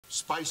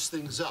spice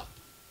things up.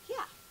 Yeah.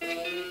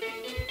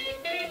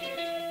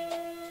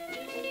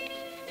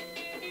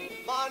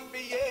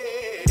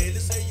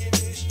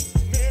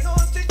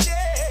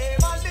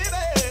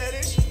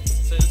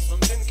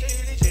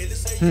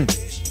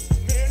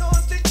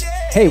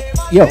 Hey,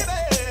 yo,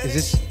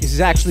 is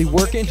this actually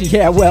working?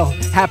 Yeah, well,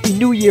 Happy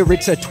New Year.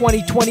 It's a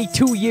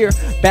 2022 year.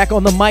 Back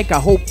on the mic. I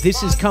hope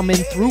this is coming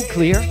through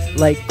clear.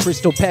 Like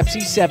Crystal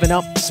Pepsi,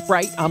 7-Up,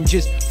 Sprite. I'm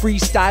just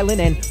freestyling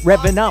and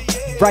revving up,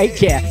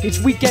 right? Yeah, it's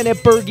Weekend at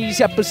Burgie'S,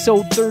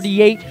 episode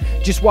 38.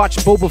 Just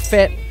watched Boba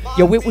Fett.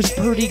 Yo, it was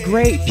pretty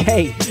great.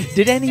 Hey,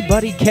 did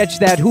anybody catch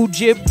that who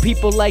jib?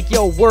 People like,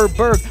 yo,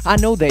 Wordburglar, I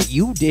know that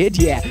you did.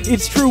 Yeah,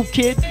 it's true,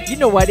 kid. You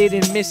know I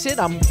didn't miss it.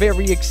 I'm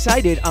very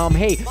excited.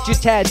 Hey,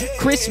 just had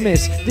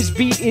Christmas. This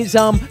beat is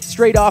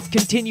straight off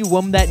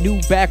Continuum, that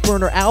new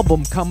Backburner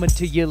album coming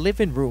to your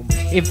living room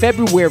in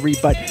February.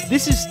 But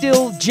this is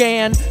still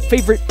Jan.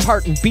 Favorite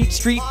part in Beat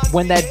Street,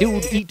 when that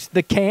dude eats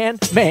the can.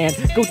 Man,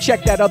 go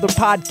check that other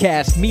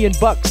podcast. Me and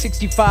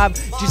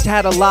Buck65 just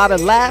had a lot of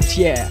laughs,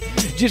 yeah.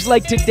 Just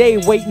like today,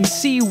 wait and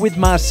see with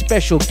my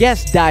special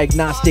guest,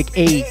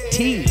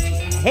 DIAGNOSTIC80.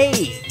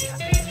 Hey,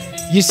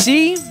 you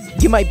see,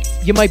 you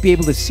might be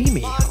able to see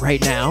me right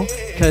now,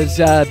 because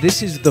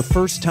this is the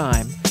first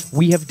time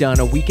we have done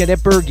a Weekend at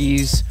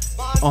Burgie'S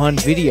on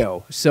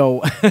video.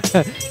 So,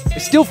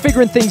 still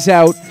figuring things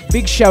out.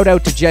 Big shout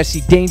out to Jesse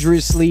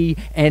Dangerously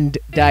and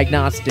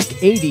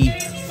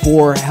DIAGNOSTIC80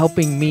 for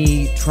helping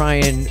me try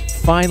and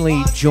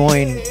finally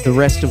join the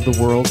rest of the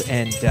world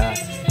and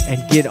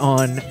get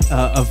on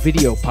a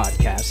video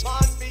podcast.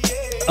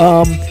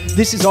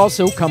 This is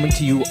also coming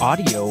to you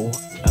audio,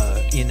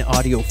 in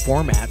audio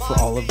format for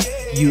all of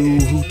you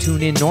who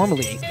tune in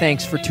normally.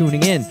 Thanks for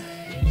tuning in.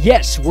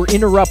 Yes, we're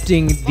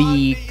interrupting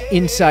the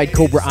Inside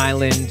Cobra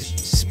Island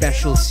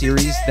special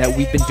series that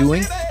we've been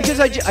doing because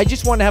I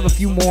just want to have a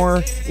few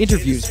more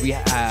interviews. We've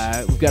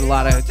got a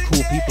lot of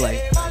cool people I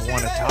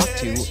want to talk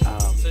to,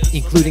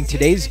 including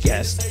today's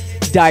guest,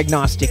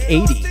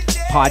 DIAGNOSTIC80,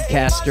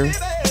 podcaster,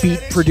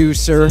 beat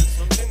producer,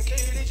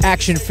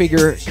 action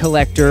figure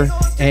collector,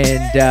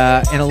 and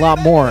a lot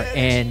more.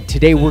 And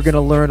today we're going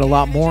to learn a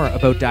lot more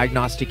about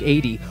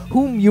DIAGNOSTIC80,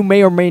 whom you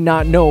may or may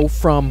not know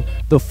from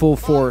the Full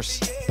Force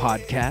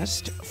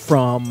podcast,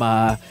 from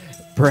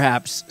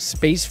perhaps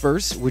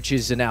Spaceverse, which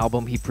is an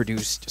album he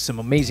produced some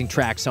amazing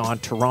tracks on,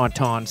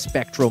 Toronton,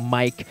 Spectral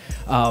Mike,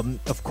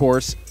 of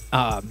course,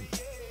 and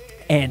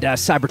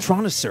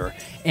Cybertronosaur.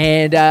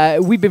 And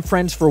we've been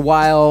friends for a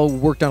while,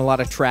 worked on a lot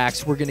of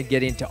tracks. We're going to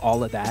get into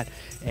all of that.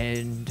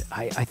 And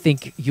I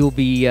think you'll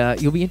be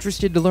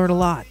interested to learn a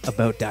lot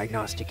about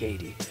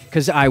DIAGNOSTIC80,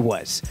 because I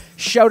was.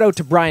 Shout out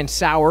to Brian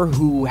Sauer,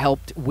 who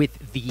helped with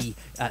the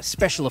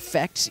special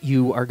effects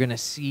you are going to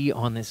see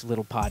on this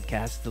little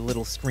podcast, the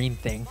little screen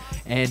thing.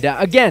 And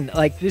again,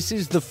 like, this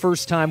is the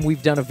first time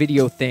we've done a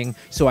video thing,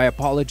 so I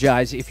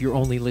apologize if you're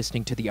only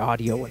listening to the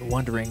audio and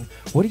wondering,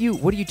 what are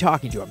you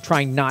talking to? I'm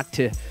trying not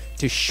to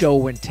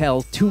show and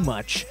tell too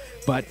much,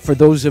 but for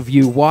those of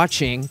you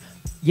watching,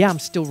 yeah, I'm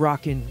still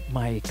rocking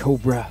my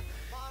Cobra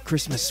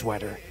Christmas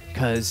sweater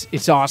because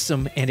it's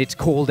awesome and it's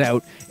cold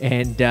out.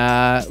 And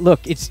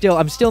look,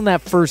 I'm still in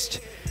that first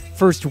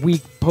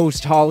week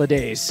post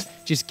holidays,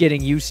 just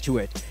getting used to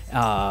it.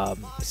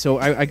 So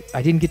I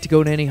didn't get to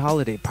go to any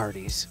holiday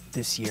parties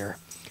this year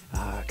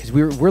because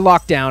we're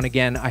locked down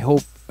again. I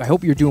hope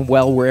you're doing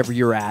well wherever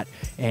you're at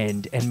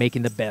and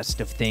making the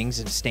best of things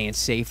and staying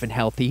safe and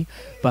healthy.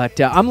 But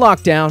I'm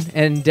locked down,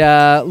 and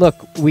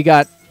look, we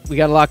got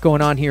a lot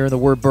going on here in the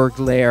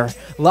Wordburglar.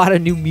 A lot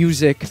of new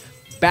music.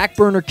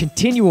 Backburner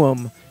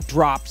Continuum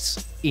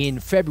drops in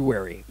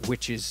February,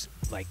 which is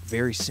like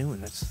very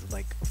soon. That's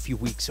like a few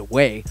weeks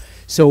away.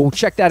 So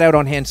check that out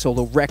on Han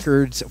Solo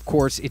Records. Of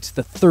course, it's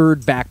the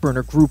third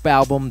Backburner group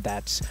album.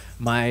 That's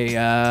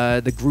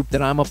the group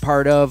that I'm a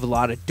part of. A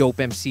lot of dope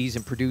MCs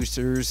and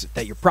producers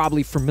that you're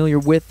probably familiar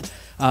with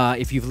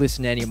if you've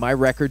listened to any of my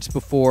records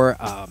before.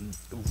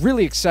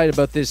 Really excited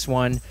about this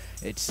one.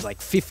 It's like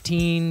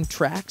 15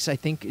 tracks, I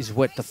think, is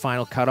what the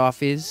final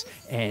cutoff is.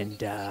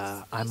 And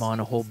I'm on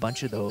a whole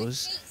bunch of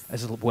those,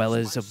 as well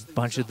as a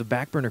bunch of the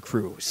Backburner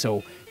crew.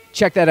 So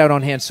check that out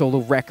on Han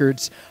Solo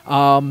Records.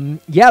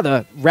 Yeah,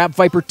 the Rap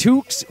Viper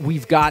Toques,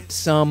 we've got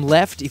some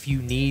left. If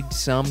you need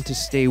some to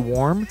stay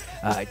warm,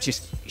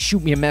 just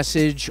shoot me a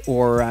message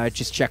or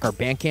just check our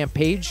Bandcamp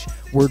page,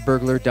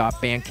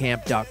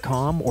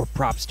 wordburglar.bandcamp.com or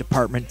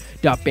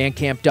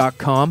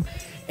propsdepartment.bandcamp.com.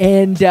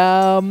 And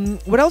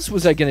what else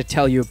was I going to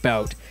tell you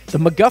about? The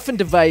MacGuffin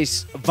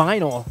Device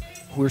vinyl,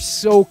 we're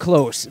so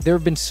close. There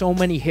have been so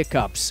many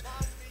hiccups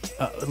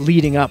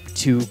leading up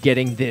to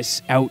getting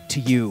this out to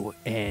you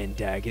and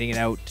getting it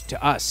out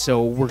to us.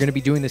 So we're going to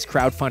be doing this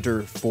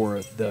crowdfunder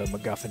for the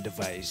MacGuffin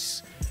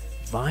Device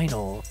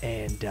vinyl,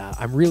 and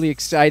I'm really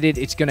excited.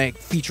 It's going to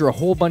feature a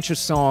whole bunch of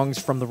songs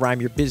from the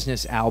Rhyme Your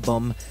Business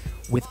album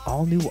with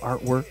all new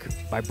artwork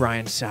by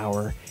Brian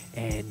Sauer.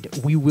 And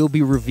we will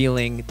be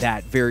revealing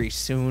that very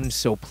soon,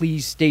 so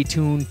please stay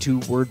tuned to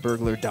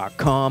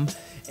wordburglar.com,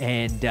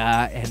 and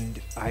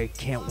I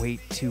can't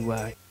wait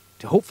to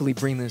to hopefully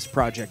bring this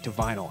project to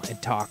vinyl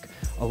and talk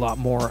a lot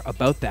more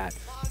about that.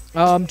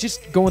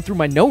 Just going through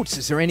my notes,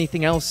 is there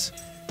anything else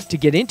to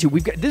get into?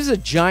 This is a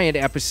giant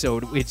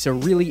episode. It's a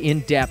really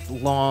in-depth,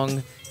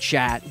 long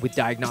chat with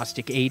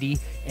DIAGNOSTIC80,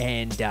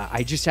 and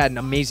I just had an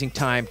amazing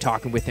time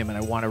talking with him, and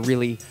I want to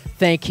really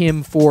thank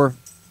him for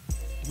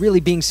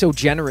really being so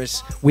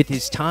generous with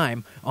his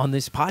time on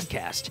this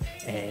podcast.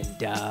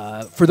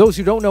 And for those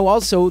who don't know,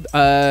 also,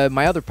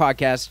 my other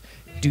podcast,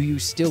 Do You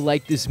Still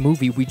Like This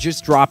Movie? We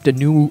just dropped a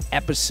new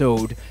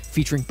episode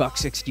featuring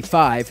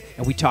Buck65,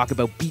 and we talk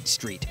about Beat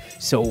Street.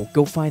 So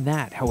go find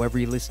that however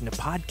you listen to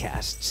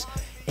podcasts.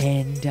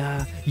 And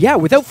yeah,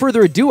 without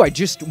further ado, I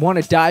just want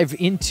to dive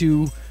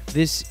into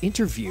this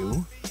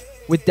interview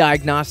with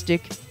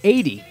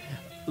DIAGNOSTIC80.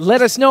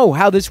 Let us know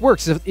how this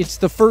works. It's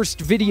the first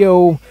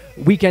video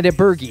weekend at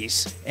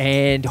Burgie'S,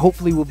 and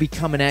hopefully we'll be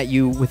coming at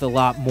you with a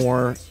lot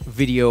more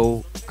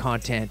video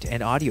content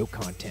and audio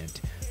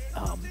content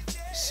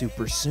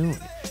super soon.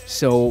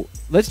 So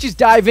let's just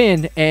dive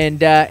in and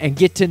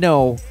get to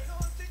know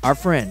our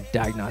friend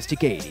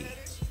DIAGNOSTIC80.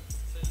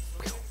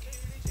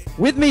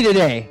 With me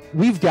today,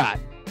 we've got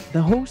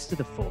the host of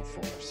The Full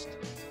Force,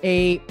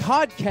 a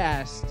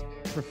podcast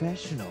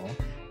professional,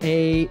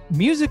 a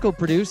musical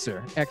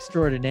producer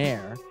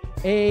extraordinaire,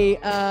 a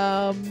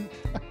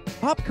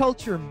pop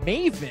culture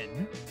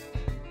maven,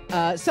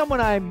 someone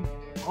I'm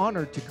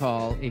honored to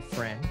call a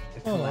friend,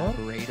 a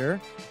collaborator,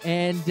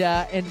 and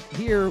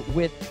here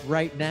with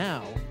right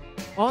now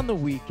on the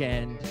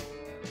weekend.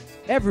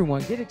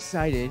 Everyone, get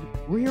excited!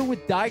 We're here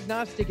with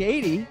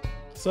DIAGNOSTIC80.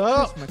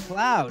 So, Chris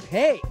McLeod.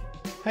 Hey,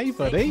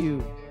 buddy. Thank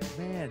you,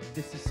 man.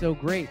 This is so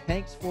great.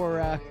 Thanks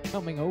for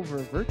coming over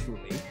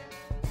virtually.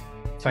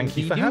 Thank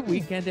you for having me.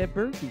 Weekend at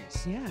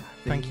Burgie'S. Yeah.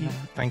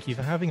 Thank you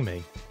for having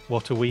me.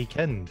 What a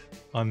weekend.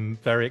 I'm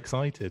very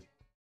excited.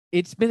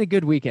 It's been a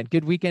good weekend.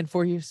 Good weekend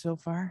for you so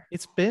far?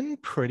 It's been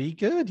pretty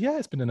good. Yeah,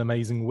 it's been an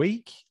amazing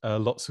week.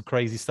 Lots of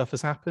crazy stuff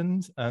has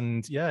happened.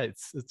 And yeah,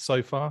 it's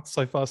so far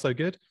so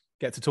good.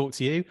 Get to talk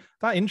to you.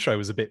 That intro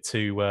was a bit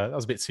too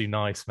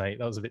nice, mate.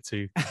 That was a bit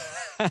too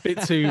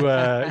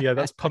yeah,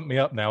 that's pumped me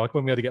up now. I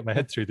won't be able to get my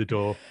head through the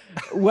door.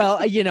 Well,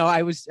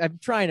 I'm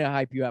trying to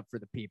hype you up for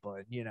the people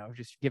and,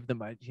 just give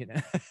them a,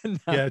 no.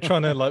 Yeah,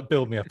 trying to like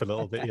build me up a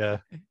little bit. Yeah.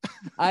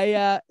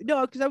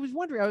 No, because I was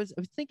wondering, I was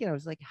thinking, I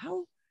was like,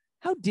 how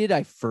did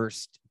I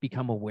first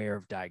become aware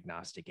of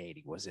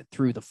DIAGNOSTIC80? Was it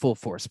through the Full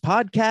Force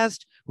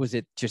podcast? Was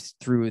it just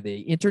through the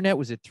internet?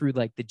 Was it through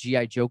like the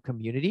G.I. Joe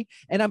community?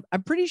 And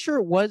I'm pretty sure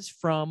it was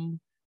from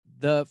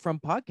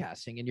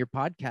podcasting and your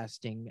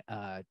podcasting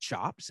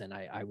chops. And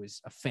I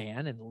was a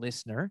fan and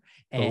listener,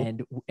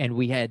 and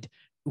we had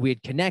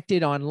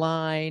connected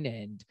online,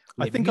 and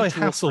I think I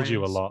hassled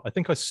you a lot. I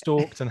think I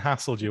stalked and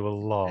hassled you a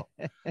lot.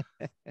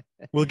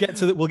 We'll get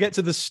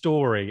to the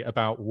story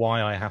about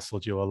why I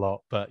hassled you a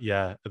lot, but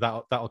yeah,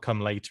 that'll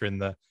come later in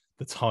the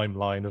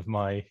timeline of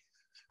my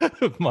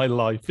of my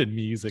life in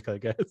music, I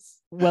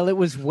guess. Well, it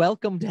was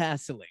welcomed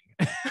hassling.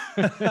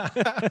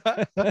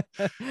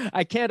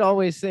 I can't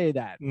always say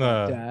that.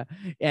 No. But,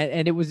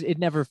 and it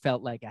never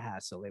felt like a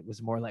hassle. It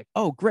was more like,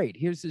 oh, great,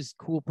 here's this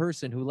cool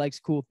person who likes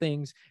cool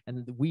things,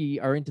 and we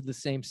are into the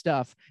same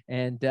stuff.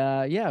 And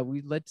yeah,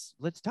 let's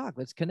talk,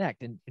 let's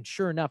connect. And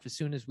sure enough, as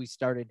soon as we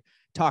started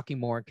talking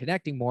more and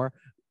connecting more,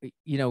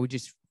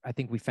 I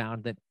think we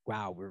found that,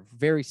 wow, we're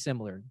very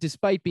similar,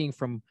 despite being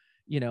from,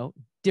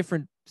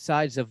 different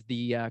sides of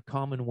the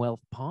Commonwealth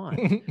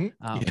pond.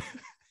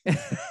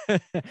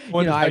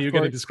 Wonder how you're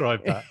going to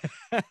describe that.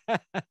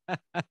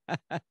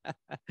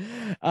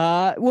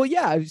 Well,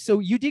 yeah. So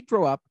you did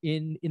grow up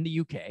in the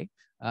UK.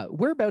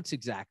 Whereabouts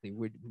exactly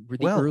were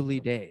the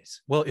early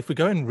days? Well, if we're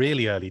going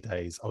really early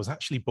days, I was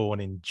actually born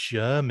in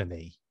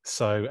Germany.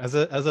 So as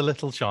a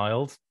little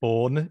child,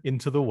 born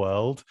into the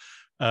world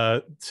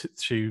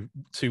to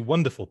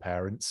wonderful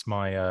parents,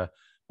 my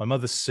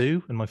mother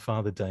Sue and my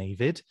father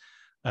David.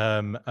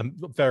 I'm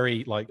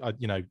very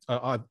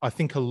I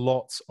think a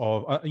lot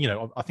of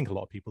I think a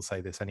lot of people say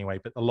this anyway,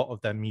 but a lot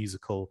of their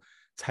musical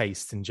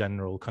tastes in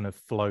general kind of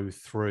flow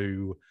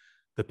through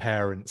the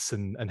parents,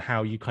 and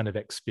how you kind of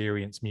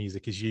experience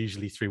music is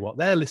usually through what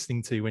they're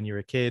listening to when you're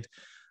a kid.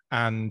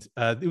 And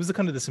it was a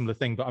kind of the similar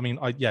thing, but I mean,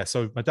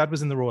 so my dad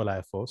was in the Royal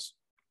Air Force,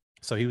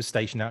 so he was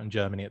stationed out in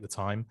Germany at the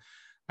time,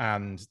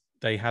 and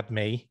they had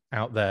me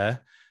out there.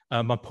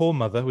 My poor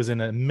mother was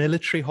in a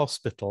military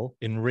hospital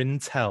in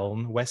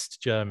Rinteln,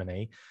 West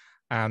Germany,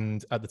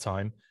 and at the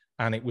time,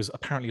 and it was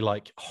apparently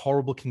like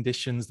horrible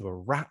conditions. There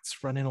were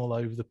rats running all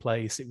over the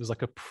place. It was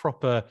like it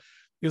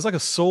was like a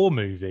Saw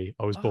movie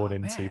I was born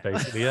into,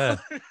 basically. Yeah.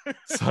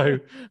 So,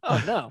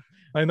 oh no,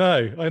 I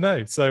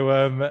know.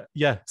 So,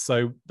 yeah.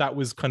 So that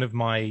was kind of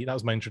my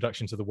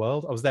introduction to the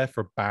world. I was there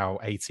for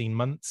about 18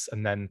 months,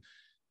 and then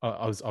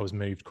I was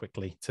moved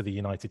quickly to the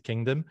United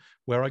Kingdom,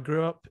 where I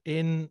grew up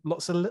in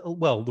lots of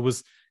there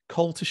was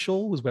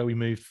Coltishall was where we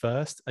moved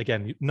first.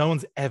 Again, no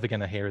one's ever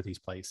going to hear of these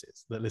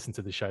places that listen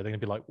to the show. They're going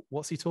to be like,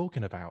 what's he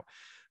talking about?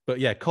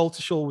 But yeah,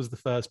 Coltishall was the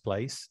first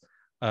place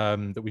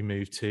that we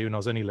moved to, and I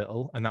was only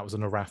little, and that was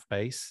on a RAF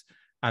base.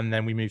 And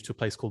then we moved to a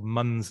place called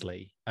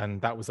Munsley,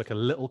 and that was like a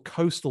little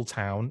coastal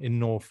town in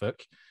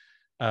Norfolk,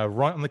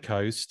 right on the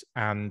coast.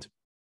 And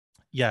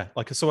yeah,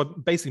 like, so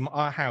basically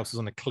our house was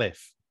on a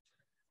cliff,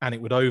 and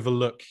it would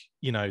overlook,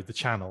 you know, the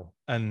channel,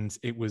 and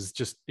it was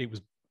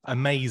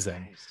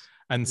amazing. Nice.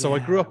 And so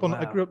Yeah, I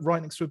grew up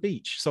right next to a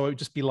beach. So I would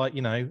just be like,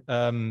 you know,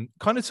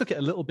 kind of took it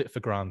a little bit for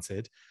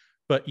granted,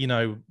 but, you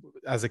know,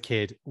 as a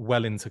kid,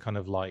 well into kind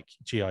of like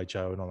G.I.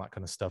 Joe and all that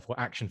kind of stuff, or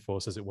Action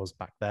Force as it was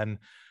back then.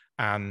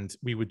 And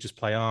we would just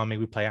play Army,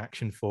 we'd play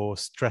Action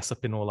Force, dress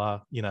up in all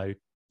our, you know,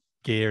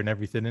 gear and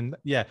everything. And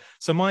yeah,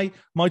 so my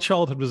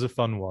childhood was a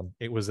fun one.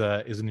 It was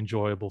an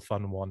enjoyable,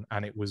 fun one.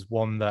 And it was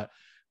one that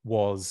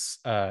was,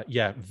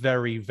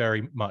 very,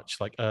 very much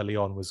like early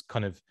on was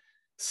kind of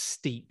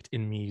steeped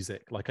in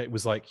music. Like it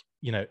was like,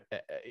 you know,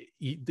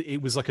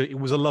 it was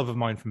a love of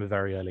mine from a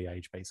very early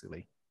age,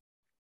 basically.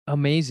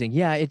 Amazing.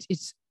 Yeah,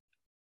 it's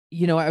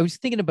you know, I was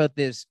thinking about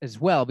this as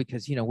well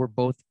because, you know, we're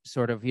both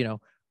sort of, you know,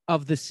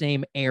 of the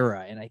same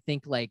era. And I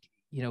think like,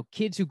 you know,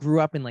 kids who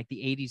grew up in like the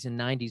 80s and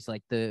 90s,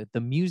 like the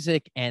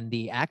music and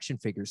the action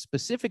figures,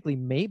 specifically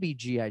maybe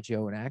G.I.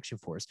 Joe and Action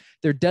Force,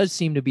 there does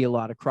seem to be a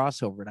lot of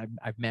crossover. And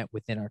I've met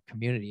within our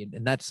community,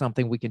 and that's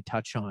something we can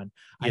touch on.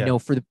 Yeah. I know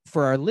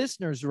for our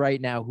listeners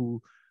right now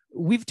who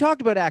we've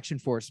talked about Action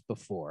Force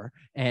before,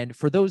 and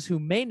for those who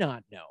may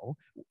not know,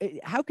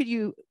 how could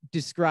you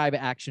describe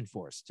Action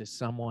Force to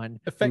someone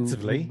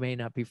effectively who may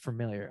not be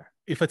familiar?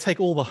 If I take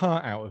all the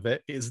heart out of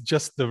it, it's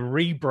just the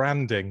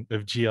rebranding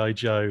of G.I.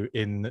 Joe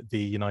in the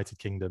United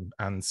Kingdom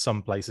and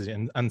some places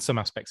and some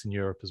aspects in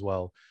Europe as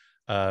well.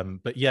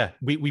 But yeah,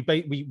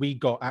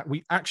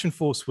 Action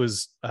Force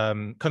was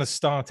kind of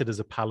started as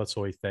a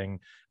Palatoy thing,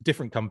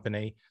 different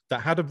company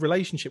that had a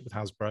relationship with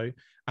Hasbro,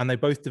 and they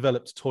both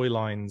developed toy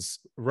lines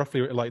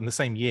roughly like in the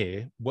same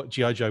year. What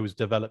G.I. Joe was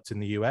developed in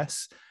the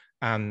US,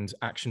 and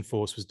Action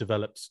Force was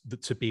developed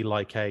to be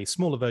like a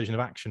smaller version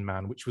of Action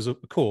Man, which was, of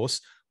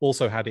course,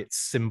 also had its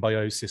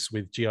symbiosis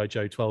with G.I.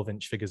 Joe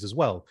 12-inch figures as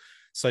well.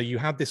 So you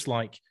had this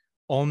like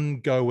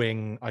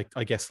ongoing,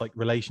 I guess, like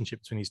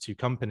relationship between these two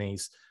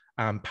companies.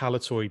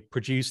 Palatoy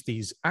produced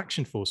these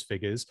Action Force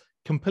figures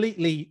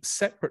completely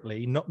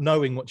separately, not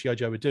knowing what G.I.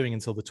 Joe were doing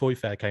until the Toy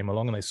Fair came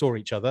along and they saw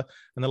each other,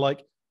 and they're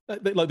like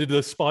they did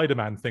the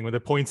Spider-Man thing where they're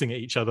pointing at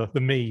each other, the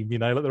meme, you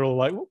know, like they're all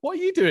like, what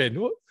are you doing?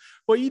 What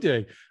are you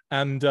doing?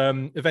 And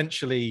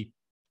eventually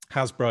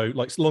Hasbro,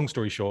 like, long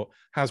story short,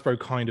 Hasbro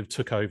kind of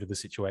took over the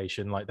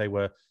situation. Like they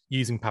were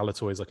using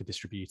Palatoy as like a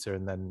distributor,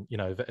 and then, you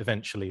know,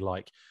 eventually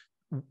like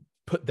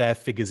put their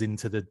figures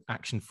into the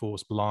Action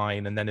Force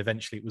line, and then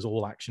eventually it was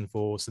all Action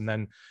Force. And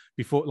then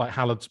before, like,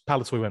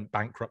 Palatoy went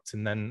bankrupt,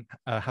 and then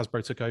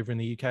Hasbro took over in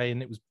the UK,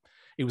 and it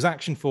was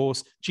Action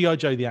Force, G.I.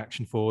 Joe the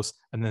Action Force,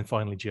 and then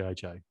finally G.I.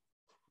 Joe.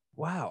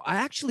 Wow, I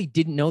actually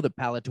didn't know that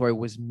Palatoy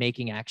was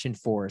making Action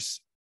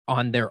Force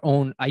on their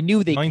own. I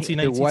knew there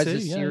was a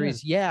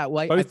series. Yeah,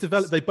 well,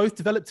 they both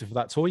developed it for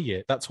that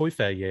Toy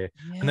Fair year,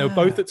 and they were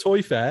both at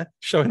Toy Fair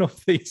showing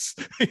off these.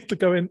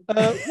 Going,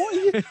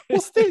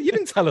 what's this? You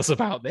didn't tell us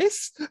about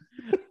this.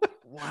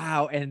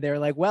 Wow, and they're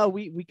like, well,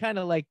 we kind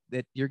of like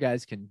that. Your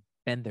guys can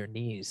bend their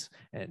knees,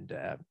 and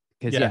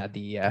because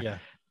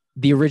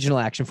the original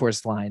Action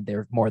Force line,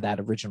 they're more that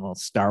original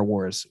Star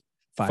Wars.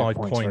 5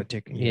 points for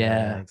exactly.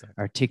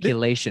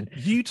 Articulation.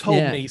 You told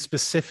me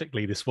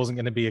specifically this wasn't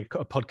going to be a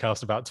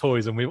podcast about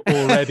toys, and we're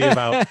already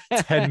about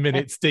 10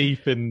 minutes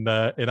deep in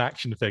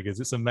action figures.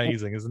 It's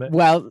amazing, isn't it?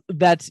 Well,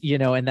 that's, you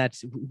know, and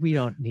that's, we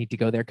don't need to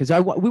go there because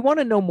we want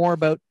to know more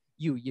about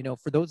you. You know,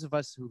 for those of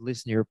us who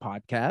listen to your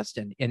podcast,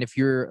 and if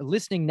you're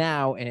listening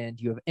now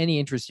and you have any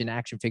interest in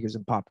action figures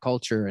and pop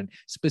culture, and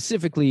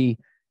specifically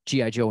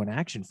G.I. Joe and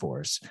Action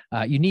Force,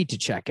 you need to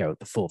check out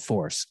The Full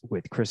Force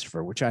with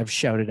Christopher, which I've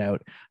shouted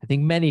out, I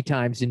think, many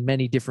times in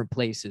many different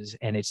places.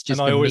 And it's just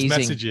amazing. Always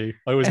message you.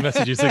 I always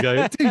message you to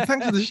go, dude,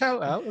 thanks for the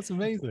shout out. That's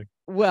amazing.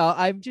 Well,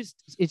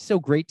 it's so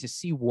great to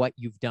see what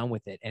you've done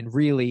with it. And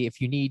really, if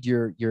you need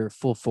your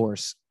Full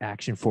Force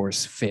Action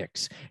Force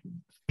fix,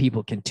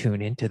 people can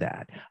tune into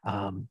that.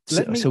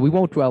 So we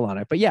won't dwell on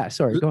it, but yeah,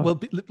 sorry. Go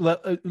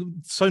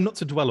on. So not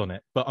to dwell on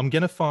it, but I'm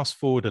going to fast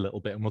forward a little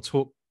bit, and we'll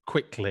talk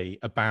quickly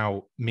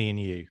about me and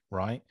you,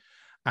 right?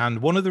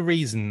 And one of the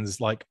reasons,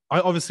 like,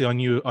 I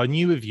knew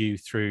of you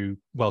through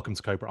Welcome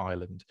to Cobra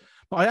Island,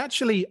 but I'd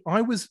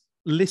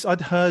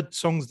heard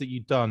songs that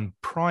you'd done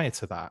prior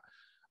to that,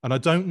 and I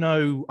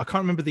can't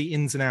remember the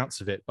ins and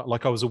outs of it, but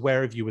like I was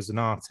aware of you as an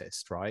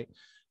artist, right?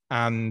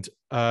 And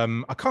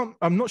I'm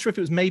not sure if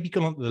it was maybe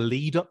kind of the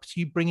lead up to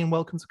you bringing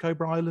Welcome to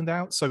Cobra Island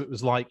out, so it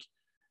was like,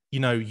 you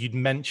know, you'd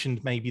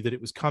mentioned maybe that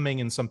it was coming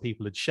and some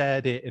people had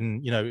shared it,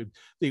 and, you know,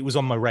 it was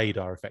on my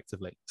radar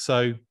effectively.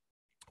 So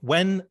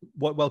when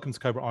Welcome to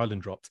Cobra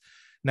Island dropped,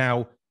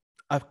 now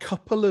a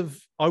couple of,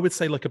 I would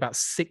say like about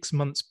 6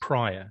 months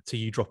prior to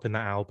you dropping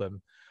that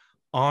album,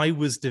 I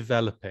was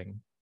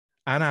developing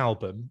an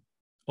album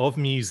of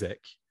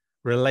music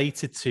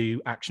related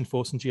to Action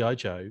Force and G.I.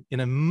 Joe in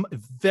a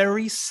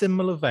very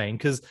similar vein,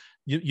 because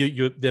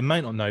they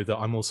may not know that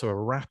I'm also a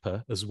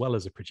rapper as well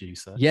as a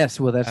producer. Yes,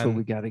 well, that's what And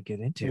we got to get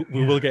into.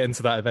 we will get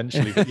into that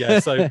eventually. But yeah,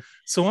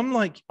 so I'm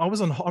like, I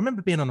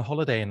remember being on a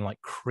holiday in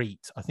like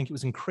Crete. I think it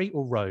was in Crete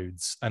or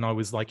Rhodes, and I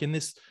was like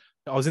it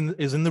was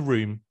in the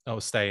room I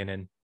was staying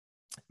in.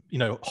 You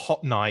know,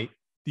 hot night,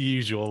 the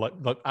usual,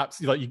 like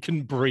absolutely, like you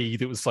couldn't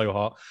breathe. It was so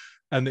hot,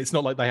 and it's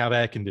not like they have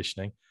air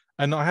conditioning.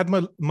 And I had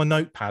my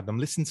notepad. I'm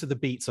listening to the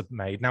beats I've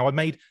made. Now I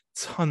made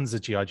tons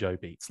of G.I. Joe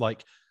beats,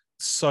 like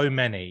so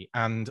many,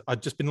 and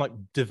I'd just been like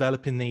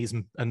developing these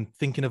and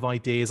thinking of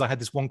ideas. I had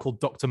this one called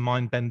Dr.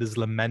 Mindbender's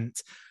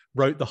Lament,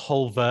 wrote the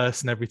whole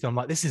verse and everything. I'm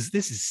like, this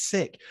is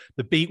sick.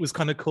 The beat was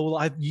kind of cool.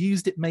 I've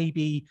used it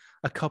maybe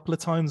a couple of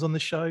times on the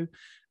show,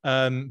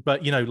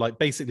 but you know, like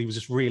basically was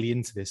just really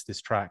into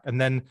this track. And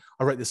then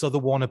I wrote this other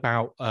one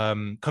about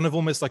kind of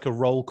almost like a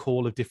roll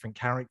call of different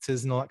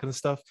characters and all that kind of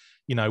stuff.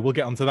 You know, we'll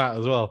get onto that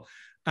as well.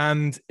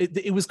 And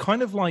it was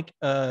kind of like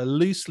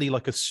loosely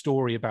like a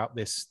story about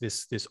this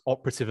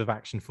operative of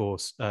Action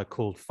Force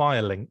called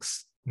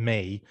Firelink's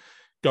me,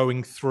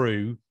 going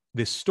through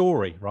this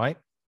story, right?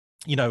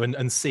 You know,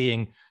 and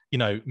seeing, you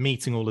know,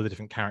 meeting all of the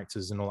different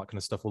characters and all that kind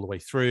of stuff all the way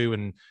through,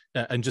 and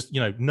just,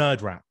 you know,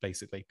 nerd rap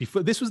basically.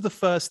 Before, this was the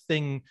first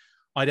thing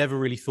I'd ever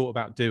really thought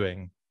about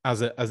doing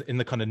as in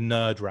the kind of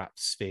nerd rap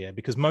sphere,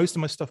 because most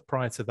of my stuff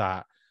prior to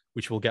that,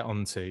 which we'll get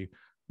onto,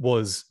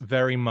 was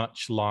very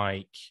much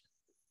like,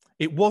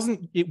 it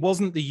wasn't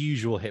the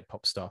usual hip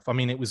hop stuff. I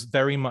mean, it was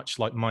very much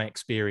like my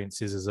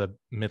experiences as a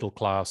middle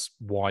class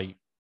white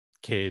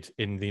kid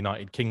in the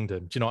United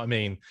Kingdom. Do you know what I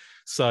mean?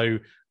 So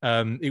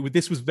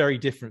this was very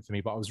different for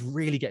me, but I was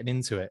really getting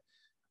into it.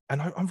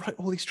 And I'm writing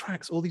all these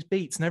tracks, all these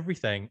beats and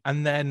everything.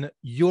 And then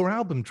your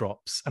album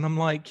drops and I'm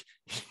like,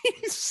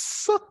 you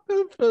son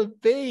of a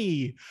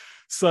bee.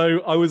 So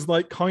I was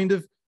like kind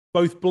of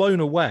both blown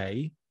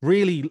away,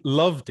 really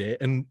loved it,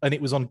 and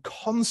it was on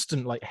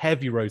constant like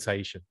heavy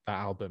rotation. That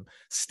album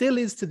still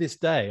is to this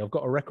day. I've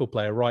got a record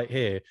player right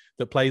here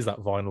that plays that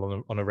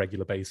vinyl on a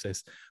regular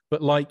basis.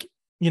 But like,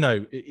 you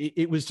know,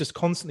 it was just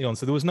constantly on.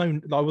 So there was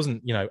I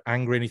wasn't, you know,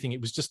 angry or anything.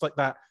 It was just like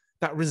that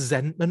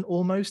resentment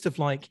almost of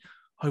like,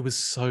 I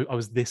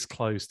was this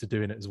close to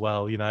doing it as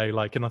well, you know,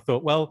 like, and I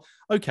thought, well,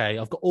 okay,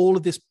 I've got all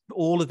of this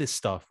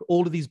stuff,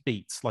 all of these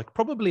beats, like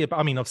probably about,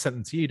 I mean, I've sent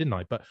them to you, didn't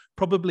I? But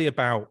probably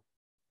about,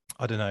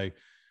 I don't know,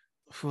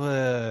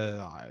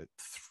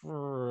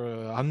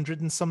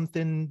 100 and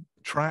something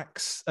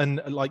tracks,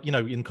 and like, you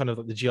know, in kind of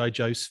like the G.I.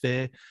 Joe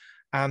sphere.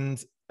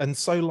 And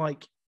so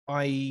like,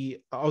 I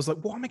was like,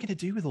 what am I going to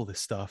do with all this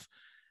stuff?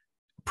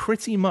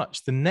 Pretty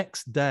much the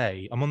next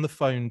day, I'm on the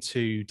phone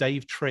to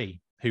Dave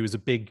Tree, who was a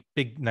big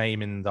big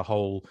name in the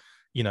whole,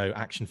 you know,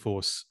 Action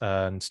Force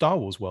and Star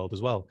Wars world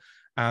as well.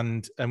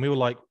 And we were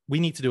like, we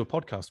need to do a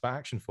podcast about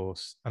Action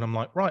Force. And I'm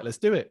like, right, let's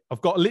do it.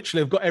 I've got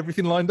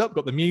everything lined up,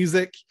 got the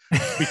music,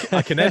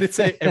 I can edit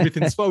it,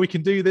 everything's fine, we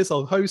can do this,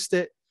 I'll host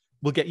it.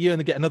 We'll get you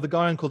and get another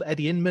guy on called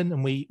Eddie Inman,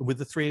 and we, with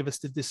the three of us,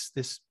 did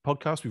this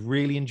podcast. We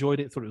really enjoyed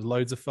it, thought it was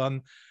loads of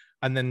fun.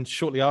 And then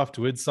shortly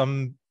afterwards,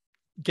 I'm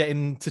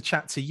getting to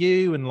chat to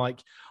you, and like,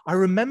 I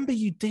remember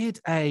you did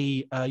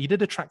a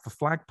track for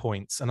Flag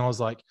Points, and I was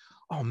like,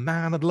 oh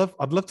man, I'd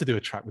love to do a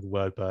track with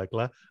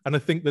Wordburglar. And I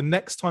think the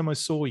next time I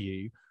saw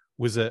you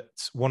was at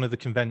one of the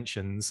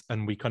conventions,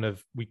 and we kind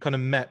of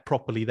met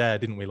properly there,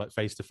 didn't we? Like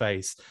face to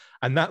face.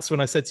 And that's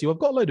when I said to you, I've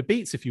got a load of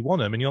beats if you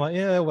want them. And you're like,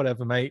 yeah,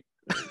 whatever, mate.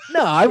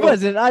 No, I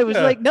wasn't. I was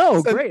like,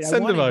 no, great.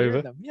 Send them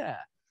over. Them. Yeah.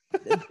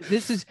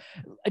 This is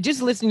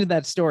just listening to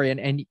that story,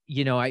 and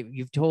you know,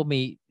 you've told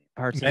me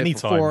parts many of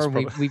it before.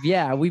 Times,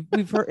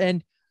 we've heard,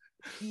 and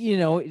you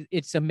know,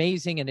 it's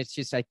amazing, and it's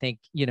just, I think,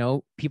 you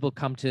know, people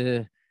come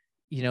to,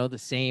 you know, the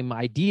same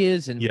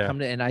ideas and come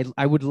to, and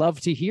I would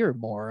love to hear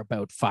more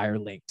about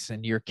Firelinks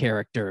and your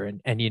character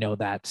and you know,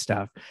 that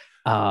stuff.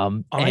 I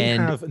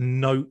have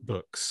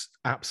notebooks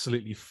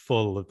absolutely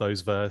full of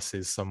those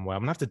verses somewhere.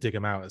 I'm gonna have to dig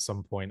them out at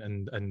some point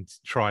and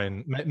try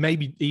and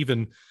maybe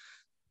even,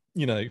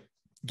 you know,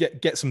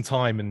 get some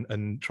time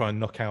and try and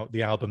knock out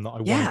the album that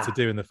I wanted to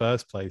do in the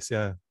first place.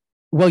 Yeah.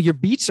 Well, your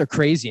beats are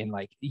crazy, and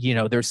like, you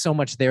know, there's so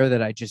much there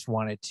that I just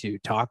wanted to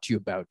talk to you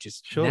about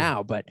just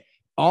now, but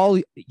all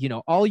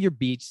your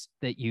beats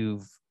that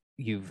you've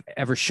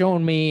ever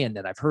shown me and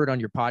that I've heard on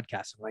your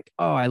podcast, I'm like,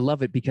 oh, I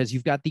love it, because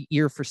you've got the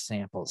ear for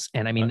samples.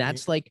 And I mean,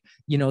 that's like,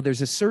 you know,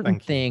 there's a certain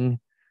thing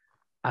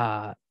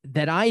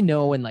that I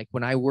know, and like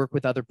when I work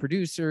with other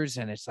producers,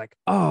 and it's like,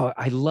 oh,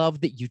 I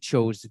love that you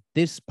chose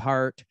this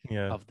part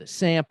of the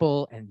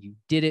sample and you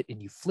did it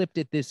and you flipped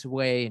it this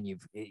way, and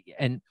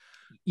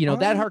you know,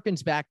 that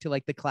harkens back to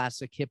like the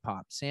classic hip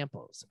hop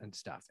samples and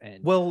stuff.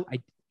 And well, do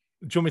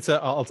you want me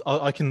to?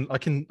 I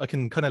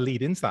can kind of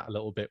lead into that a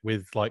little bit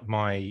with like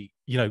my,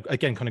 you know,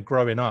 again, kind of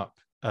growing up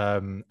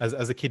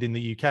as a kid in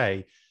the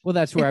UK. Well,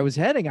 that's where I was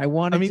heading. I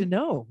wanted to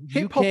know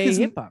hip hop.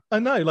 I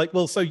know, like,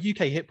 well, so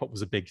UK hip hop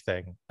was a big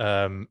thing,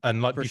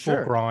 and like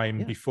before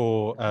grime,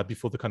 before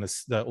the kind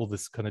of all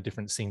this kind of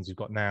different scenes we've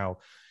got now.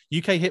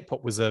 UK hip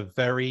hop was a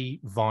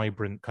very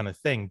vibrant kind of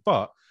thing,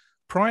 but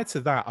prior to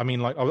that, I mean,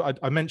 like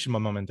I mentioned my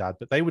mum and dad,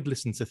 but they would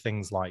listen to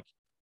things like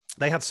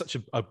they had such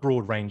a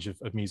broad range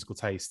of musical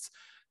tastes,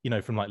 you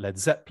know, from like Led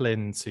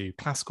Zeppelin to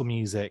classical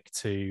music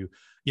to,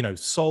 you know,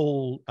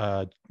 soul,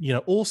 you know,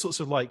 all sorts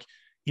of like,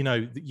 you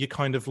know, you're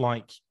kind of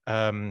like,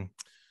 I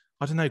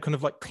don't know, kind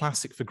of like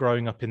classic for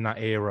growing up in that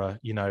era,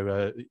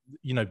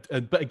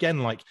 but again,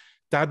 like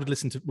dad would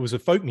listen to, was a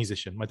folk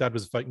musician. My dad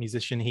was a folk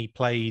musician. He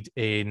played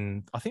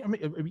in,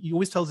 he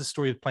always tells the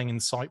story of playing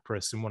in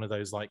Cyprus in one of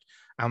those like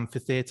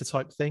amphitheater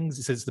type things.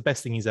 He says it's the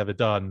best thing he's ever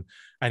done.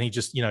 And he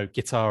just, you know,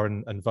 guitar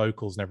and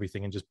vocals and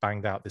everything and just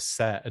banged out this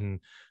set. And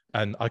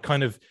I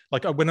kind of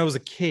like when I was a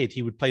kid,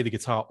 he would play the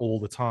guitar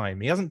all the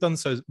time. He hasn't done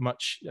so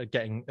much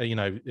getting, you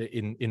know,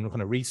 in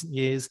kind of recent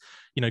years,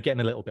 you know, getting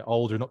a little bit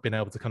older, not being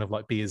able to kind of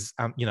like be as,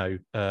 as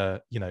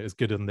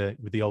good on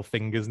with the old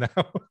fingers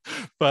now.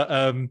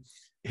 But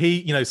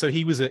he, you know, so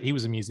he was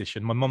a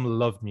musician. My mum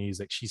loved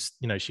music. She's,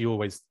 you know, she's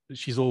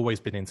always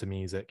been into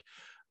music.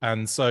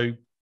 And so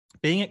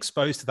being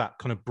exposed to that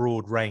kind of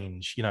broad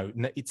range, you know,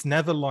 it's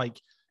never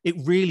like, it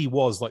really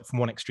was like from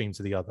one extreme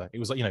to the other. It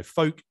was like, you know,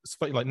 folk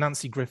like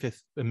Nancy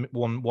Griffith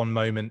one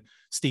moment,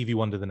 Stevie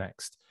Wonder the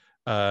next.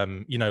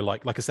 You know,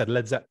 like I said,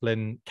 Led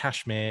Zeppelin,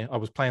 Kashmir. I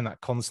was playing that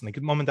constantly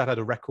because mom and dad had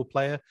a record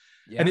player.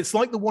 Yeah. And it's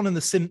like the one in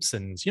The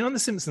Simpsons. You know, in The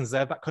Simpsons, they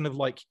have that kind of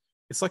like,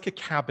 it's like a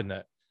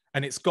cabinet.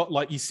 And it's got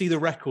like, you see the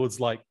records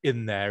like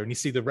in there and you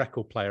see the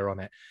record player on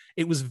it.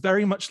 It was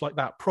very much like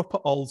that, proper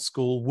old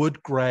school,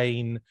 wood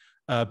grain,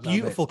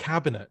 beautiful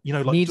cabinet, you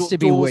know, like needs to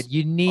be wood.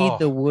 You need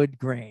the wood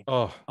grain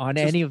on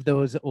any of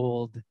those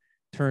old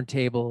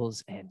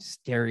turntables and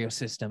stereo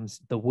systems,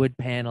 the wood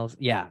panels.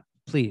 Yeah,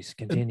 please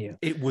continue.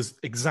 It was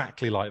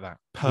exactly like that.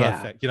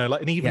 Perfect. You know,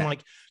 like, and even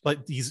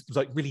like these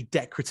like really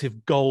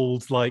decorative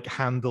gold like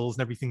handles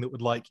and everything that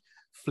would like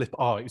flip.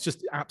 Oh, it was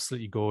just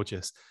absolutely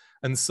gorgeous.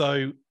 And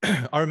so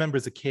I remember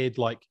as a kid,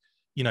 like,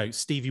 you know,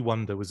 Stevie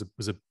Wonder was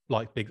a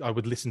like big, I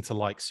would listen to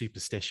like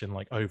Superstition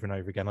like over and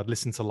over again. I'd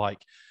listen to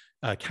like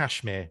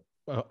Kashmir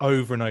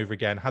over and over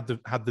again. Had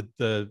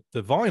the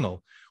vinyl,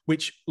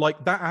 which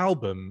like that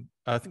album,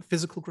 I think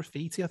Physical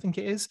Graffiti, I think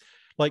it is,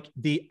 like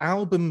the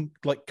album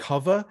like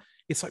cover,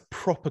 it's like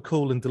proper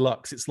cool and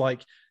deluxe. It's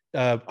like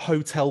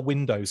hotel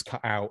windows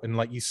cut out and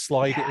like you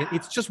slide it.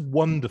 It's just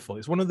wonderful.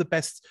 It's one of the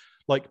best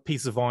like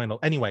pieces of vinyl.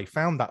 Anyway,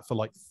 found that for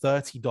like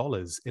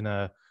 $30 in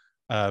a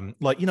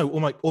like, you know,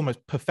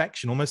 almost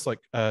perfection, almost like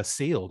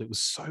sealed. It was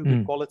so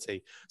good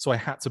quality. So I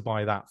had to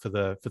buy that for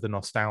the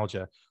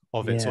nostalgia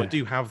of it. So I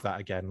do have that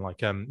again,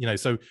 like, you know,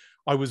 so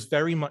I was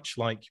very much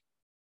like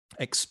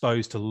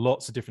exposed to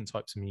lots of different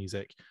types of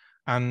music.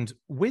 And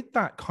with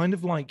that kind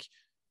of like,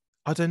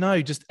 I don't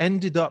know, just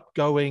ended up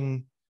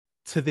going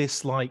to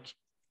this, like,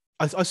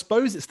 I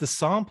suppose it's the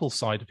sample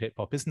side of hip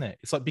hop, isn't it?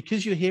 It's like,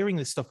 because you're hearing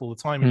this stuff all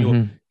the time and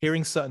you're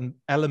hearing certain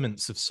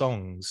elements of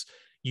songs,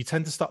 you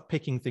tend to start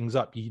picking things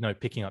up, you know,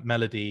 picking up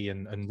melody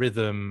and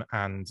rhythm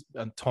and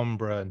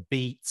timbre and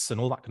beats and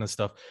all that kind of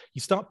stuff.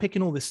 You start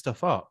picking all this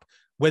stuff up,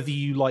 whether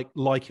you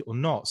like it or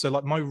not. So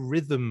like my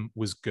rhythm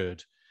was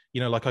good,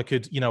 you know, like I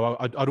could, you know,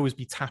 I'd always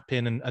be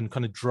tapping and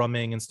kind of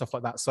drumming and stuff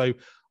like that. So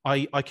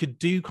I could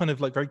do kind of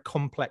like very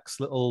complex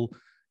little,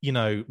 you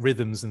know,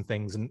 rhythms and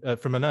things, and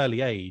from an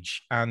early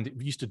age. And it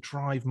used to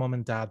drive mom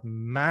and dad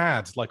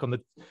mad, like on the,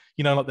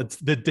 you know, like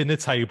the dinner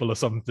table or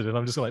something. And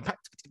I'm just like,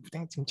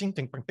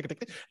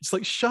 it's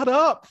like, shut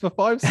up for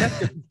 5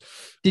 seconds.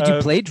 Did you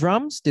play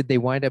drums? Did they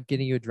wind up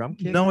getting you a drum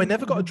kit? No, I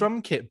never got a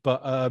drum kit,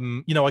 but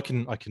you know, I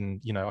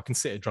can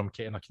sit a drum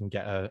kit and I can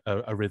get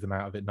a rhythm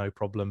out of it, no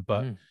problem.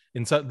 But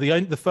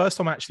the first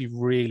time I actually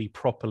really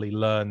properly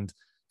learned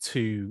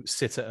to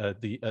sit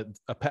at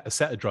a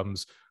set of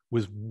drums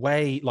was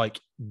way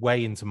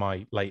into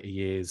my later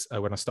years,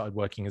 when I started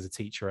working as a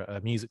teacher at a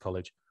music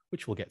college,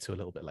 which we'll get to a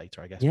little bit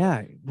later, I guess.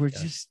 Yeah,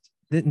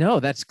 no,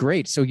 that's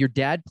great. So your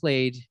dad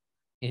played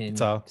in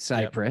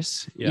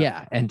Cyprus.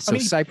 Yeah. And so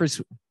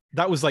Cyprus,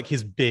 that was like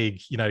his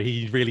big, you know,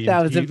 he really,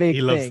 that was a big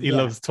thing. He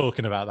loves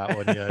talking about that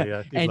one.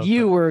 Yeah. And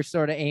you were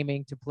sort of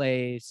aiming to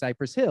play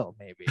Cypress Hill,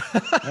 maybe.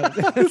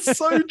 That's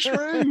so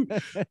true.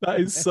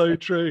 That is so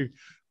true.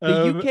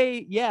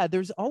 The UK,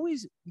 there's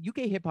always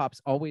UK hip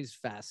hop's always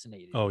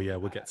fascinating. Oh yeah,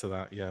 we'll get to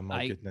that. Yeah,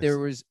 my goodness. There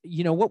was,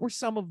 you know, what were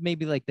some of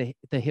maybe like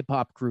the hip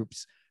hop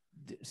groups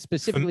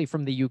specifically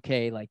from the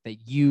UK, like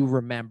that you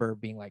remember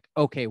being like,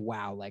 okay,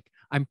 wow, like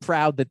I'm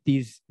proud that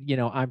these, you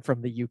know, I'm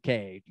from the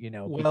UK, you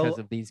know, because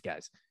of these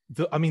guys.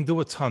 I mean, there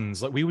were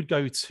tons. Like we would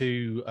go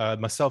to,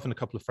 myself and a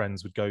couple of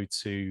friends would go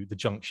to the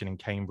Junction in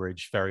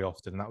Cambridge very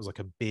often. And that was like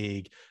a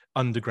big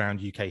underground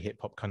UK hip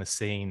hop kind of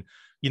scene.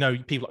 You know,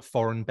 people like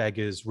Foreign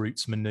Beggars,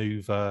 Roots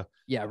Maneuver.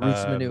 Yeah,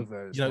 Roots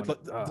Maneuver. You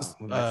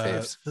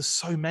know, there's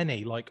so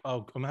many. Like,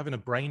 oh, I'm having a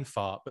brain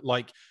fart, but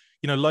like,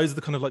 you know, loads of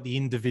the kind of like the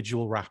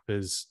individual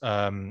rappers.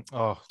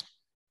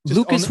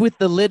 Lucas with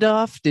the lid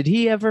off. Did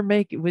he ever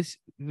make it? Was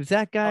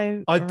that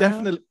guy? I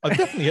definitely,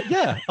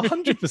 yeah,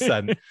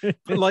 100%.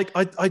 But like,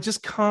 I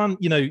just can't.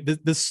 You know,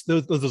 there's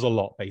a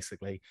lot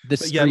basically. The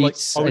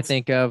Streets, I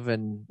think of,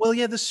 and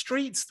the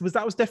Streets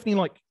that was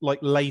definitely like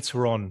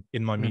later on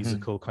in my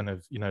musical kind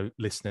of, you know,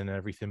 listening and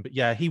everything. But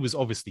yeah, he was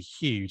obviously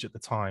huge at the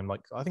time.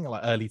 Like I think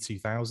like early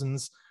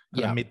 2000s.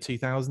 kind of mid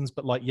 2000s.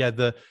 But like,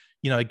 yeah,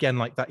 again,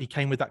 like that, he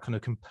came with that kind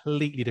of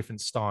completely different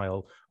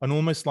style and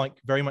almost like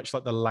very much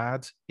like the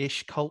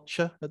lad-ish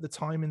culture at the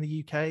time in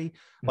the UK,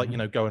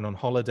 like, going on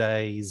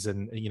holidays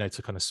and,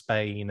 to kind of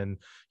Spain and,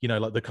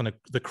 like the kind of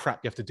the crap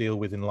you have to deal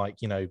with in like,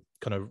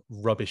 kind of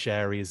rubbish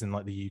areas in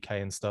like the UK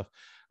and stuff.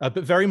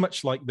 But very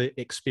much like the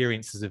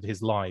experiences of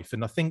his life.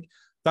 And I think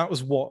that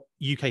was what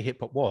UK hip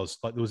hop was.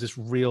 Like there was this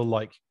real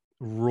like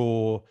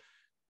raw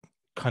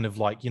kind of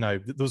like,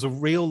 there was a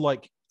real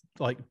like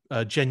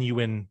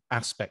genuine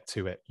aspect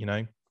to it,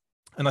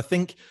 and I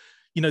think,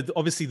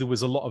 obviously there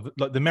was a lot of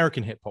like the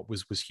American hip hop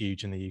was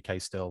huge in the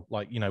UK still,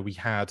 like, we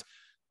had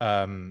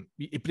but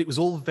it was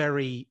all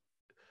very,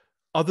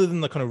 other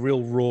than the kind of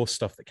real raw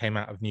stuff that came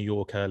out of New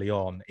York early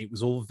on, it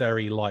was all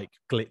very like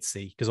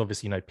glitzy because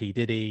obviously, P.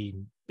 Diddy,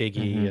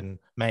 Biggie and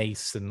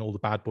Mace and all the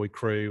Bad Boy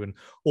crew and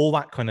all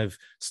that kind of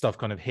stuff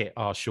kind of hit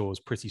our shores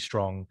pretty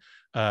strong.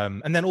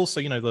 And then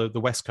also, the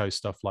West Coast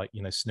stuff like,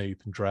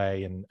 Snoop and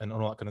Dre and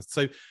all that kind of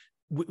stuff. So,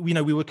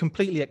 we were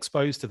completely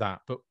exposed to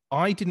that. But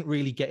I didn't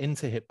really get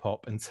into hip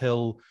hop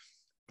until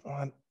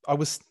I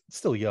was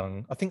still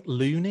young. I think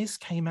Loonies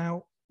came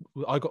out.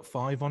 I Got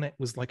 5 on it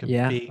was like a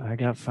big. I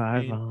got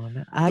 5 on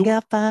it. I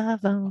got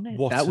 5 on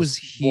it. That was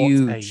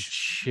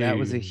huge. That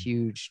was a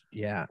huge,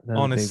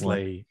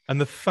 honestly.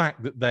 And the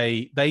fact that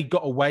they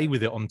got away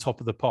with it on Top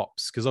of the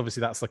Pops, because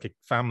obviously that's like a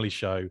family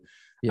show.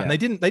 Yeah. And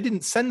they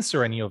didn't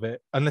censor any of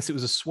it unless it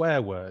was a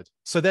swear word.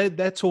 So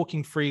they're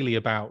talking freely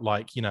about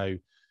like,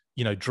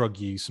 drug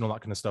use and all that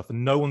kind of stuff.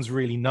 And no one's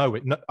really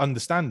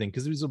understanding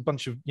because there was a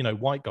bunch of,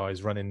 white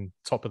guys running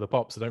Top of the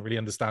Pops that don't really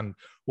understand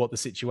what the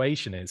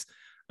situation is.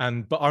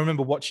 But I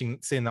remember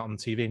seeing that on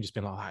TV and just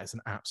being like, that is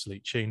an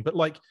absolute tune. But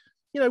like,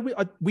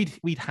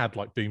 we'd had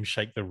like Boom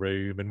Shake the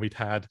Room and we'd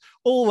had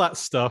all that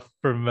stuff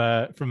from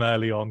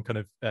early on kind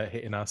of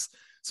hitting us.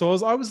 So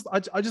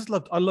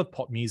I love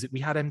pop music. We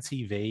had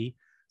MTV.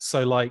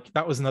 So like,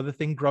 that was another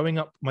thing growing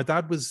up. My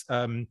dad was,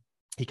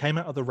 he came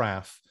out of the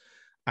RAF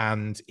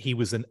and he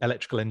was an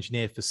electrical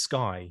engineer for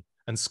Sky,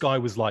 and Sky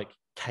was like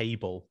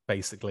cable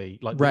basically,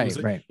 like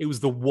it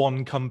was the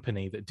one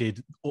company that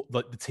did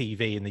like the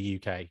TV in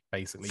the UK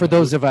basically, for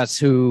those of us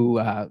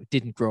who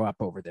didn't grow up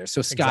over there.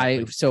 So Sky,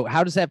 exactly. So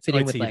how does that fit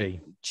in with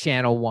like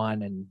Channel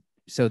 1? And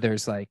so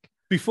there's like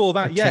before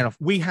that,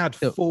 we had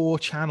 4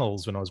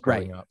 channels when I was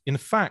growing up. In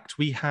fact,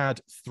 we had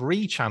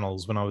 3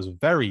 channels when I was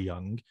very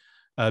young: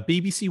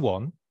 BBC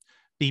 1,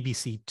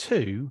 BBC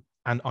 2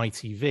 and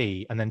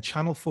ITV, and then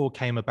Channel 4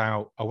 came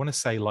about, I want to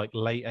say like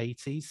late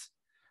 80s.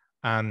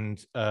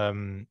 And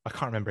I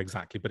can't remember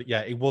exactly, but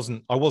yeah, I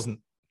wasn't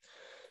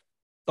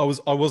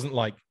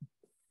like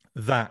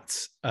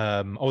that.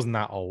 I wasn't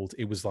that old.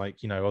 It was like,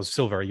 I was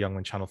still very young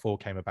when Channel 4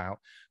 came about.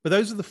 But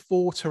those are the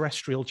 4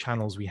 terrestrial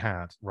channels we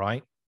had,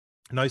 right?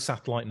 No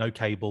satellite, no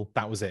cable.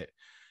 That was it.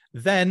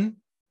 Then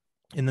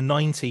in the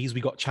 90s,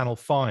 we got Channel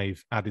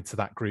 5 added to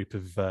that group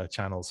of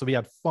channels. So we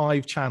had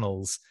 5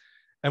 channels,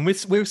 and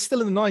we're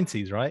still in the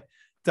 90s, right?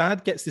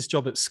 Dad gets this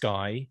job at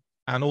Sky,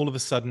 and all of a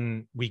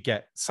sudden we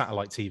get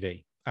satellite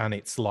TV, and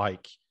it's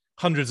like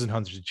hundreds and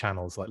hundreds of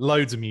channels, like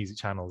loads of music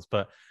channels.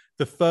 But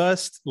the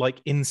first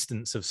like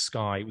instance of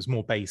Sky was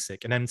more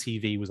basic, and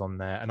MTV was on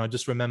there. And I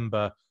just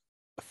remember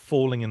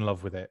falling in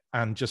love with it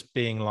and just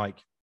being like,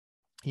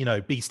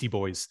 Beastie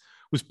Boys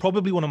was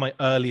probably one of my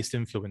earliest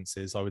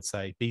influences. I would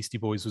say Beastie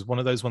Boys was one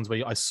of those ones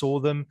where I saw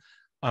them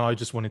and I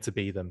just wanted to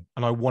be them,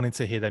 and I wanted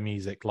to hear their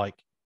music like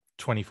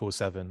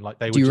 24/7. Like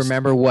they. Do you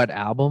remember what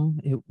album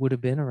it would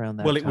have been around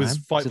that? Well, it was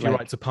 "Fight for Your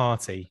Right to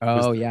Party."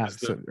 Oh yeah,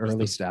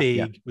 early stuff.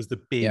 Was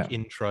the big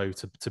intro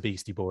to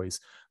Beastie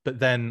Boys. But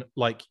then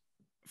like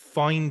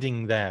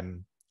finding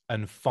them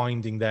and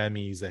finding their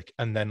music,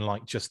 and then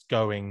like just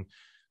going,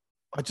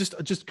 I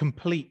just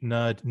complete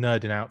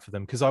nerding out for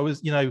them, because I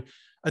was,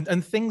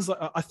 and things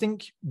like, I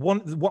think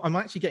what I'm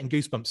actually getting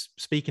goosebumps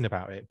speaking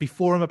about it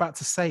before I'm about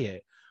to say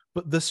it.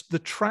 But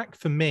the track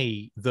for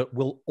me that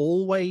will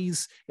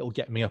always, it'll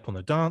get me up on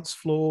the dance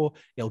floor,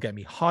 it'll get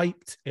me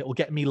hyped, it'll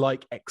get me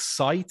like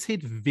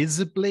excited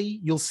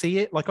visibly. You'll see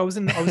it. Like I was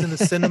in the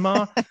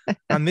cinema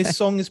and this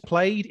song is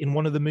played in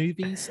one of the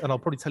movies, and I'll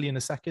probably tell you in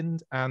a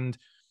second. And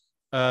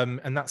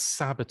that's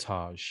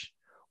Sabotage.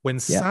 When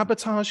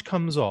Sabotage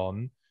comes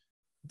on,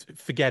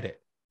 forget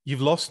it.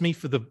 You've lost me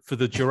for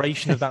the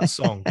duration of that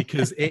song,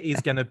 because it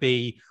is going to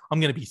be, I'm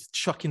going to be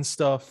chucking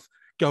stuff,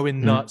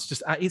 going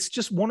nuts. It's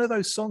just one of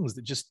those songs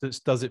that just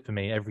does it for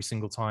me every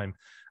single time.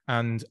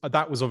 And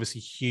that was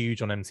obviously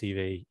huge on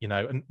MTV,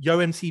 and Yo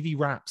MTV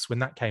Raps when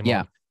that came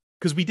on,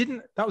 because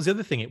that was the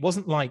other thing. It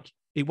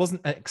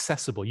wasn't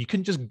accessible. You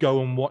couldn't just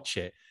go and watch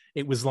it.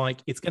 It was like,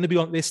 it's going to be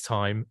on this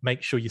time,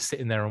 make sure you're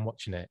sitting there and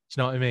watching it. Do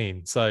you know what I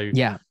mean? So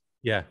yeah,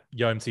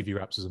 Yo MTV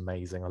Raps was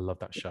amazing. I love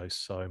that show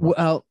so much.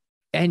 Well,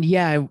 and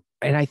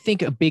I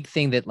think a big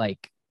thing that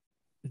like,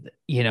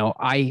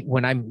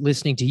 when I'm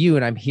listening to you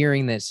and I'm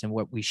hearing this and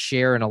what we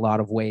share in a lot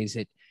of ways,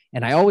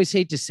 and I always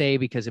hate to say,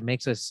 because it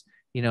makes us,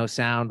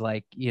 sound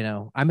like,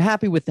 I'm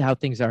happy with how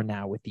things are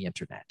now with the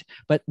internet,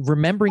 but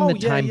remembering the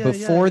time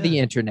before the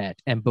internet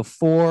and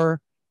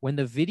before when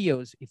the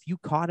videos, if you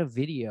caught a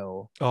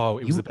video, Oh,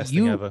 it was the best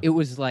thing ever. It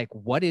was like,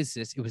 what is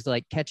this? It was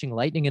like catching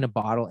lightning in a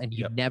bottle, and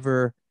you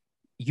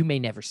may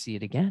never see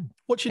it again.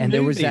 Watching and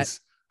movies. There was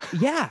that,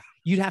 yeah,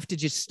 you'd have to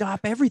just stop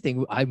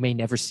everything. I may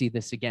never see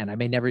this again. I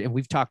may never, and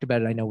we've talked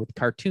about it, I know, with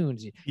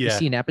cartoons. You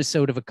see an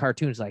episode of a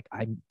cartoon, it's like,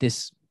 I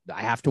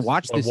have to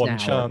watch this one now.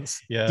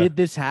 chance. Yeah. Did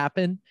this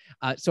happen?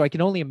 So I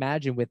can only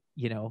imagine with,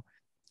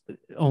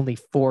 only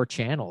 4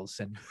 channels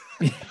and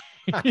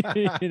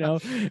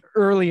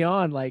early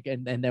on, like,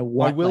 and then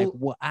what, like,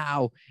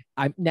 wow.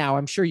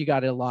 I'm sure you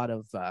got a lot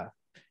of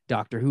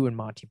Doctor Who and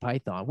Monty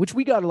Python, which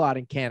we got a lot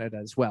in Canada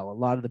as well. A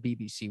lot of the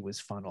BBC was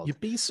funneled. You'd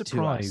be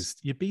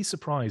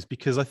surprised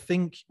because I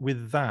think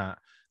with that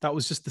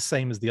was just the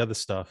same as the other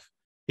stuff.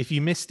 If you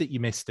missed it, you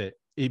missed it.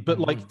 But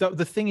like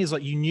the thing is,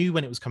 like, you knew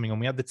when it was coming on.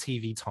 We had the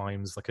TV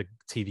Times, like a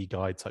TV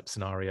guide type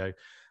scenario,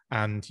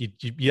 and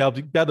you'd be able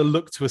to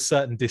look to a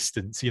certain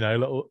distance,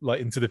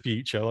 like into the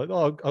future, like,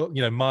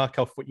 mark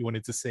off what you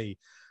wanted to see.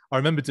 I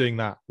remember doing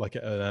that like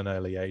at an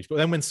early age. But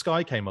then when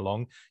Sky came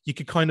along, you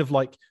could kind of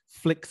like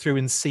flick through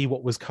and see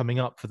what was coming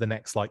up for the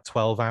next like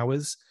 12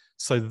 hours.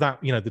 So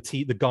that,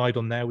 the guide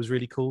on there was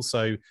really cool.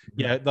 So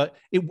yeah,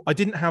 I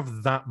didn't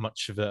have that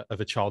much of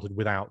a childhood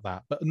without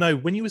that. But no,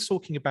 when you were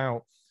talking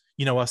about,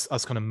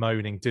 us kind of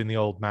moaning, doing the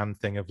old man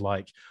thing of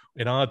like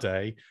in our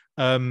day,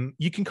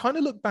 you can kind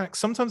of look back.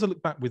 Sometimes I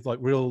look back with like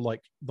real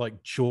like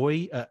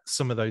joy at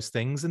some of those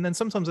things. And then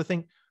sometimes I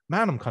think,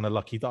 man, I'm kind of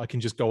lucky that I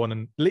can just go on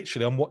and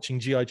literally I'm watching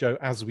G.I. Joe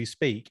as we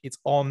speak. It's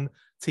on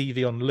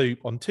TV on loop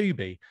on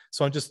Tubi.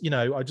 So I'm just,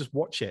 I just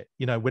watch it,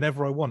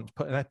 whenever I want,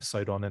 put an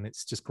episode on, and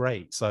it's just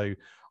great. So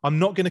I'm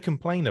not going to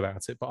complain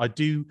about it, but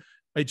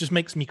it just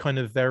makes me kind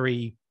of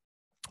very,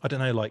 I don't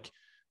know, like,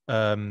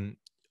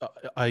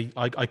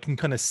 I can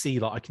kind of see,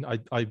 like,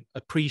 I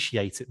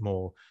appreciate it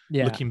more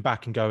looking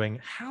back and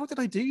going, how did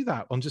I do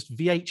that on just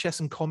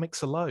VHS and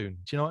comics alone?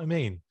 Do you know what I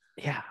mean?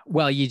 Yeah.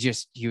 Well,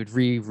 you'd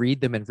reread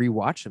them and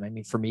rewatch them. I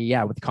mean, for me,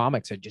 with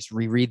comics, I'd just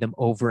reread them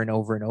over and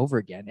over and over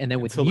again. And then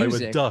with music,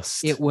 they were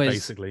dust, it was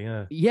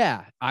basically,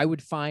 yeah. I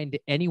would find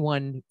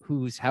anyone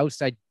whose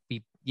house I'd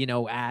be,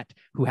 at,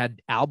 who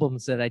had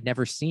albums that I'd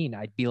never seen.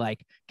 I'd be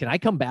like, can I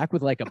come back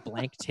with like a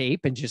blank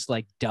tape and just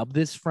like dub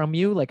this from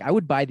you? Like, I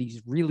would buy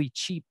these really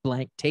cheap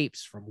blank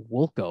tapes from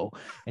Woolco,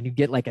 and you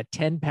get like a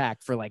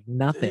 10-pack for like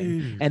nothing.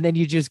 Dude. And then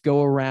you just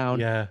go around.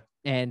 Yeah.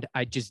 And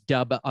I just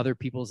dub other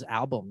people's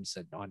albums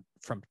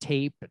from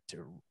tape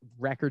to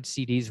record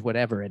CDs,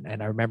 whatever.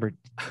 And I remember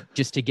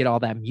just to get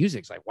all that music,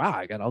 it's like, wow,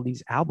 I got all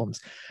these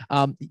albums.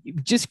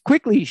 Just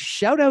quickly,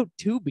 shout out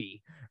Tubi,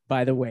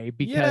 by the way,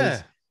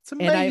 because it's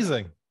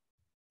amazing.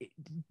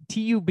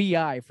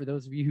 TUBI, for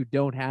those of you who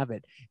don't have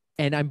it.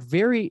 And I'd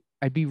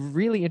be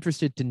really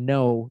interested to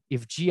know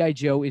if G.I.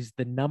 Joe is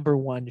the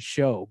 #1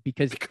 show,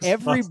 because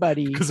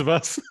everybody, because of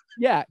us.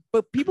 Yeah.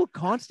 But people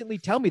constantly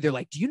tell me, they're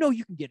like, do you know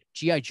you can get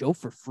G.I. Joe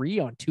for free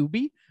on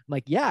Tubi? I'm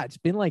like, yeah, it's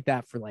been like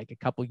that for like a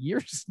couple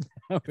years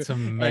now. It's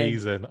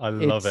amazing. I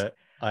love it.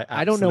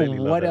 I don't know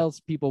what else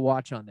people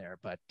watch on there,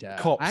 but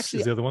Cops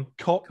is the other one.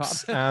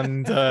 Cops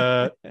and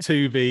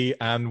Tubi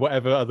and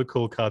whatever other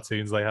cool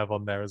cartoons they have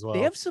on there as well.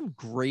 They have some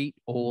great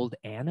old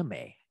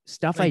anime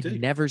stuff I'd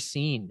never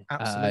seen.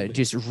 Absolutely.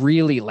 Just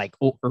really like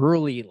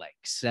early like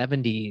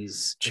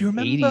 70s,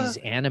 80s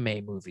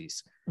anime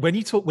movies. When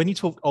you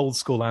talk old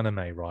school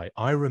anime, right?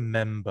 I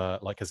remember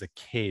like as a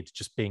kid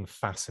just being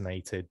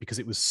fascinated because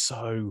it was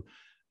so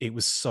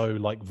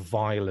like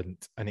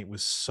violent, and it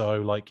was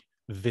so like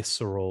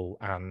visceral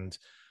and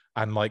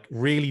like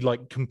really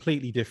like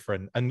completely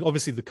different. And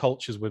obviously the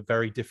cultures were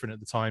very different at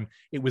the time.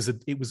 It was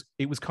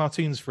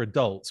cartoons for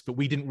adults, but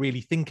we didn't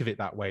really think of it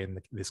that way in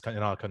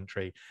our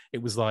country.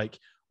 It was like,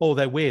 oh,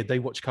 they're weird, they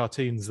watch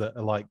cartoons that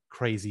are like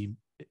crazy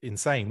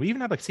insane. We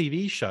even had a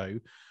TV show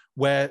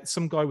where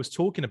some guy was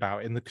talking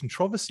about it and the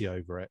controversy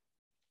over it.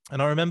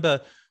 And I remember,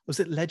 was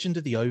it Legend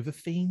of the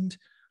Overfiend?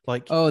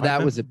 Like,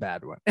 that was a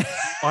bad one.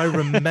 I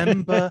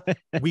remember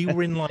we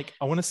were in like,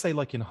 I want to say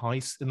like in high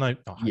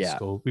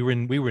school. We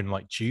were in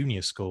like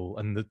junior school,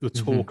 and the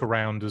talk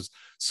around was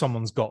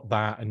someone's got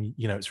that, and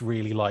it's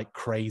really like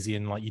crazy,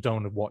 and like you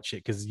don't want to watch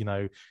it because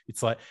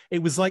it's like it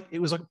was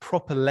like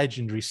proper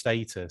legendary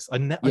status.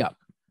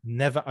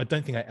 I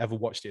don't think I ever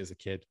watched it as a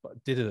kid, but I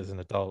did it as an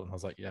adult, and I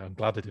was like, yeah, I'm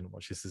glad I didn't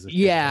watch this as a kid.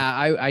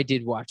 Yeah, I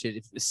did watch it.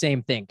 It's the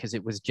same thing, because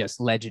it was just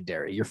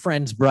legendary. Your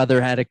friend's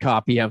brother had a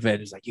copy of it.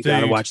 It's like, you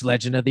got to watch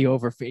Legend of the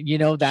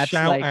Overfiend. That's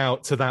shout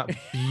out to that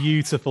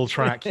beautiful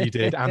track you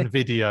did and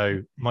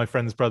video, my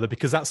friend's brother,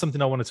 because that's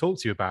something I want to talk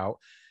to you about.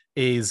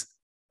 Is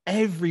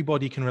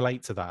everybody can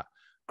relate to that.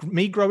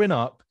 Me growing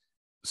up,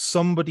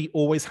 somebody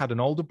always had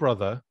an older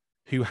brother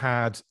who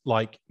had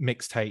like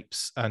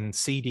mixtapes and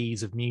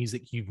CDs of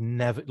music you've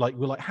never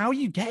we're like, how are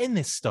you getting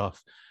this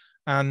stuff?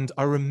 And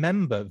I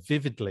remember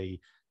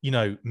vividly,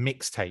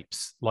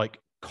 mixtapes, like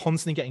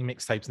constantly getting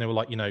mixtapes, and they were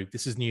like,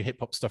 this is new hip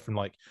hop stuff from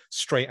like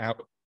straight out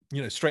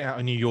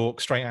of New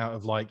York, straight out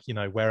of like,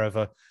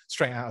 wherever,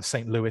 straight out of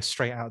St. Louis,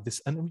 straight out of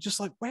this. And we're just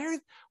like, where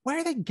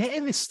are they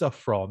getting this stuff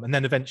from? And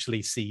then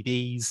eventually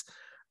CDs.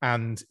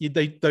 and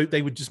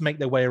they would just make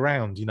their way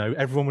around. You know,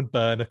 everyone would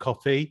burn a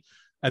copy,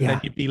 and then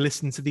you'd be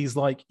listening to these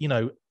like, you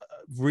know,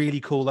 really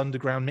cool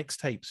underground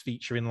mixtapes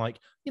featuring like,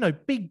 you know,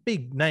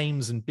 big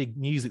names and big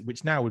music,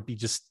 which now would be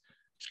just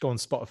go on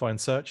Spotify and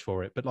search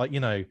for it. But like, you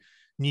know,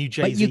 new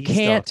Jay-Z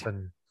stuff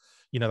and,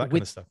 you know, that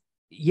kind of stuff.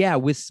 Yeah,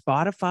 with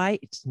Spotify,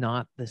 it's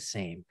not the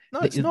same. No,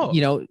 it's not.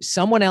 You know,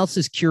 someone else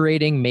is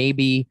curating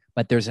maybe,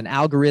 but there's an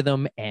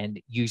algorithm, and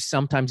you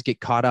sometimes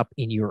get caught up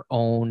in you're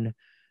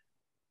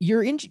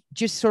in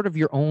just sort of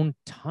your own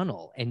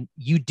tunnel, and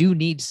you do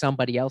need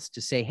somebody else to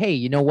say, hey,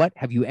 you know what?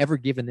 Have you ever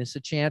given this a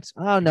chance?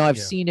 Oh no, I've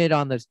seen it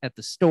at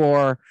the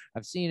store.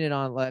 I've seen it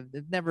on live.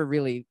 They've never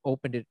really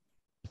opened it,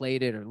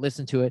 played it, or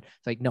listened to it.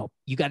 It's like, no,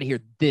 you got to hear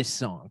this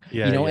song,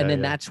 you know? And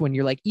then that's when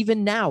you're like,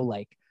 even now,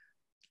 like,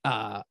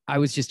 I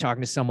was just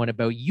talking to someone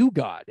about You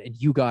God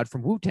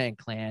from Wu-Tang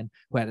Clan,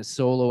 who had a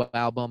solo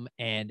album,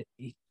 and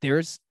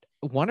there's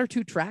 1 or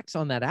 2 tracks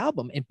on that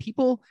album, and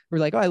people were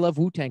like, oh, I love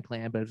Wu-Tang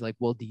Clan, but it was like,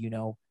 well, do you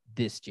know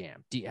this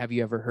jam? Have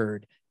you ever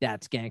heard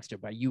That's Gangster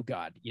by You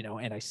God? You know,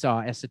 and I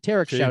saw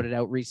Esoteric shout it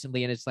out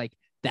recently, and it's like,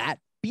 that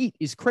beat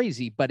is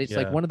crazy, but it's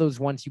like one of those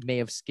ones you may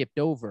have skipped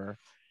over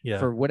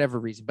for whatever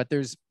reason. But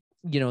there's,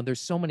 you know,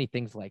 there's so many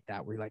things like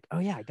that where you're like, oh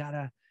yeah,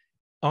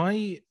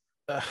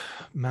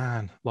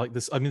 man, like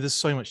this, I mean, there's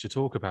so much to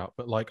talk about,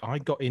 but like I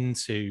got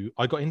into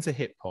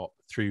hip hop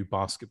through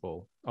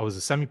basketball. I was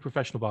a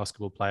semi-professional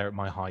basketball player at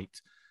my height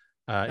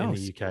in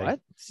the UK. What?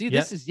 See,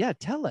 this is,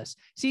 tell us.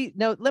 See,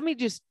 now let me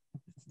just,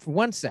 for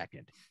 1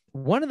 second,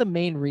 one of the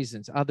main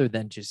reasons, other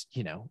than just,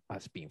 you know,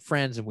 us being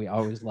friends and we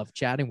always love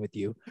chatting with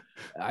you,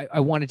 I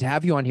wanted to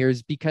have you on here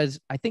is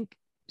because I think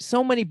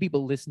so many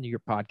people listen to your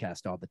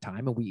podcast all the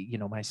time, and we, you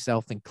know,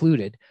 myself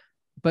included,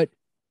 but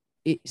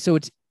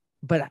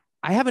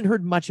I haven't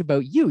heard much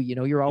about you. You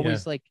know, you're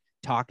always like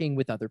talking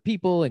with other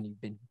people, and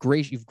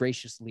you've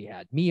graciously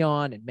had me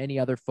on and many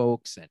other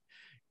folks, and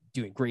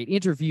doing great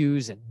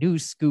interviews and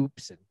news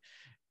scoops, and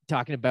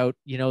talking about,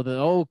 you know,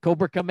 the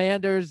Cobra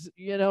Commanders,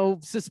 you know,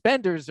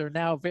 suspenders are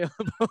now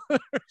available or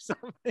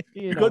something.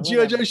 You know, got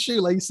G.I. Joe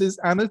shoelaces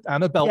and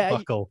a belt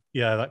buckle.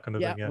 Yeah, that kind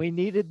of thing. Yeah, we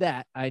needed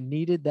that. I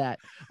needed that.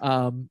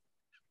 I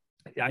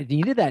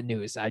needed that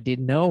news. I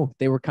didn't know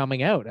they were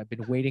coming out. I've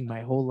been waiting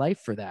my whole life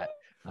for that.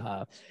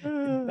 But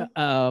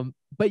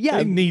yeah,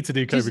 they need to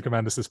do Cobra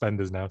Commander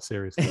suspenders now.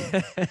 Seriously.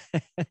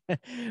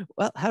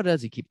 Well, how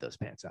does he keep those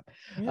pants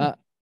up?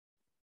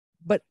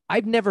 But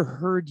I've never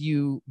heard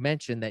you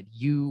mention that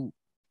you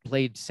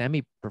played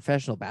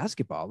semi-professional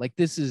basketball. Like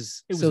this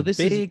is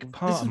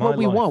what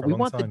we want. We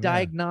want the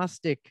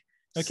diagnostic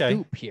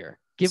scoop here.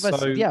 Give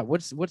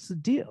us, what's the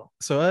deal?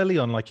 So early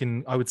on, like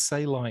I would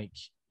say, like,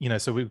 you know,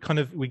 so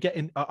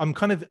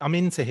I'm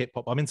into hip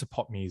hop. I'm into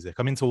pop music.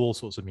 I'm into all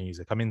sorts of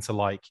music. I'm into,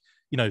 like,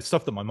 you know,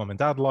 stuff that my mom and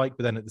dad like,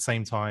 but then at the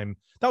same time,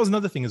 that was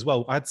another thing as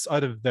well. I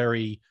had a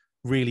very,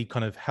 really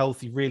kind of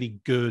healthy, really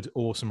good,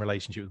 awesome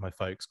relationship with my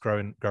folks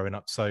growing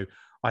up. So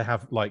I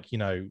have, like, you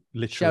know,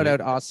 literally, shout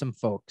out awesome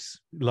folks.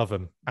 Love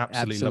them.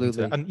 Absolutely. Love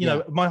them. And, you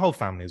know, my whole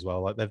family as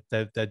well. Like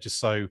they're just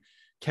so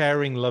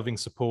caring, loving,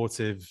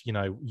 supportive, you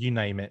know, you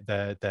name it,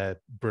 they're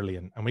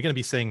brilliant. And we're going to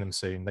be seeing them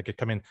soon. They're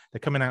coming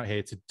out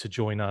here to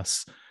join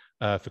us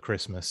for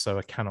Christmas. So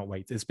I cannot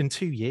wait. It's been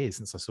 2 years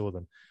since I saw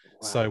them.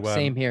 Wow. So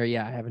same here.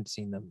 Yeah, I haven't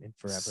seen them in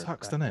forever.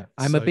 Sucks, doesn't it?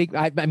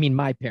 I mean,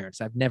 my parents.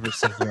 I've never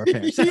seen your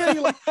parents. Yeah,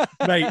 you're like,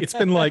 mate, it's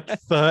been like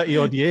 30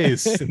 odd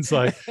years since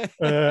I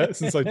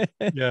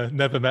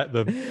never met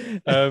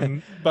them.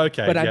 But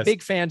okay. But I'm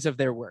big fans of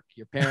their work.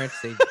 Your parents,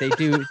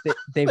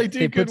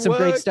 they put some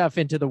great stuff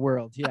into the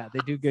world. Yeah, they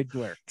do good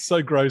work.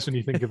 So gross when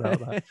you think about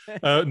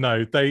that.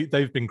 No,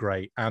 they've been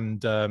great,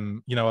 and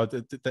you know,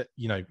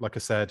 like I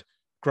said,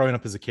 growing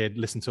up as a kid,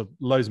 listened to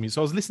loads of music.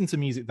 So I was listening to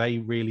music they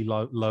really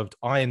loved.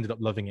 I ended up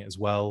loving it as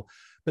well.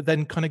 But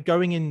then kind of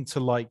going into,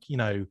 like, you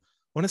know,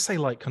 I want to say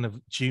like kind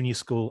of junior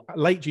school,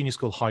 late junior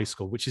school, high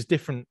school, which is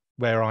different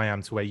where I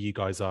am to where you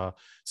guys are.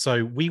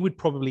 So we would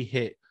probably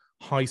hit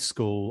high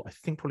school, I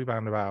think probably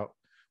around about,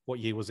 what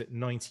year was it?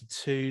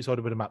 92. So I'd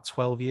have been about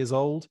 12 years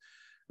old,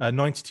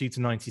 92 to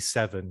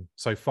 97.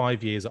 So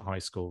 5 years at high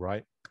school,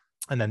 right?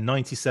 And then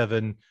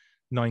 97,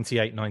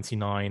 98,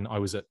 99, I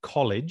was at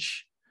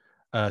college,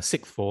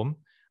 sixth form,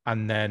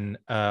 and then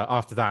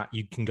after that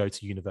you can go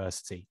to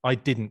university. I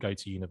didn't go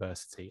to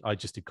university, I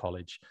just did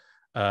college,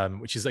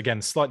 which is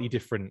again slightly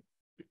different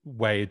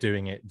way of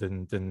doing it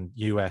than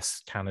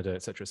US, Canada,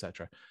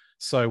 etc.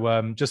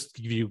 So just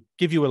to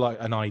give you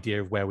an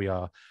idea of where we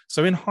are.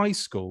 So in high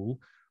school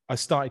I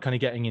started kind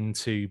of getting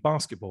into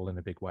basketball in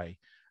a big way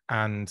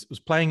and was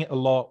playing it a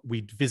lot.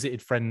 We'd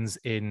visited friends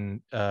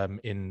in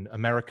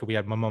America. We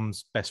had my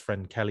mom's best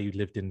friend Kelly, who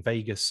lived in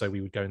Vegas, so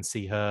we would go and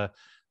see her.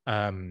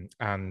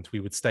 And we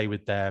would stay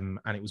with them,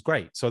 and it was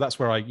great. So that's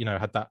where I, you know,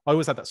 I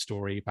always had that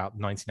story about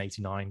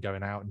 1989,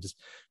 going out and just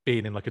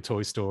being in like a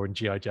toy store and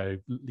G.I. Joe,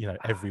 you know,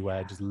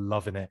 everywhere, just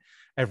loving it,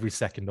 every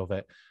second of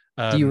it.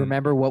 Do you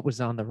remember what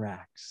was on the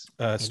racks?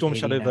 Storm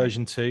Shadow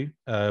version 2.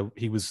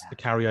 He was a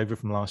carryover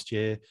from last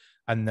year.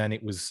 and then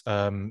it was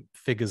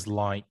figures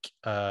like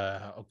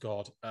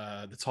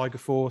the Tiger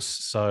Force.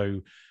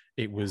 So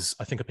it was,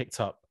 I think I picked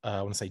up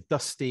I want to say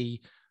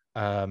Dusty,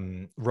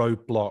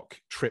 Roadblock,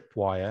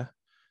 Tripwire,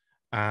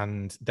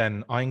 and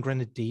then Iron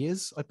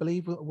Grenadiers, I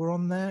believe, were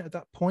on there at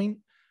that point.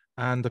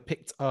 And I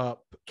picked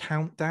up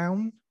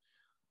Countdown,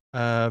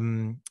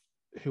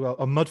 who are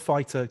a Mud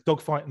Fighter,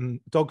 Dogfight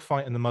and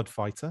the Mud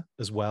Fighter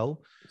as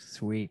well.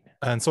 Sweet.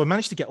 And so I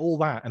managed to get all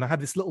that, and I had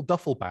this little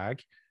duffel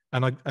bag,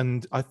 and I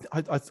ended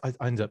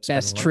up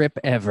best trip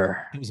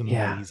ever. It was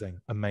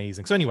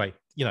amazing. So anyway,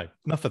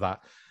 enough of that.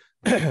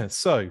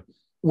 So,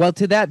 well,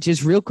 to that,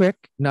 just real quick,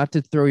 not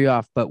to throw you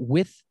off, but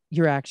with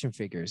your action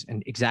figures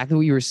and exactly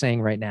what you were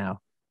saying right now,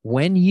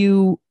 when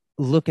you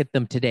look at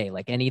them today,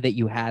 like any that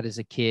you had as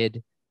a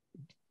kid,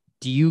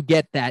 do you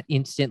get that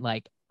instant,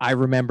 like, I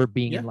remember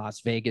being in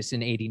Las Vegas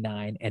in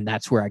 '89, and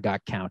that's where I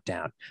got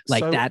Countdown.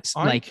 Like, so that's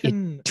like,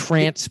 it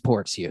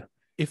transports you.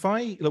 If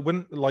you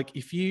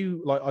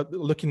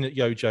looking at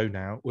Yojo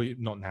now, well,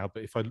 not now,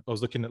 but if I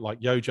was looking at like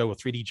Yojo or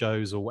 3D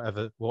Joe's or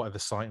whatever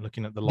site, and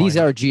looking at the line, these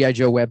are GI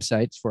Joe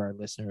websites for our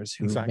listeners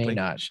who may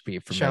not be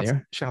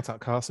familiar. Shout out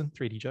Carson,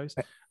 3D Joe's,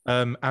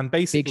 and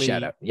basically, big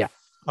shout out. Yeah,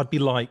 I'd be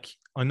like,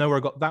 I know where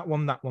I got that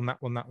one.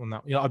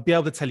 I'd be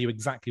able to tell you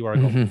exactly where I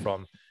got them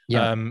from.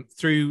 Yeah.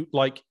 Through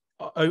like,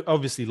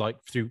 obviously, like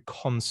through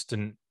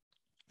constant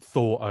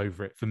thought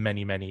over it for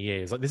many, many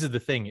years. Like, this is the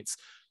thing. It's,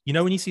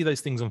 when you see those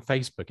things on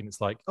Facebook and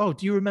it's like, oh,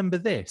 do you remember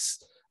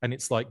this? And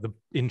it's like the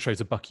intro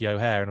to Bucky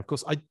O'Hare. And of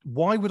course,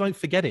 why would I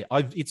forget it?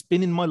 It's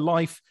been in my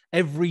life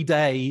every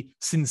day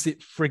since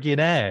it friggin'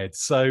 aired.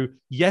 So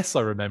yes,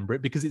 I remember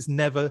it because it's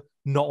never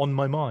not on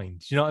my mind.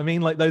 Do you know what I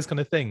mean? Like those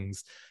kind of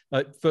things.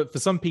 For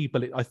some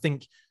people, I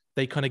think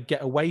they kind of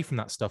get away from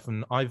that stuff.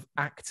 And I've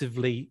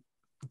actively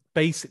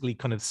basically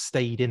kind of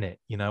stayed in it.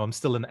 I'm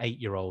still an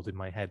 8-year-old in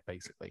my head,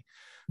 basically.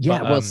 Yeah,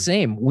 but, well,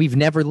 same. We've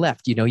never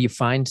left. You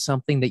find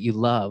something that you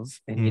love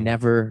and you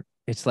never,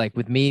 it's like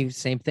with me,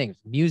 same thing.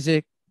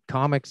 Music,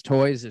 comics,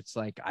 toys. It's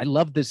like, I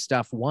love this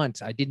stuff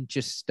once. I didn't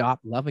just stop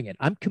loving it.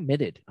 I'm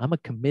committed. I'm a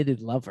committed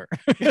lover.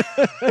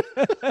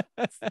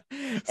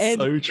 And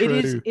so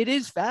true. It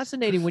is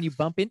fascinating when you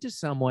bump into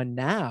someone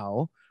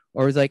now,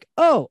 or it's like,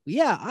 oh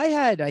yeah,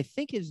 I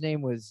think his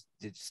name was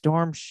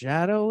Storm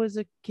Shadow as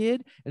a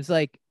kid. It's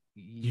like,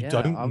 you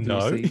don't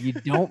know. You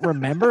don't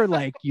remember,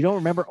 like, you don't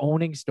remember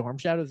owning Storm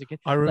Shadow as a kid.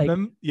 I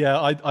remember.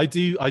 I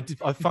do.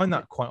 I find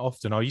that quite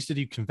often. I used to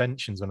do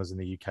conventions when I was in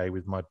the UK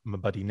with my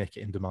buddy Nick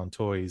at In Demand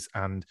Toys,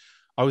 and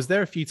I was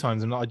there a few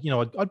times, and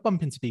I'd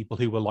bump into people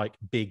who were like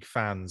big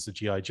fans of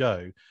GI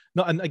Joe.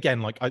 And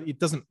again, like, it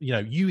doesn't,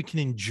 you can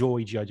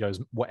enjoy GI Joes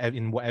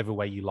in whatever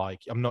way you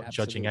like. I'm not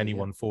judging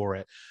anyone for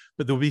it,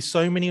 but there'll be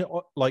so many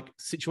like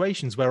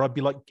situations where I'd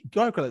be like,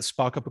 go, let's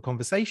spark up a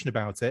conversation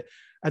about it.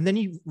 And then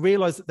you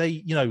realize that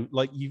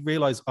you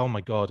realize, oh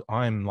my God,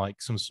 I'm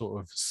like some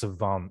sort of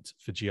savant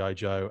for GI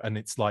Joe. And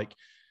it's like,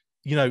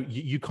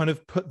 you kind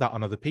of put that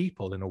on other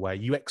people in a way.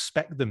 You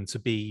expect them to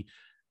be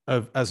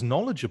as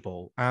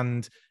knowledgeable,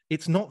 and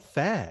it's not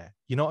fair.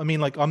 You know what I mean?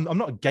 Like, I'm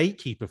not a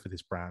gatekeeper for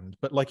this brand,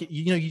 but like,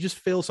 you just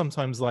feel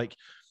sometimes like,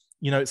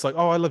 it's like,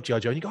 oh, I love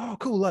GI Joe, and you go, oh,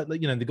 cool, like,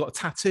 they've got a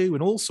tattoo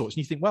and all sorts,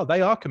 and you think, well,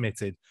 they are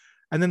committed.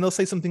 And then they'll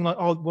say something like,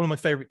 oh, one of my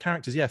favorite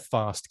characters,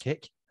 Fast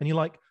Kick, and you're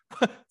like,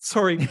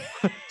 sorry,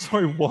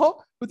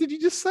 what did you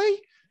just say?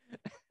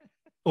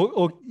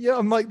 Or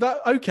I'm like,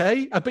 that,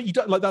 okay, but you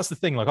don't, like, that's the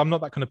thing, like, I'm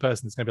not that kind of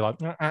person that's gonna be like,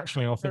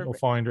 actually, I think we'll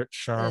find it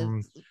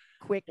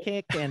quick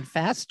kick and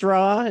fast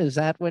draw. Is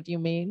that what you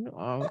mean?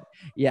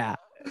 Yeah.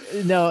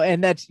 No,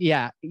 and that's,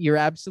 you're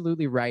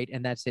absolutely right.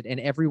 And that's it.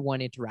 And everyone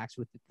interacts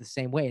with it the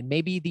same way. And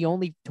maybe the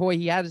only toy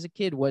he had as a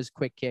kid was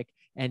Quick Kick,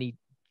 and he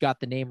got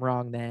the name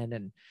wrong then,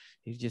 and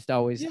he's just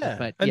always,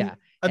 but And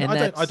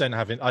I don't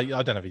have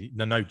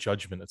no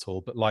judgment at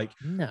all, but like,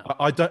 no,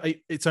 I don't,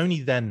 it's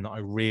only then that I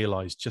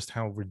realized just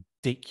how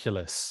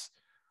ridiculous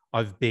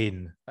I've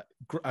been,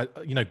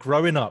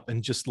 growing up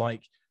and just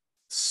like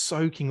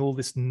soaking all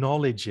this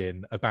knowledge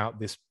in about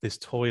this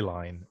toy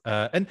line,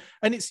 and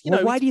it's,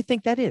 why do you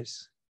think that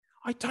is?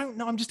 I don't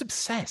know. I'm just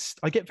obsessed.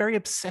 I get very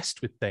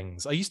obsessed with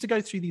things. I used to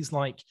go through these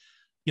like,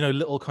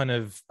 little kind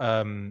of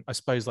I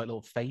suppose like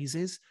little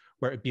phases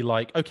where it'd be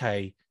like,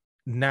 okay,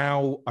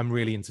 now I'm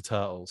really into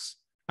Turtles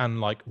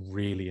and like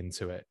really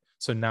into it.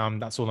 So now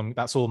that's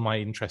all my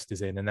interest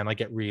is in, and then I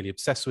get really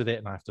obsessed with it,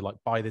 and I have to like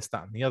buy this,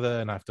 that, and the other,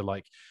 and I have to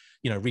like,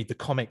 read the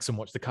comics and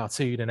watch the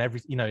cartoon and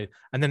everything,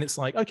 and then it's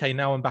like, okay,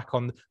 now I'm back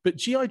on. But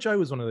GI Joe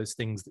was one of those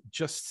things that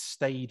just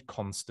stayed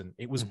constant.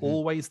 It was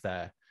always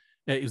there.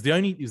 It was the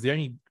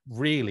only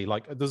really,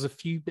 like, there's a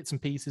few bits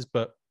and pieces,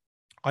 but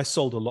I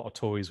sold a lot of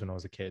toys when I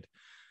was a kid,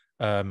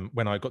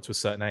 when I got to a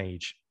certain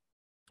age,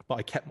 but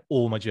I kept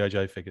all my GI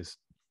Joe figures.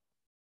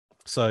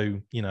 So,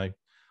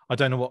 I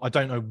don't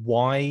know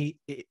why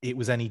it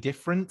was any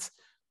different,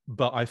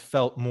 but I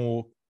felt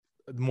more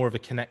of a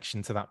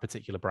connection to that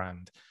particular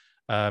brand.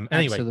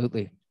 Anyway,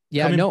 absolutely.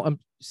 Yeah, no, I'm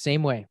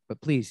same way, but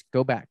please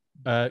go back.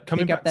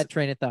 Pick up that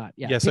train of thought.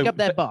 Yeah, pick up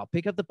that ball,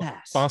 pick up the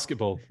pass.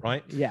 Basketball,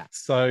 right? Yeah.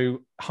 So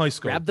high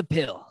school. Grab the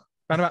pill.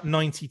 around about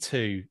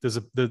 92,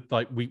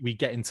 we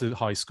get into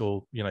high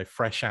school,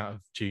 fresh out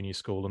of junior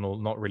school and all,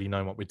 not really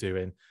knowing what we're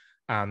doing.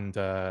 And,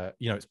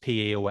 it's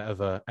PE or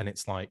whatever. And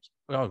it's like,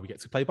 oh, we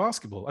get to play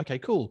basketball. Okay,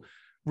 cool.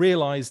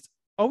 Realized,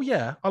 oh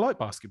yeah, I like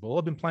basketball.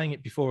 I've been playing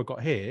it before I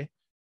got here.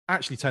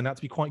 Actually turned out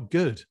to be quite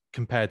good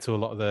compared to a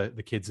lot of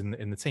the kids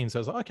in the team. So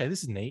I was like, okay,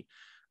 this is neat.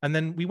 And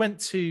then we went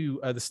to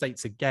the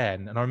States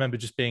again. And I remember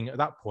just being at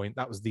that point,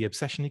 that was the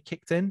obsession had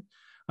kicked in.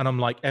 And I'm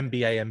like,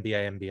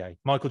 NBA.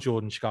 Michael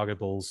Jordan, Chicago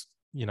Bulls,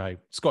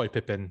 Scottie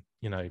Pippen,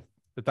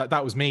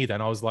 that was me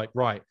then. I was like,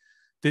 right,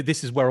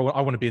 this is where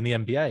I want to be in the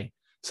NBA.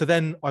 So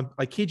then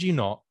I kid you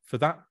not, for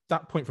that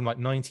point from like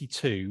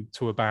 92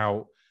 to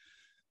about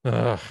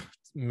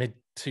mid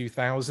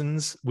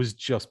 2000s was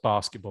just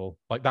basketball.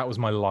 Like that was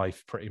my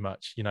life pretty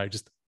much,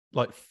 just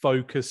like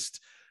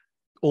focused,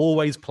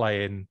 always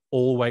playing,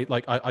 always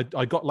like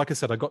I got, like I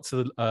said, I got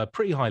to the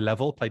pretty high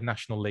level, played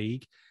National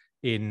League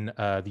in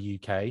the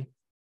UK,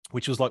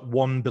 which was like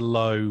one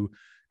below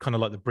kind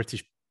of like the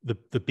British, the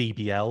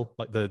BBL,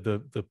 like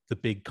the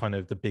big kind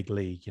of the big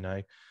league,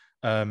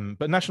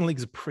 but National League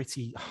is a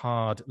pretty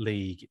hard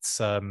league. It's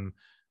some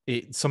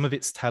of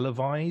it's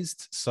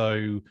televised.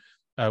 So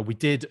there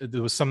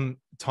was some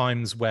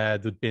times where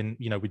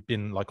we'd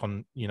been like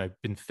on,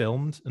 been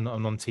filmed and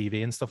on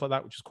TV and stuff like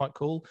that, which is quite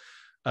cool.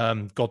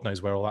 God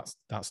knows where all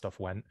that stuff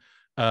went.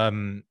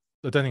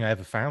 I don't think I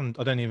ever found.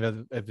 I don't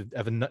even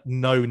ever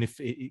known if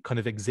it kind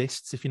of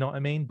exists, if you know what I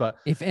mean. But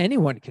if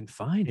anyone can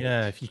find it,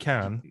 yeah, if you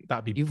can,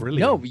 that'd be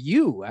brilliant.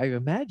 No, I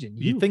imagine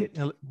you think.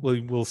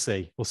 We'll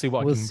see. We'll see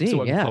what I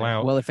can pull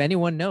out. Well, if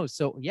anyone knows,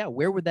 so yeah,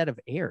 where would that have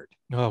aired?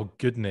 Oh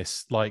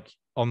goodness, like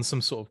on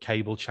some sort of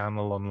cable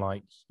channel, on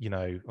like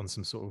on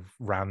some sort of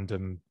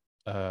random.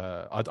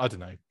 I don't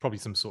know, probably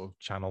some sort of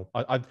channel.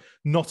 I've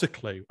not a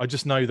clue. I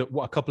just know that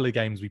a couple of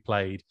games we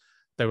played,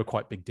 they were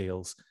quite big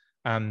deals.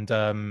 And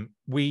for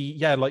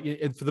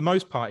the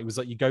most part, it was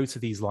like you go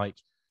to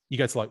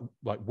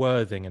like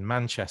Worthing and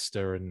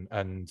Manchester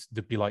and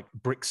there'd be like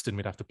Brixton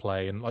we'd have to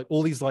play, and like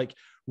all these like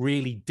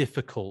really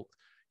difficult,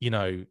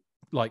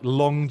 like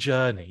long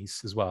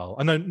journeys as well.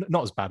 I know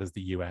not as bad as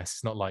the US.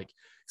 It's not like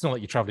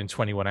you're traveling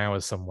 21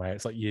 hours somewhere.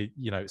 It's like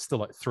it's still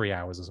like 3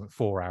 hours or something,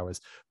 4 hours,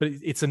 but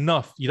it's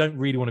enough. You don't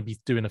really want to be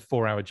doing a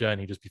 4-hour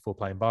journey just before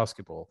playing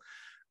basketball,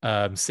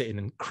 sitting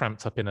and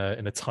cramped up in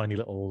a tiny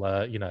little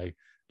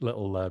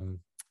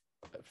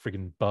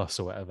friggin' bus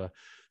or whatever.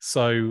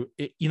 So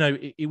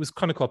it was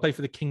kind of cool. I played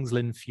for the Kings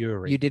Lynn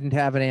Fury. You didn't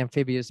have an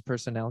amphibious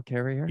personnel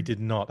carrier? We did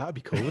not. That'd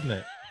be cool, wouldn't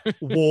it?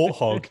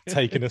 Warthog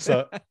taking us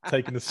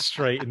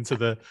straight into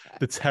the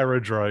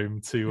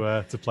Terradrome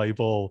to play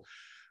ball.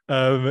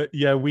 So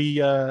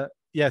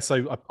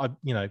I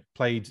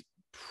played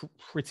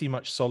pretty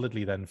much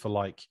solidly then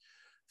for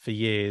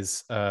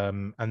years,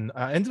 and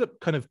I ended up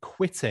kind of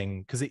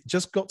quitting because it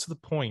just got to the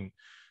point,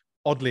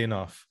 oddly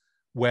enough,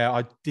 where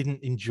I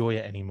didn't enjoy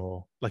it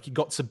anymore. Like it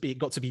got to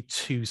be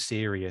too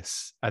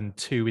serious and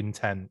too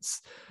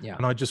intense. Yeah.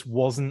 And I just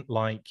wasn't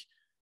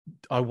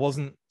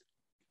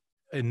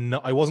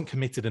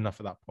committed enough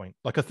at that point.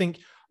 Like I think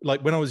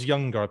like when I was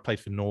younger, I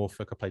played for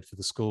Norfolk, I played for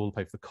the school,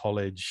 played for the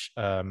college,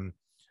 and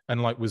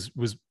like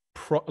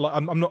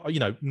I'm not,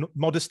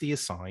 modesty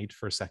aside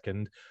for a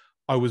second,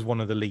 I was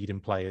one of the leading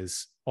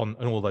players on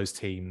all those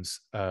teams.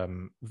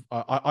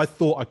 I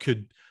thought I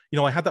could,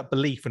 I had that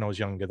belief when I was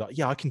younger that,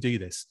 yeah, I can do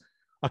this.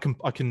 I can,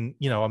 I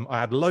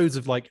had loads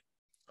of I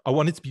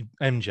wanted to be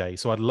MJ.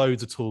 So I had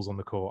loads of tools on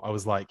the court. I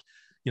was like,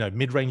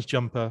 mid-range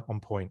jumper on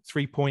point,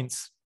 3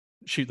 points,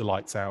 shoot the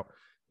lights out,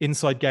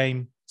 inside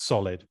game,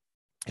 solid.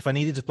 If I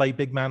needed to play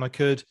big man, I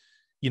could,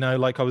 I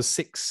was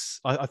 6.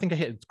 I think I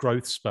hit a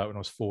growth spurt when I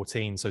was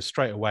 14. So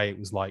straight away it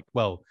was like,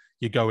 well,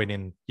 you're going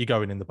in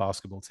the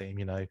basketball team,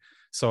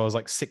 So I was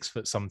like 6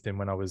 foot something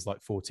when I was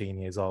like 14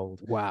 years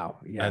old. Wow.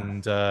 Yeah.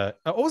 And I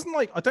wasn't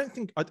like, I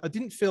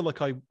didn't feel like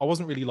I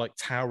wasn't really like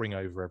towering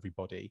over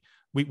everybody.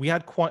 We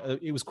had quite a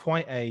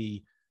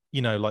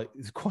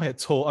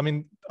tall, I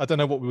mean, I don't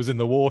know what was in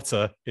the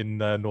water in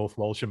North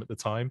Walsham at the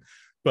time,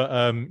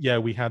 but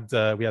we had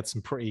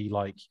some pretty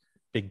like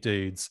big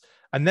dudes.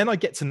 And then I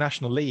get to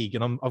National League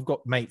and I've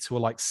got mates who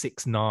are like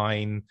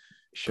 6'9",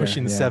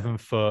 pushing 7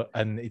 foot,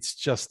 and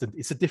it's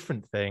a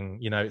different thing,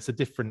 it's a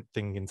different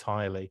thing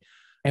entirely.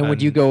 And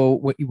when you go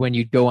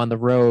on the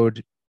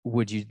road,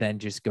 would you then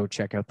just go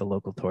check out the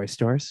local toy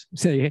stores?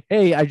 Say,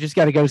 hey, I just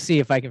got to go see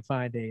if I can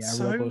find a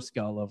Robo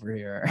Skull over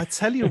here. I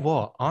tell you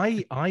what,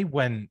 I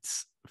went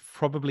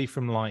probably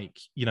from so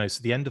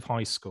the end of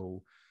high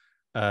school,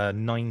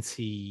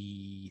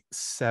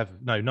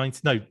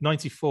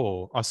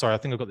 94. Oh, sorry, I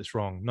think I got this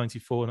wrong.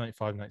 94,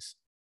 95, 96.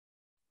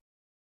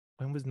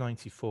 When was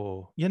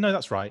 94? Yeah, no,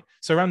 that's right.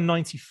 So around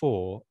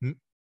 94,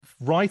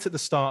 right at the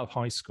start of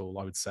high school,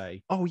 I would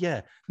say. Oh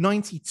yeah,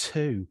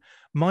 92.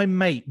 My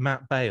mate,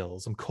 Matt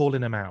Bales, I'm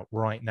calling him out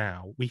right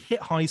now. We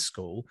hit high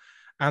school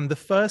and the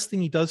first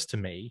thing he does to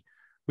me,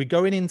 we're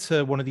going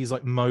into one of these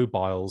like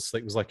mobiles.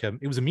 It was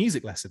a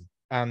music lesson.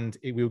 And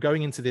we were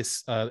going into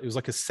this, it was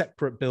like a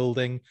separate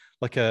building,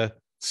 like a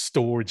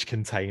storage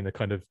container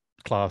kind of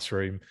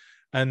classroom.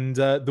 And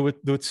there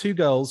were two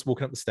girls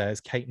walking up the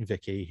stairs, Kate and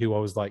Vicky, who I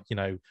was like,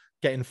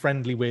 getting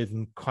friendly with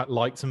and quite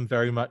liked them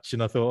very much.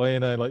 And I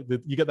thought, like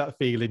you get that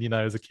feeling,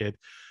 as a kid.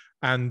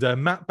 And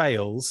Matt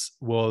Bales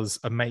was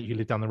a mate who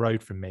lived down the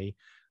road from me.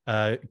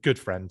 Good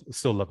friend,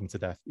 still love him to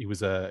death. He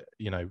was a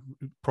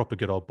proper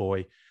good old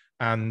boy.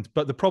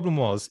 But the problem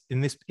was,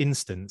 in this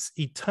instance,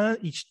 he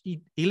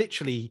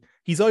literally,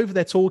 he's over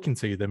there talking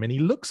to them, and he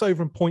looks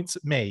over and points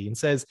at me and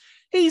says,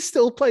 he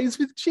still plays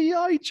with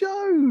GI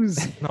Joes.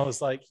 And I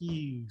was like,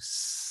 you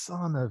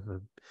son of a,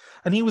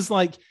 and he was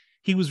like,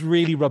 he was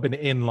really rubbing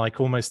it in,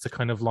 like almost to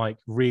kind of like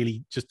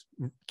really just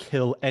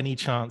kill any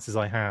chances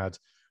I had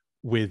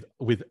with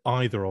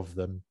either of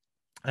them.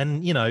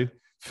 And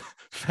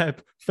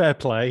fair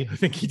play. I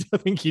think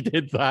he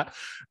did that.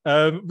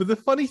 But the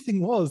funny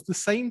thing was, the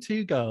same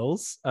two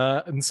girls,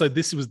 and so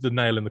this was the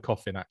nail in the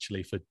coffin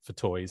actually for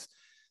toys.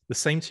 The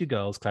same two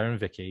girls, Claire and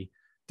Vicky,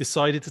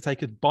 decided to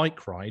take a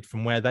bike ride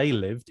from where they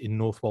lived in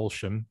North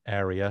Walsham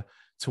area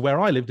to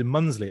where I lived in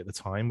Munsley at the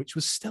time, which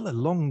was still a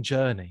long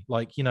journey.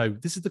 Like,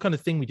 this is the kind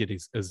of thing we did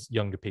as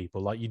younger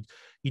people. Like you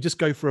just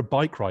go for a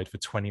bike ride for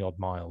 20 odd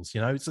miles,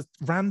 it's just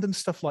random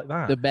stuff like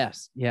that. The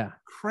best. Yeah.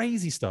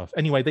 Crazy stuff.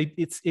 Anyway,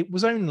 it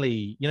was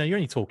only, you're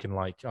only talking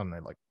like, I don't know,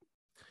 like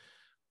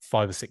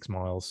 5 or 6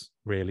 miles,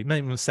 really,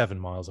 maybe 7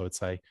 miles, I would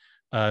say.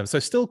 So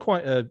still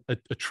quite a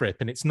trip,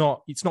 and it's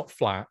not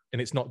flat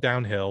and it's not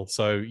downhill.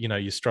 So,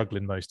 you're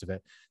struggling most of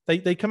it.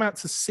 They come out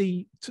to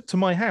see to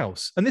my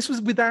house, and this was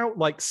without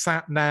like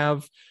sat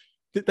nav.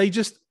 They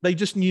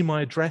just knew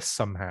my address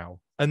somehow,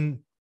 and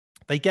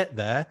they get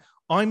there.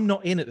 I'm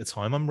not in at the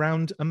time. I'm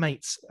round a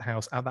mate's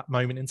house at that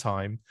moment in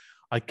time.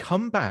 I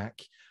come back,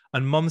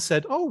 and Mum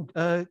said, "Oh,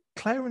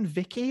 Claire and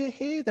Vicky are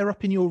here. They're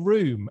up in your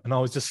room." And I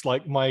was just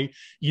like,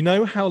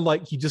 how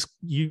like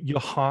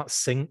your heart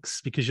sinks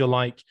because you're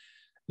like,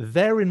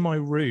 they're in my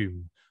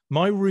room.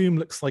 My room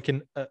looks like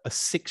a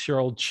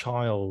 6-year-old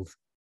child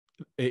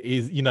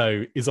is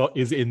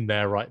in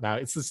there right now.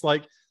 It's just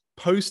like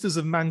posters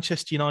of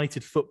Manchester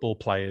United football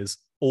players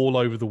all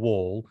over the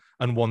wall,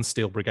 and one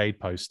Steel Brigade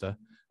poster,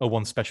 or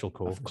one Special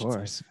Corps, of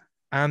course,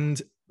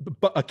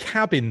 but a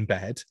cabin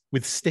bed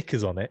with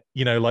stickers on it,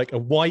 like a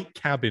white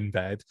cabin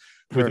bed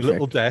with a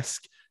little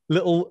desk,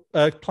 little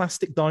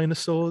plastic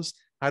dinosaurs.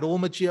 Had all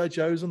my GI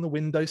Joes on the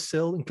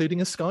windowsill,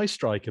 including a Sky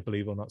Striker,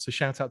 believe it or not. So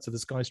shout out to the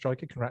Sky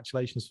Striker.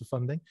 Congratulations for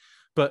funding.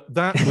 But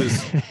that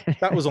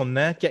was on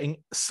there, getting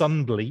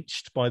sun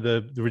bleached by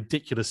the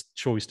ridiculous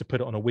choice to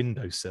put it on a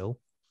windowsill.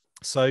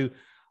 So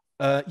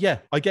I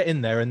get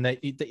in there, and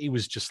it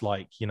was just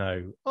like,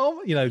 kind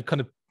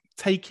of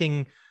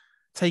taking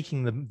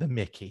the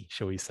Mickey,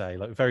 shall we say,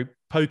 like very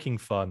poking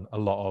fun, a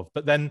lot of.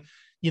 But then,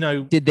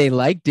 did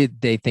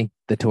they think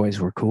the toys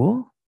were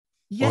cool?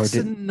 Yes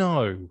and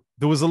no.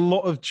 There was a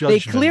lot of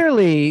judgment. They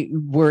clearly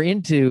were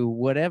into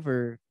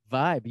whatever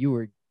vibe you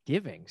were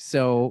giving.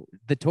 So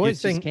the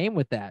toys just came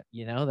with that,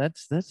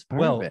 that's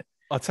part of it.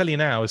 I'll tell you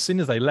now, as soon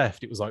as they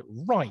left, it was like,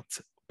 right,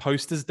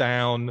 posters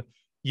down,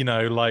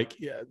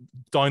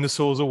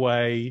 dinosaurs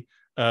away.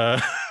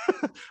 And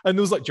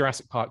there was like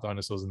Jurassic Park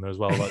dinosaurs in there as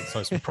well, like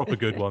some proper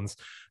good ones.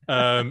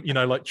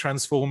 Like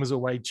Transformers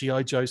away,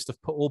 GI Joe stuff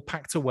all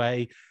packed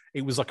away.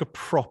 It was like a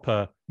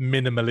proper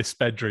minimalist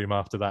bedroom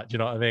after that. Do you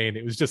know what I mean?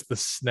 It was just the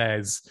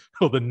SNES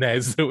or the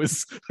NES that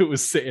was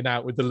sitting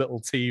out with the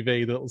little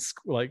TV, the little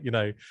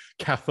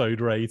cathode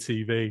ray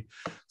TV.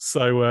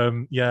 So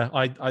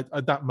I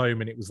at that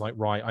moment it was like,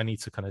 right, I need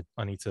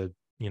to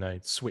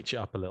switch it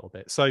up a little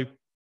bit. So,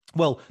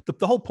 well,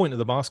 the whole point of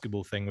the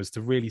basketball thing was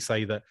to really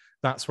say that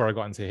that's where I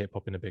got into hip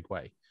hop in a big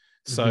way.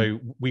 So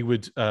we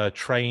would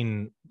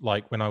train,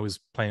 like when I was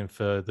playing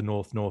for the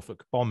North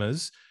Norfolk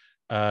Bombers.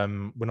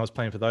 When I was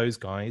playing for those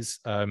guys,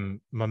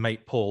 my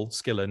mate Paul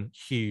Skillen,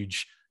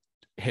 huge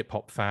hip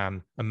hop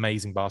fan,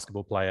 amazing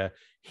basketball player.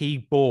 He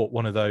bought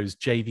one of those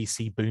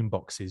JVC boom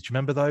boxes. Do you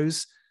remember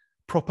those?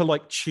 Proper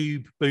like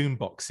tube boom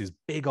boxes,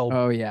 big old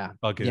buggers.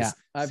 Yeah,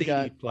 I've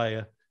got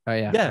player. Oh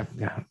yeah.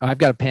 I've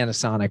got a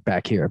Panasonic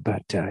back here,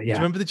 but yeah. Do you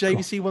remember the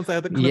JVC ones? They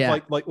had the kind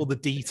of like all the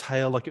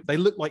detail, like they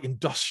look like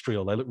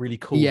industrial. They look really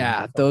cool.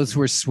 Yeah, those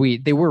were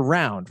sweet. They were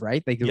round,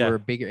 right? They were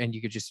bigger, and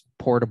you could just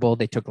portable.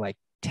 They took like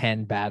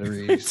 10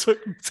 batteries. It took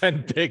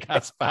 10 big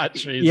ass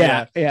batteries.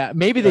 Yeah.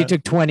 Maybe they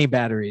took 20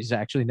 batteries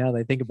actually, now that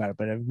I think about it,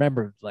 but I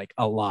remember like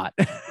a lot.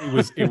 it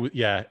was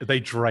they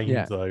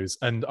drained those.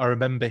 And I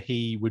remember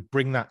he would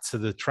bring that to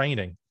the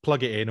training,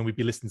 plug it in, and we'd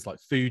be listening to like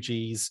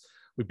Fugees.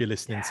 We'd be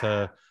listening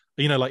to,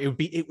 like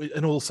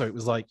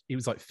it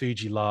was like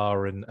Fuji La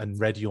and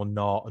Ready or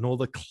Not and all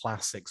the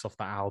classics off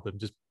that album,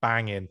 just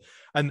banging.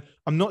 And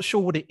I'm not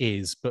sure what it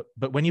is, but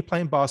when you're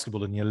playing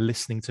basketball and you're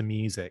listening to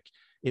music,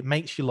 it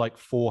makes you like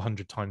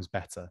 400 times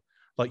better.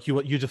 Like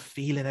you're just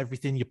feeling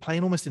everything. You're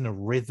playing almost in a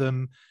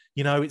rhythm.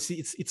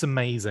 It's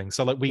amazing.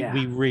 So like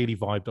we really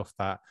vibed off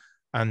that.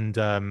 And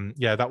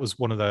that was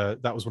one of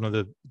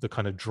the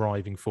kind of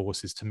driving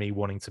forces to me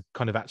wanting to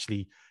kind of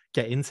actually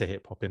get into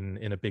hip hop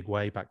in a big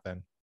way back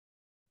then.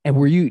 And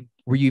were you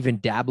even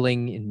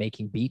dabbling in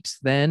making beats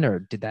then, or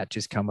did that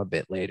just come a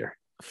bit later?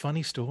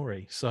 funny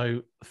story.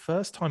 So the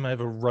first time I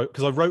ever wrote,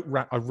 because I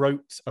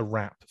wrote a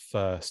rap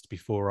first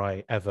before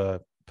I ever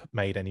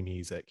made any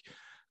music.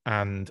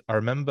 And I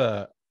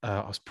remember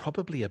I was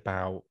probably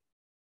about,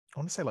 I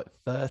want to say like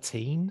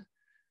 13,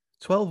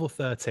 12 or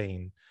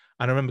 13.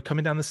 And I remember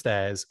coming down the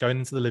stairs, going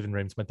into the living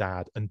room to my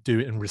dad and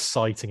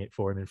reciting it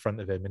for him in front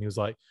of him. And he was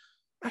like,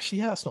 actually,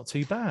 yeah, that's not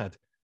too bad.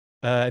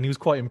 And he was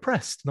quite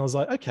impressed. And I was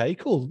like, okay,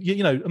 cool.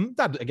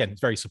 Dad, again,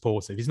 it's very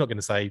supportive. He's not going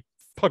to say,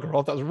 bugger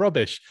off, that was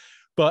rubbish.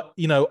 But,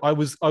 I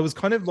was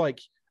kind of like,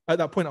 at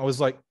that point, I was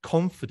like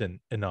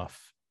confident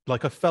enough.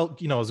 Like I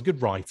felt, I was a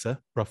good writer,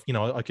 rough,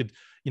 I could,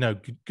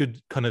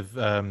 good kind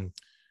of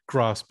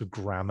grasp of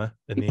grammar.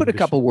 You put a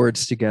couple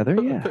words together.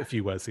 Put a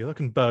few words together. I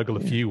can burgle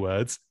a few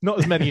words, not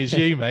as many as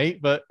you,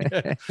 mate, but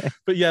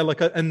yeah,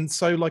 and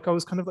so like I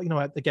was kind of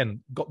like,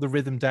 again, got the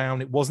rhythm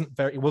down. It wasn't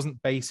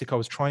basic. I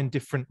was trying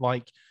different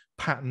like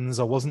patterns.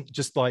 I wasn't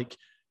just like,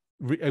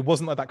 it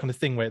wasn't like that kind of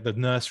thing where the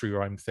nursery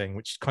rhyme thing,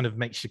 which kind of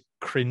makes you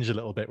cringe a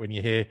little bit when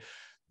you hear,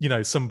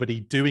 somebody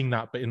doing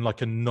that, but in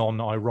like a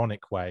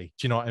non-ironic way.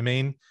 Do you know what I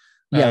mean?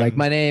 Yeah, like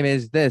my name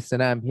is this,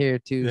 and I'm here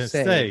to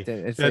say.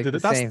 It's like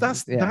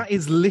that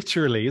is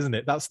literally, isn't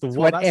it? That's the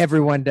one. What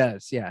everyone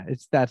does. Yeah,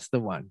 that's the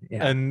one.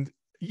 Yeah. And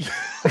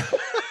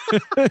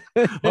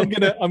I'm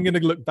gonna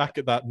look back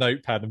at that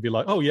notepad and be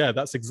like, oh yeah,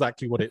 that's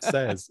exactly what it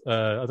says. I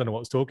don't know what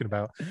I was talking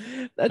about.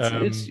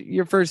 It's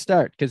your first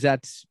start, because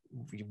that's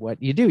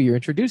what you do. You're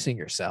introducing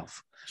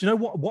yourself. Do you know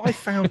what I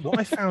found? What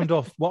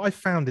I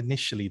found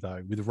initially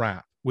though with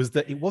rap was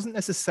that it wasn't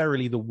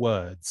necessarily the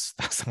words.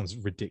 That sounds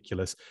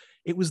ridiculous.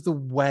 It was the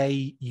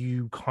way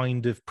you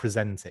kind of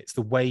present it. It's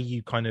the way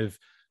you kind of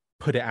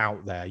put it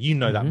out there.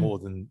 That more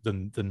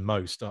than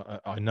most.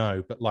 I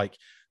know, but like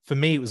for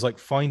me, it was like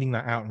finding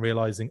that out and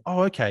realizing,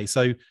 oh, okay,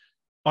 so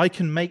I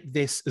can make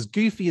this, as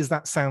goofy as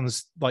that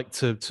sounds like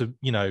to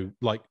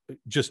like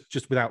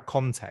just without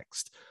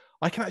context,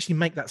 I can actually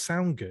make that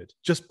sound good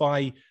just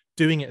by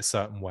doing it a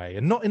certain way,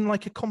 and not in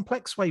like a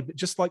complex way, but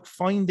just like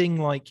finding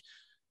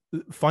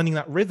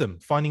that rhythm,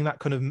 finding that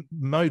kind of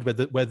mode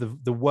where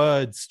the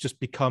words just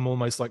become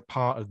almost like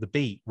part of the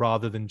beat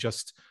rather than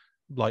just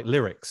like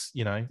lyrics,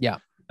 Yeah.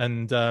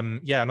 And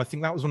and I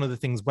think that was one of the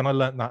things when I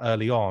learned that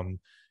early on,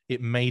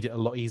 it made it a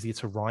lot easier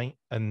to write.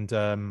 And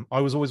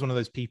I was always one of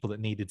those people that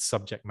needed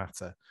subject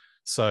matter.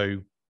 So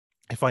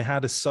if I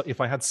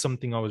had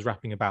something I was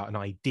rapping about, an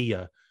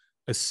idea,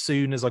 as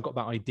soon as I got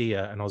that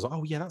idea and I was like,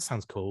 oh yeah, that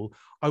sounds cool,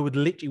 it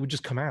would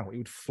just come out, it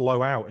would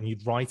flow out, and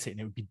you'd write it and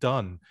it would be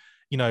done.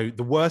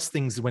 The worst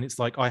things is when it's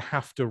like, I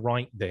have to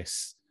write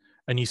this,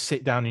 and you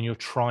sit down and you're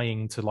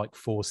trying to like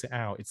force it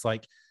out. It's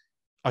like,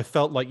 I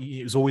felt like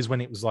it was always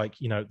when it was like,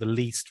 the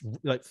least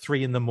like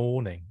 3 a.m,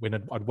 when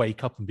I'd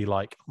wake up and be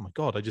like, oh my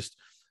God,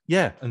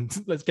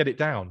 and let's get it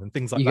down and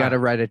things like that. You got to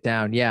write it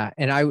down. Yeah.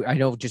 And I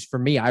know just for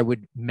me, I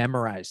would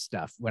memorize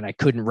stuff when I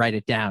couldn't write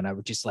it down. I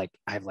would just I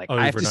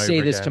have to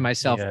say this to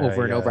myself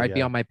over and over. I'd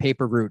be on my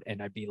paper route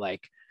and I'd be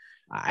like,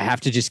 I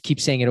have to just keep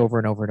saying it over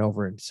and over and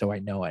over. And so I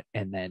know it.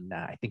 And then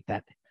I think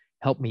that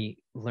helped me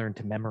learn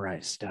to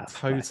memorize stuff.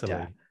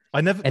 Totally.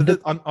 But,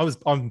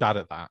 I'm bad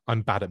at that.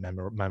 I'm bad at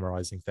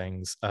memorizing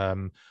things.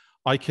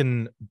 I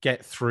can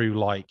get through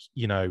like,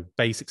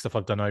 basic stuff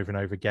I've done over and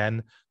over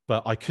again,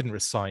 but I couldn't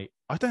recite.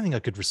 I don't think I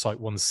could recite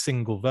one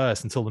single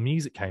verse until the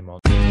music came on.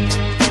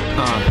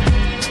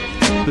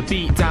 The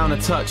beat down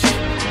a touch.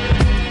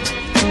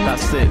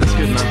 That's it. That's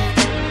good, man.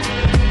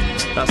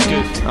 That's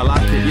good. I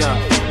like it. Yeah.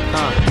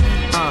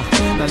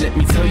 Now let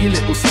me tell you a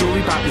little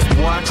story about this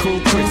boy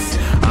called Chris.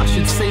 I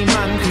should say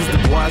man, cause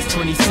the boy's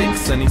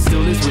 26 and he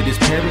still lives with his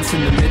parents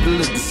in the middle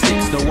of the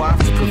sticks. No wife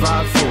to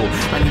provide for,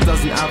 and he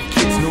doesn't have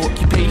kids, no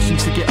occupation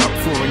to get up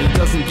for, and he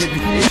doesn't give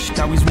a ish.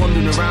 Now he's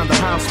wandering around the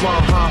house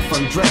while half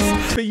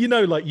undressed. But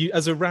like you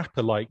as a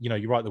rapper, like,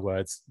 you write the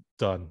words,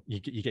 done, you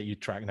get your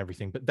track and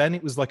everything. But then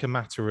it was like a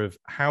matter of,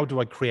 how do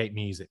I create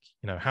music?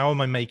 How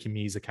am I making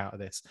music out of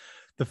this?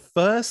 The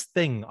first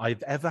thing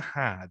I've ever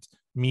had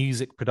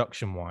music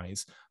production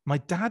wise, my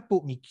dad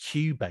bought me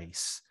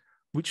Cubase,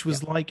 which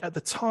was like at the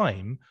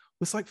time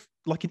was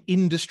like an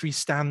industry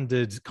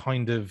standard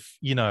kind of,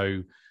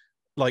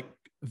 like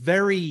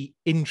very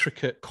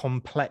intricate,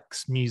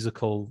 complex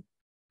musical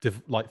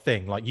like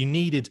thing. Like you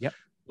needed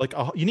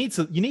you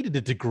needed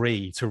a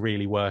degree to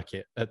really work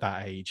it at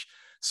that age.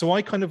 So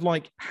I kind of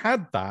like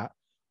had that,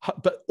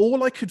 but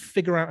all I could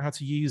figure out how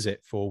to use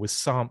it for was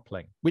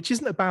sampling, which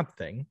isn't a bad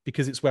thing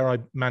because it's where I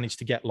managed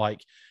to get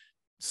like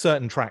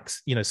certain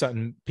tracks,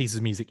 certain pieces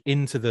of music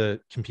into the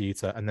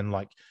computer, and then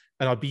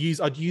I'd use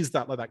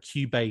that like that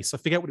Cubase. I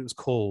forget what it was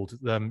called.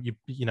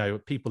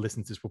 People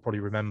listening to this will probably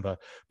remember,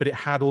 but it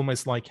had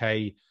almost like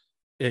the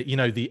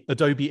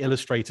Adobe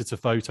Illustrator to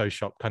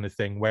Photoshop kind of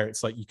thing, where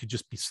it's like you could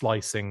just be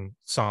slicing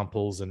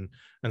samples and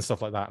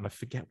stuff like that. And I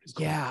forget what it's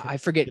called. Yeah, I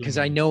forget, because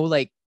I know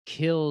like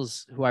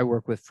Kills, who I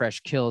work with, Fresh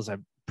Kills,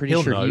 I'm pretty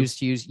sure he used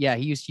to use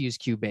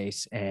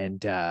Cubase,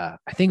 and I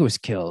think it was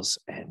Kills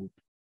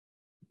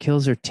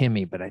Kills or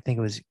Timmy, but I think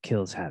it was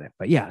Kills had it.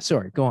 But yeah,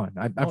 sorry, go on.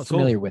 I'm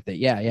familiar with it.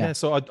 Yeah.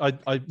 So I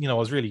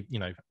was really,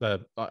 I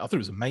thought it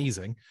was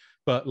amazing.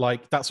 but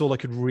like that's all I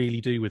could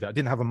really do with it. I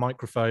didn't have a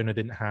microphone. I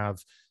didn't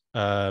have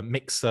a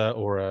mixer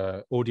or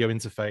a audio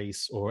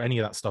interface or any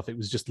of that stuff. It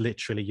was just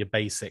literally your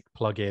basic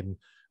plug in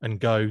and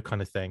go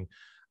kind of thing.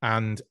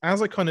 And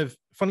as I kind of,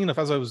 funny enough,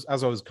 as I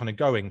was kind of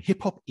going,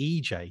 hip hop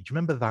EJ, do you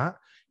remember that?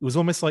 It was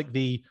almost like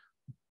it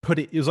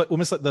was like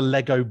almost like the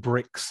Lego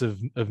bricks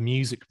of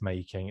music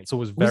making. It's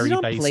always very was it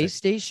on basic.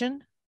 PlayStation?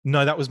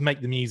 No, that was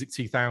Make the Music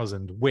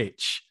 2000,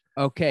 which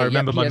okay, I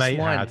remember my mate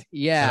PS1. had.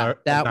 Yeah,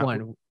 that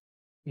one.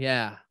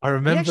 Yeah, I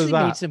remember he actually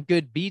that. made some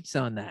good beats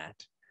on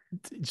that.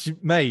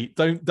 Mate,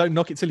 don't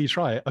knock it till you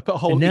try it. I put a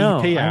whole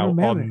EP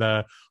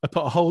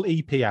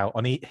out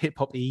on Hip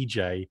Hop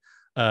EJ.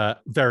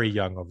 Very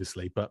young,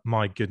 obviously, but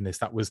my goodness,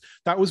 that was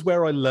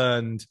where I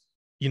learned,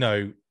 you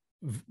know,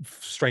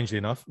 strangely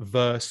enough,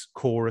 verse,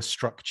 chorus,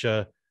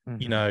 structure,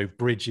 you know,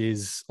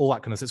 bridges, all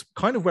that kind of stuff. It's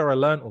kind of where I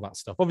learned all that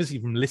stuff, obviously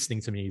from listening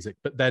to music,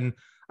 but then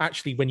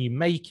actually when you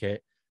make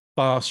it,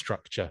 bar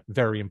structure,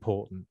 very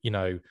important, you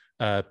know,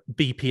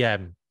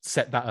 BPM,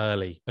 set that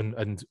early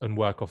and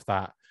work off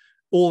that,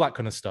 all that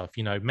kind of stuff,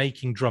 you know,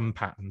 making drum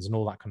patterns and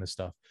all that kind of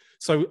stuff.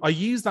 So I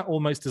use that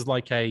almost as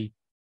like a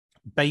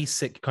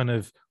basic kind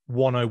of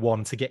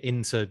 101 to get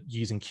into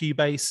using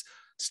Cubase.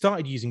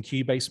 Started using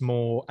Cubase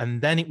more, and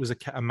then it was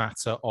a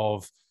matter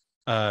of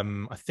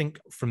I think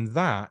from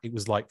that it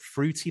was like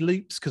Fruity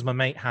Loops, because my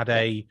mate had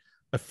a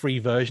free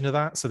version of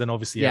that. So then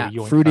obviously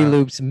Fruity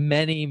Loops,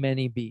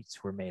 many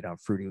beats were made on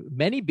Fruity Loops.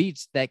 Many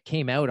beats that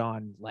came out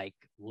on like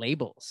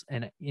labels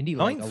and indie.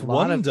 Ninth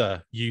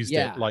Wonder used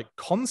it like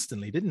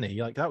constantly, didn't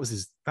he? Like that was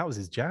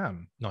his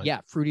jam.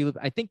 Yeah, Fruity Loop.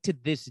 I think to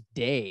this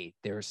day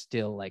there's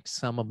still like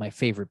some of my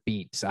favorite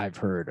beats I've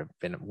heard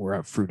were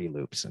on Fruity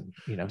Loops, and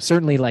you know,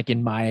 certainly like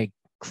in my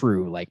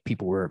crew, like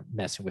people were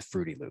messing with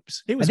Fruity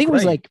Loops. I think it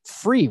was like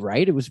free,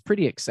 right? It was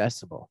pretty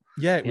accessible.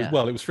 Yeah, it was.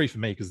 Well, it was free for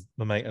me because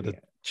my mate had a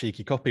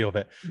cheeky copy of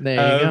it.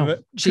 There you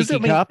go. Cheeky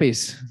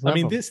copies. I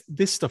mean, this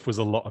stuff was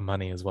a lot of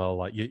money as well.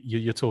 Like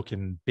you're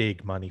talking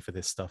big money for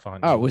this stuff,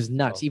 aren't you? Oh, it was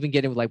nuts. Even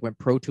getting like when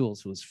Pro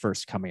Tools was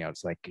first coming out,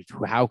 it's like,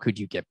 how could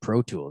you get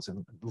Pro Tools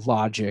and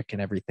Logic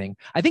and everything?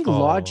 I think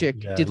Logic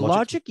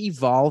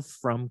evolve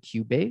from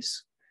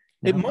Cubase?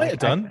 No, it might have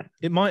done.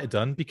 It might have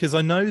done, because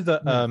I know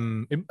that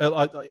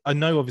I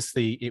know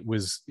obviously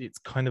it's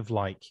kind of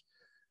like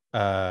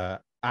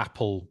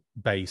Apple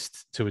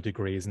based to a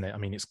degree, isn't it? I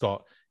mean, it's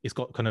got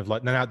kind of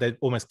like, now they're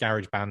almost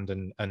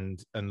GarageBand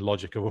and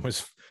Logic are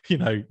almost, you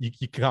know,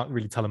 you can't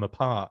really tell them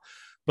apart.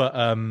 But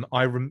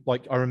I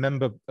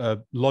remember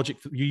Logic.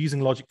 You're using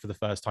Logic for the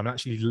first time,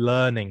 actually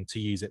learning to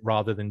use it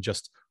rather than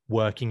just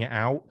working it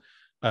out.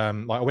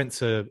 Like I went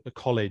to a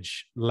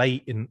college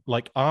late in,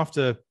 like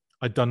after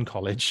I'd done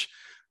college,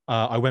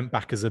 I went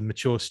back as a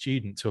mature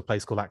student to a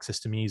place called Access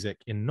to Music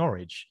in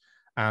Norwich.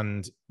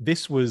 And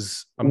this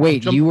was...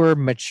 you were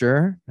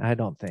mature? I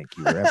don't think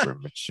you were ever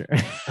mature.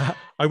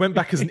 I went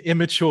back as an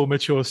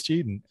mature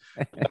student.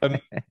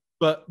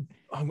 But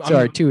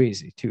too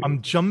easy.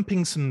 I'm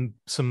jumping through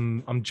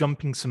some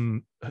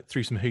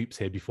hoops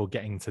here before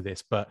getting to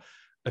this. But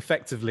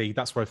effectively,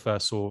 that's where I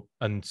first saw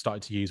and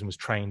started to use and was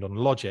trained on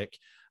Logic.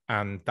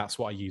 And that's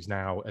what I use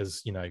now,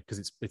 as you know,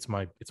 because it's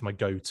my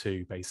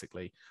go-to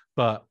basically.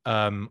 But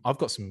I've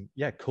got some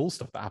cool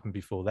stuff that happened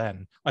before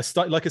then. I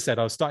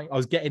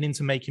was getting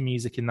into making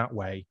music in that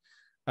way.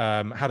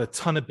 Had a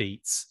ton of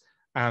beats,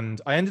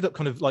 and I ended up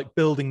kind of like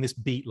building this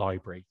beat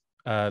library,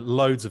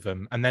 loads of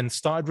them, and then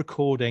started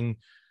recording.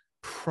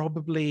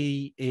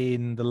 Probably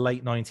in the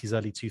late 90s,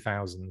 early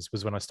 2000s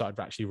was when I started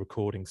actually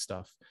recording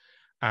stuff.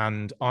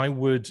 And I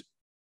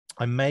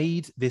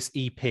made this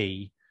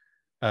EP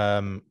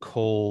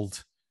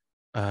called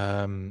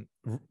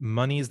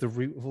Money is the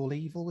Root of All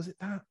Evil. Was it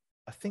that?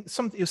 I think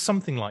it was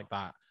something like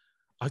that.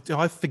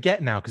 I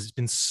forget now because it's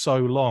been so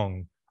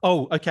long.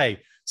 Oh, okay.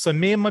 So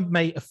me and my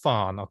mate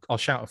Afan, I'll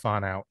shout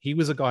Afan out. He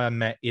was a guy I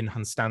met in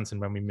Hunstanton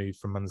when we moved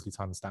from Munsley to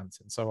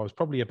Hunstanton. So I was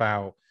probably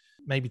about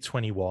maybe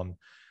 21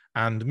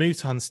 and moved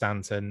to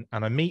Hunstanton,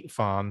 and I meet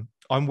Afan.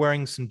 I'm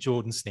wearing some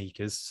Jordan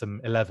sneakers,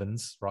 some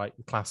 11s, right?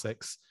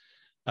 Classics.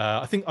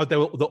 I think they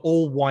were the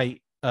all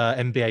white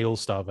NBA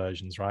All-Star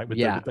versions, right? With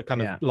the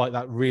kind of like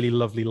that really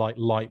lovely, like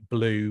light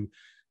blue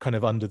kind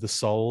of under the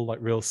sole, like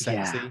real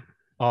sexy. Yeah.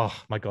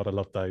 Oh my God, I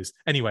love those.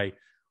 Anyway,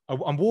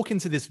 I'm walking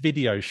to this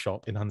video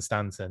shop in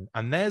Hunstanton,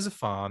 and there's a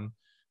fan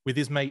with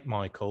his mate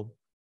Mike,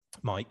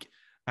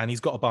 and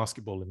he's got a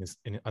basketball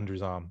under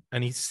his arm,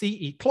 and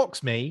he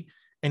clocks me,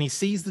 and he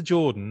sees the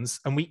Jordans,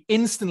 and we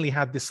instantly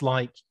had this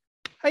like,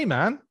 hey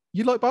man,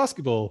 you like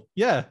basketball?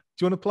 Yeah. Do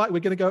you want to play?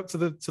 We're going to go up to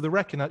the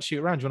rec and shoot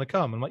around. Do you want to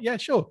come? I'm like, yeah,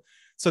 sure.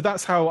 So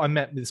that's how I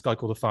met this guy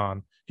called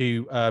Afan,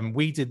 who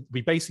we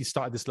basically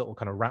started this little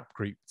kind of rap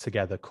group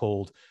together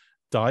called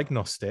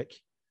Diagnostic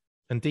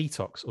and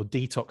Detox, or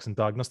Detox and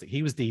Diagnostic.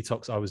 He was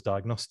Detox, I was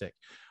Diagnostic.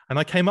 And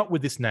I came up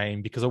with this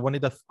name because I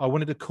wanted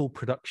a cool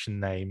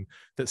production name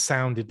that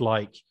sounded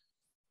like,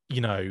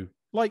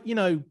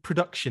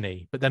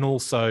 production-y, but then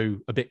also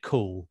a bit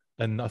cool.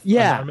 And I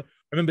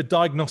remember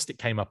Diagnostic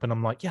came up, and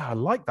I'm like, yeah, I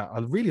like that. I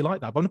really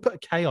like that. But I'm going to put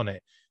a K on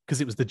it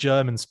because it was the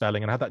German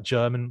spelling, and I had that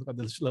German,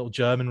 those little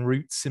German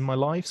roots in my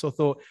life. So I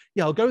thought,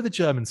 yeah, I'll go with the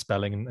German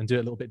spelling and do it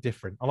a little bit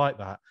different. I like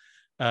that.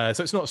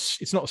 So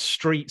it's not a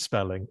street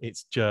spelling,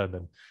 it's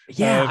German.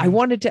 Yeah, I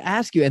wanted to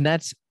ask you, and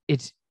it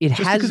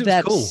has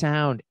that cool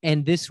sound,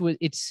 and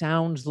it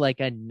sounds like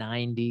a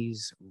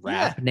 90s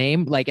rap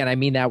name, like, and I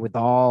mean that with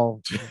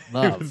all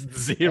love.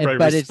 Zero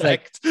but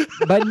respect. It's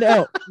like, but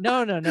no.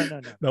 No,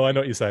 I know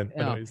what you're saying.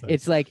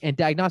 It's like, and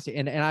diagnostic,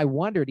 and I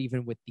wondered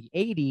even with the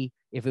 80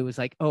 if it was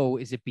like, oh,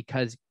 is it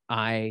because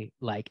I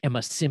like am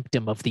a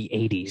symptom of the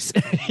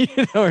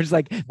 80s? Or it's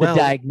like the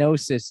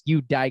diagnosis,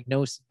 you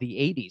diagnosed the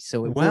 80s,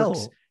 so it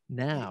works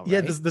now. Yeah,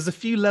 right? there's a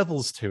few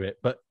levels to it,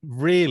 but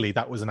really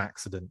that was an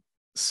accident.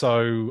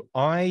 So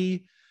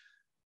I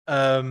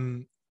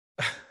think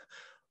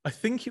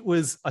it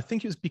was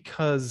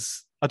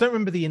because I don't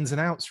remember the ins and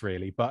outs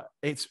really, but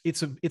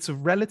it's a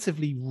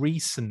relatively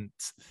recent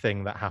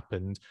thing that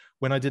happened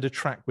when I did a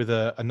track with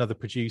another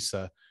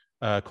producer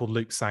called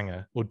Luke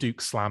Sanger, or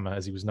Duke Slammer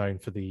as he was known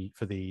for the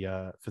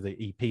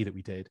EP that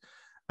we did.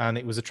 And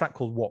it was a track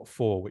called What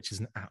For, which is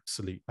an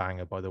absolute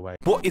banger, by the way.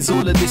 What is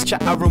all of this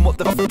chatter and what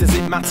the fuck does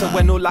it matter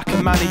when all I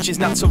can manage is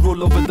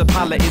natural over the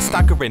palette? It's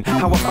staggering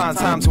how I find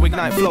time to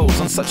ignite flows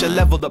on such a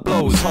level that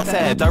blows hot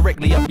air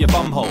directly up your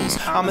bum holes.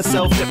 I'm a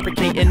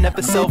self-deprecating,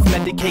 never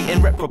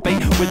self-medicating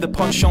reprobate with a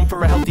punch on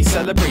for a healthy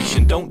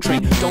celebration. Don't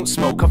drink, don't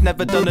smoke, I've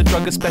never done a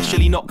drug,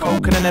 especially not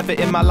coke, and I never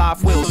in my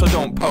life will, so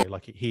don't poke.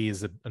 Like, he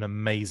is an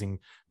amazing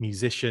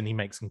musician. He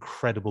makes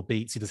incredible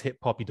beats. He does hip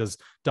hop, he does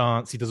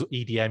dance, he does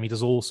EDM, he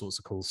does all sorts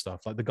of cool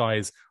stuff. Like, the guy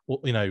is,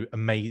 you know,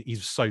 amazing.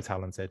 He's so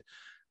talented.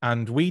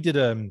 And we did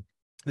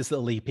this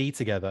little EP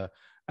together,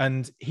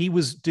 and he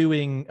was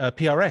doing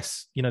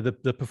PRS, you know,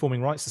 the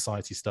Performing Rights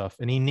Society stuff,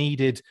 and he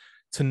needed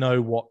to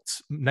know what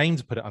name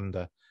to put it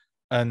under.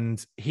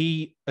 And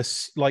he,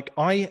 like,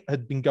 I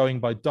had been going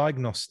by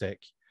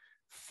Diagnostic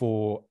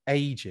for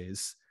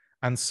ages,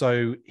 and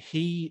so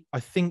he,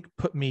 I think,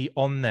 put me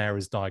on there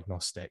as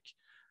Diagnostic.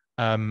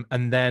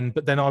 And then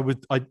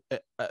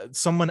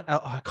someone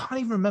else, I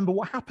can't even remember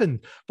what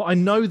happened, but I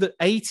know that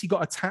 80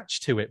 got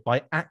attached to it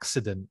by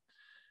accident.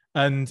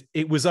 And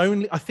it was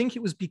I think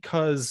it was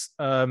because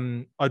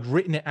I'd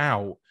written it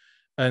out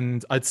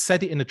and I'd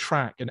said it in a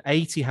track, and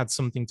 80 had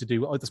something to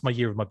do, that's my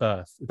year of my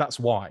birth. That's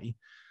why.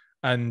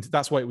 And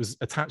that's why it was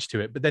attached to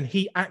it. But then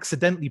he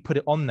accidentally put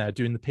it on there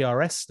doing the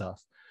PRS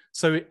stuff.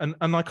 So, and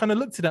I kind of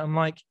looked at it, I'm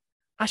like,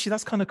 actually,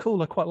 that's kind of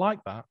cool. I quite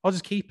like that. I'll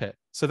just keep it.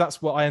 So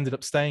that's what I ended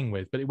up staying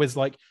with. But it was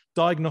like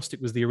Diagnostic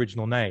was the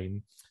original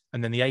name,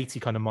 and then the 80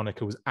 kind of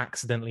moniker was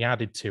accidentally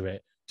added to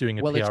it, doing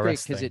a PRS it's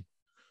great because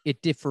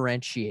it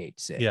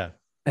differentiates it, yeah,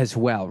 as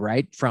well,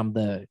 right? From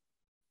the,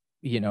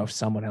 you know, if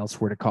someone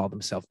else were to call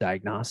themselves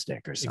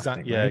Diagnostic or something.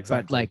 Exactly. Yeah, right?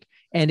 exactly. But like,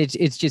 and it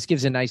just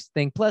gives a nice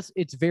thing. Plus,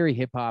 it's very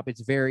hip hop.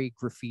 It's very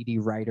graffiti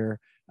writer.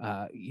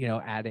 You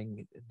know,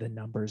 adding the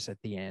numbers at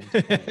the end.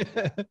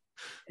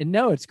 And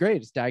no, it's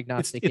great. It's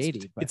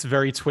Diagnostik80. It's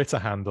very Twitter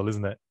handle,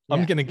 isn't it? Yeah.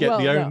 I'm gonna get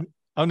I'm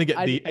gonna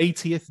get the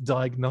 80th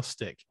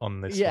Diagnostic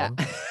on this one.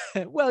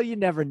 Well, you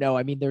never know.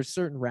 I mean, there's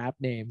certain rap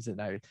names,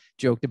 and I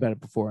joked about it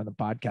before on the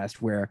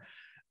podcast, where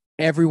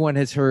everyone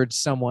has heard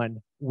someone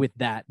with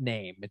that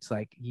name. It's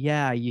like,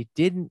 yeah, you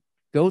didn't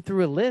go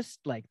through a list.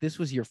 Like, this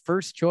was your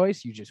first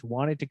choice. You just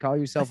wanted to call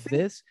yourself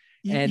this.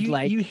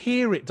 You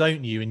hear it,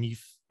 don't you? And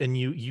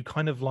you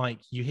kind of like,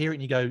 you hear it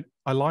and you go,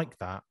 I like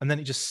that. And then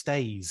it just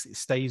stays. It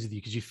stays with you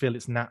because you feel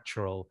it's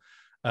natural.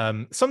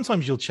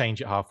 Sometimes you'll change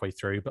it halfway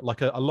through, but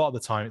like a lot of the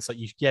time it's like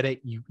you get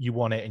it, you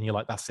want it, and you're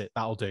like, that's it,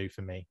 that'll do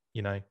for me,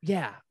 you know?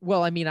 Yeah.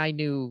 Well, I mean, I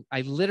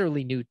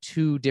literally knew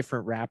two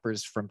different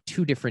rappers from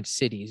two different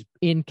cities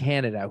in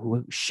Canada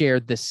who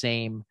shared the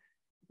same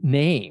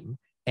name.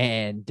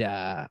 And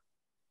but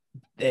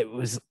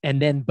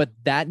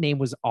that name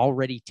was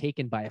already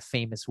taken by a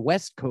famous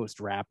West Coast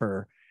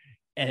rapper.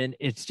 And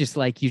it's just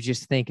like, you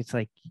just think it's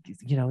like,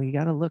 you know, you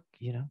got to look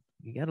it up,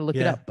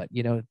 but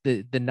you know,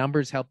 the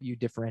numbers help you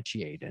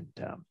differentiate. And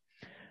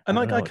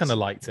I kind of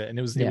liked it, and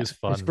it was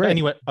fun. But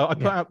anyway, I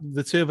put out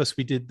the two of us,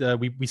 we did,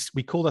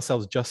 we called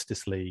ourselves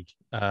Justice League.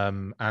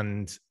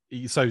 And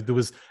so there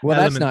was,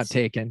 that's not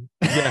taken.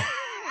 Yeah.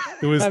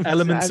 There was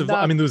elements of,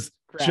 I mean, there was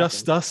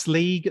Just Us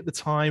League at the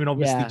time, and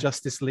obviously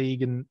Justice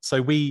League. And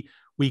so we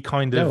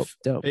kind of,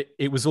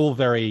 it was all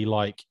very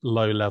like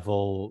low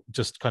level,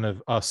 just kind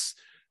of us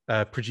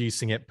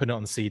producing it, putting it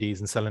on CDs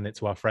and selling it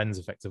to our friends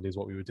effectively is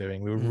what we were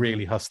doing. We were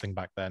really hustling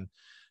back then.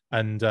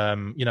 And,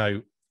 you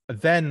know,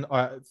 then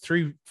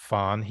through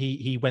Farn,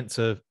 he went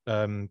to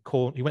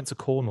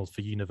Cornell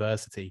for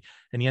university,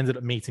 and he ended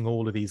up meeting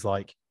all of these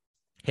like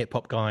hip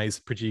hop guys,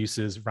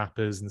 producers,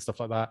 rappers and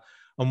stuff like that.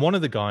 And one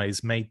of the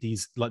guys made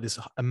these, like, this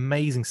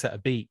amazing set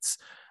of beats,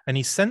 and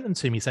he sent them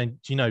to me saying,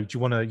 do you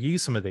want to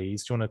use some of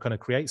these? Do you want to kind of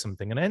create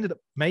something? And I ended up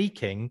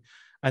making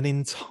an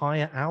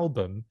entire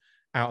album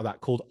out of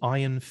that called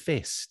Iron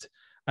Fist.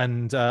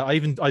 And I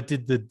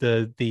did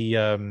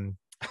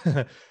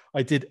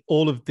I did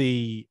all of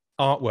the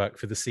artwork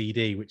for the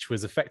CD, which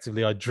was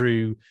effectively, I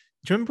drew, do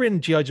you remember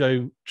in G.I.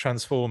 Joe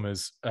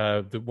Transformers,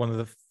 one of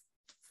the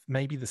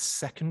maybe the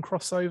second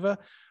crossover,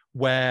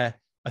 where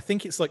I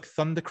think it's like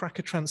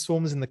Thundercracker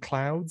transforms in the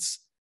clouds,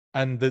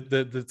 and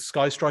the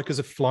Sky Strikers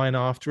are flying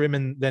after him,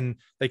 and then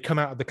they come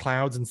out of the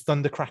clouds, and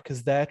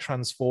Thundercracker's there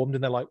transformed,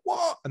 and they're like,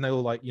 what? And they're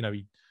all like,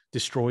 he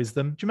destroys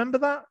them. Do you remember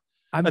that?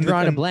 I'm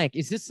drawing a blank.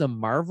 Is this a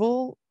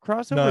Marvel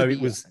crossover? No,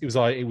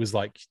 it was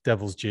like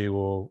Devil's Due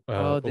or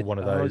one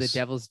of those. Oh, the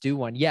Devil's Due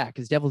one. Yeah,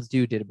 because Devil's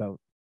Due did about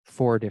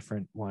 4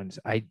 different ones.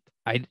 I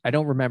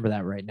don't remember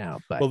that right now,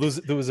 but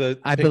there was a.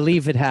 I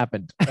believe it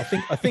happened. I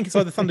think it's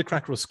either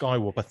Thundercracker or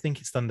Skywarp. I think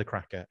it's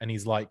Thundercracker, and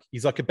he's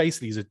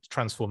a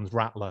transformed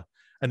Rattler,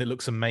 and it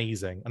looks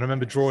amazing. And I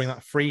remember drawing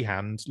that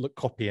freehand,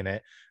 copying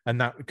it, and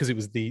that because it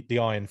was the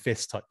Iron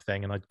Fist type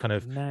thing, and I kind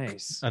of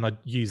and I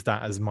used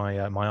that as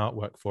my my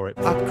artwork for it.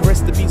 I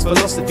caress the beats,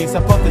 philosophies,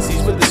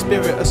 hypotheses with the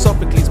spirit of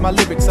Sophocles. My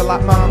lyrics are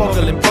like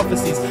mind-boggling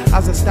prophecies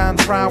as I stand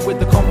proud with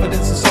the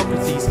confidence of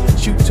Socrates.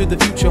 Shoot to the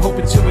future,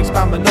 hoping to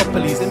expand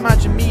monopolies.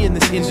 Imagine me in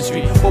this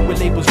industry, what will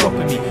labels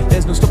dropping me?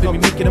 There's no stopping me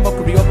making a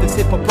mockery of this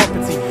hip-hop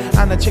property.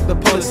 And I check the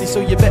policy, so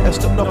you better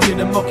stop knocking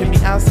and mocking me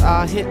as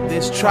I hit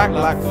this track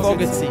like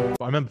Fogarty.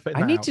 I remember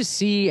I need to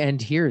see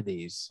and hear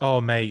these.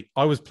 Oh, mate,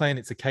 I was playing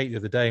it to Kate the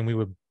other day, and we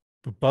were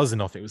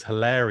buzzing off. It was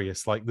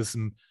hilarious. Like, there's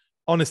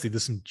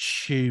some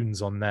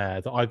tunes on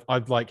there that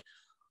I've like,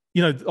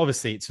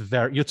 obviously it's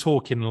you're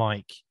talking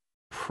like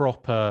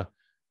proper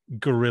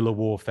guerrilla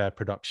warfare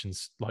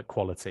productions, like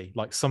quality.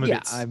 Like some of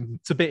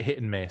it's a bit hit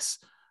and miss.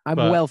 I'm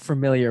well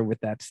familiar with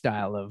that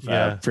style of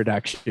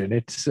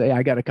production.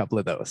 I got a couple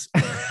of those.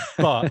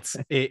 But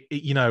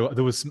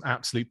there was some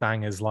absolute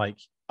bangers. Like,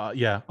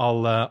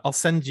 I'll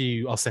send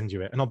you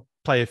it, and I'll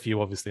play a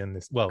few obviously on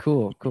this. Well,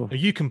 cool.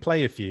 You can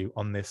play a few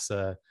on this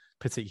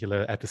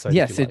particular episode.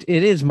 Yes, it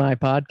is my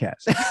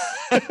podcast.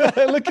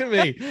 Look at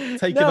me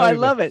taking over. I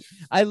love it.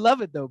 I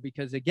love it though,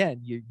 because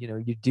again,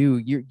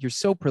 you're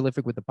so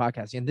prolific with the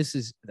podcasting,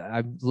 and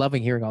I'm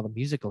loving hearing all the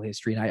musical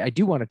history, and I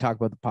do want to talk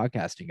about the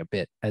podcasting a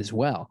bit as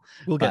well.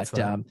 We'll get to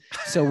that.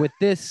 So with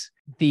this,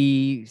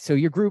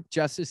 your group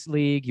Justice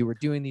League, you were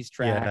doing these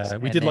tracks. Yeah,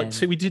 we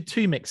did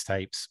two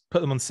mixtapes, put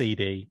them on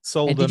CD,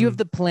 sold them. Did you have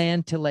the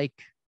plan to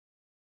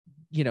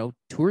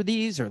tour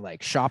these or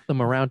like shop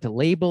them around to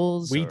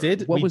labels? We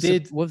did. What was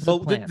the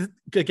plan?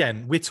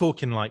 Again, we're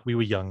talking like we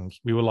were young.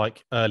 We were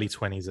like early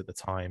 20s at the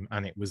time.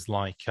 And it was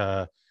like,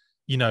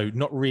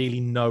 not really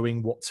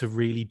knowing what to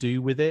really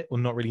do with it, or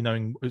not really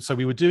knowing. So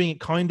we were doing it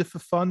kind of for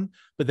fun,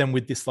 but then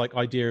with this like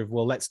idea of,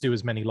 well, let's do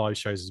as many live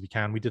shows as we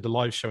can. We did a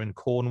live show in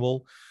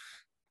Cornwall,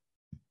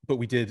 but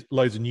we did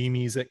loads of new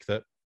music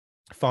that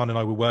Farn and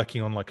I were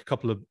working on. Like a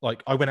couple of,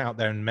 like, I went out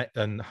there and met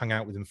and hung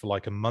out with him for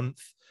like a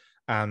month.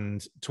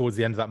 And towards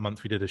the end of that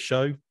month, we did a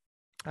show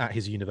at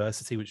his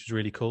university, which was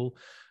really cool.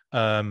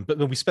 But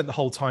then we spent the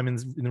whole time in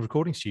the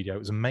recording studio. It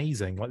was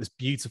amazing, like this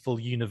beautiful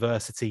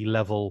university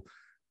level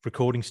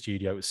recording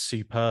studio. It was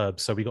superb.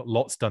 So we got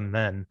lots done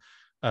then.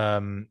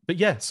 But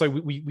yeah, so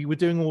we were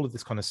doing all of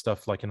this kind of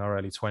stuff like in our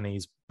early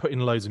 20s, putting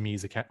loads of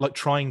music out, like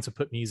trying to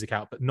put music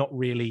out, but not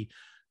really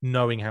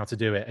knowing how to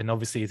do it. And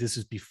obviously this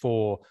is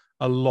before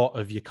a lot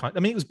of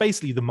it was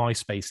basically the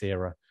MySpace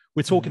era.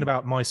 We're talking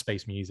about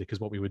MySpace music is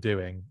what we were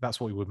doing. That's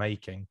what we were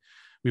making.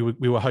 We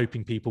were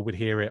hoping people would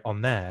hear it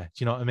on there.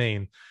 Do you know what I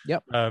mean?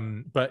 Yep.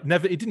 But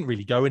it didn't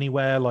really go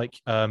anywhere.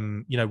 Like,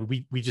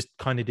 we just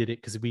kind of did it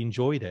because we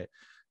enjoyed it.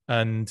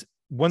 And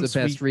once the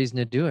best reason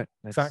to do it.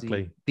 That's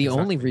exactly. The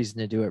only reason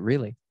to do it,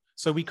 really.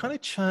 So we kind of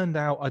churned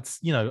out,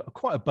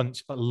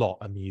 a lot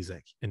of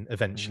music. And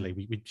eventually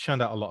we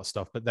churned out a lot of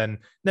stuff, but then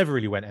never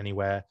really went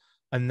anywhere.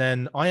 And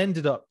then I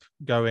ended up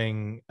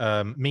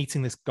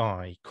meeting this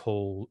guy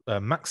called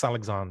Max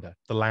Alexander.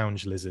 The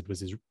Lounge Lizard was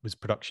his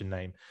production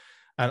name.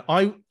 And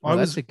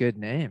that's a good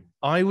name.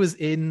 I was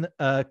in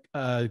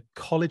a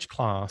college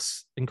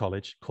class in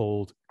college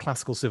called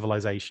Classical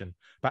Civilization,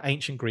 about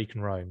ancient Greek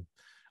and Rome.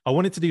 I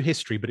wanted to do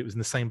history, but it was in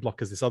the same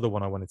block as this other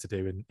one I wanted to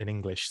do in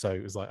English. So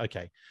it was like,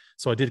 okay.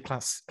 So I did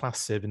class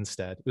civ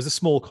instead. It was a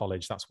small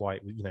college. That's why,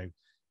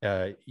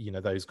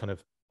 those kind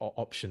of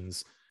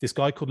options. This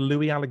guy called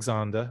Louis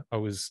Alexander, I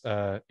was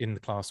in the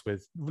class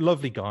with.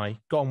 Lovely guy,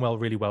 got on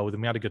really well with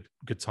him. We had a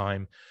good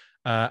time.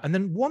 And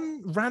then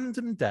one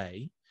random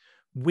day,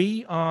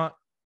 I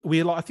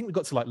think we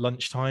got to like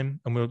lunchtime,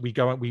 and we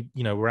go out.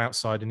 We're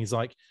outside, and he's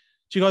like,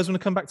 "Do you guys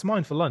want to come back to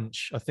mine for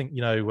lunch? I think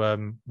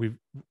we've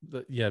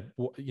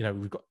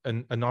got."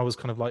 And I was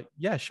kind of like,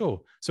 "Yeah,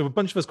 sure." So a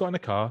bunch of us got in a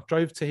car,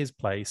 drove to his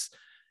place.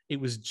 It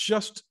was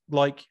just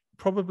like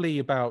probably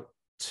about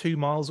 2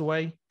 miles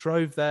away.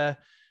 Drove there.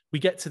 We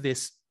get to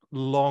this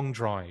long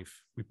drive.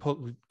 We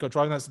got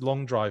driving this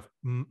long drive.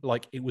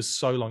 Like, it was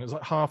so long. It was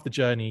like half the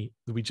journey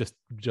that we just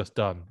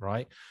done,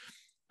 right?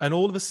 And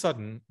all of a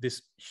sudden,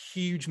 this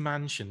huge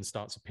mansion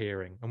starts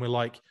appearing, and we're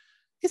like,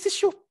 "Is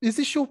this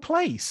your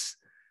place?"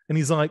 And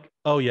he's like,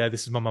 "Oh yeah,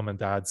 this is my mum and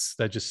dad's.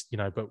 They're just,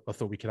 but I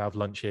thought we could have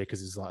lunch here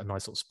because it's like a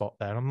nice little spot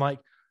there." And I'm like,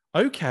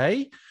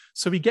 "Okay."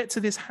 So we get to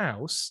this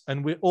house,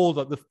 and we're all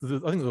like, I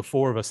think there were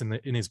 4 of us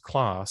in his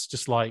class,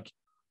 just like,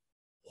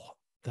 what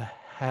the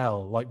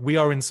hell? Like, we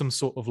are in some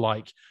sort of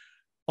like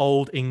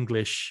old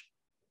English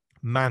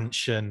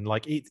mansion.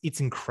 Like it's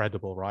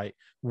incredible, right?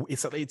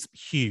 It's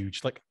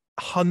huge, like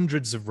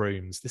hundreds of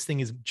rooms. This thing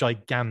is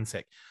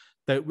gigantic.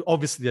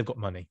 Obviously they've got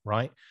money,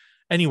 right?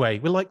 Anyway,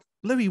 we're like,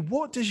 Louis,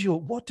 what do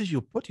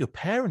your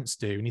parents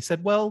do? And he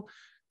said, well,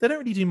 they don't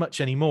really do much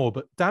anymore,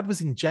 but Dad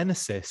was in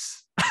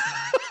Genesis.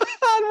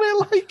 And we're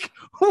like,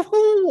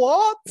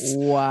 what?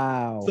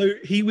 Wow. So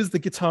he was the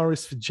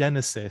guitarist for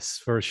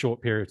Genesis for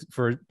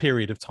a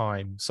period of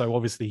time. So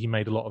obviously he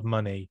made a lot of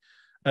money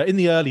in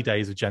the early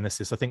days of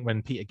Genesis. I think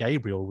when Peter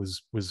Gabriel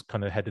was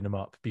kind of heading him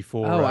up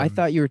before. Oh, I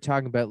thought you were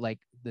talking about like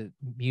the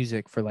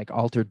music for like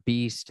Altered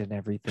Beast and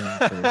everything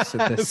for the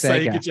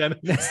Sega.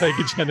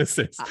 Sega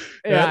Genesis.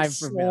 Yeah, I'm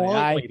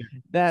familiar.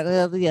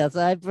 Yes,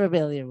 I'm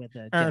familiar with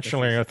that.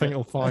 Actually, I think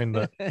you'll find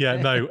that. Yeah,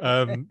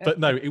 no,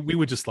 but no, we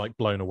were just like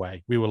blown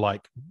away. We were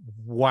like,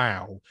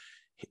 wow,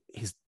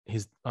 his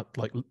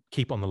like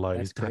keep on the low.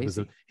 His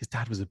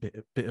dad was a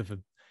bit of a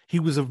he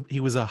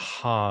was a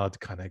hard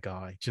kind of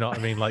guy. Do you know what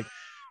I mean? Like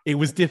it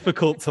was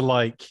difficult to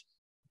like.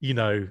 You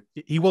know,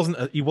 he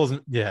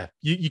wasn't. Yeah,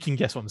 you can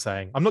guess what I'm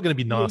saying. I'm not going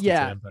to be nasty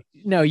to him. But...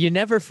 No, you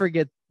never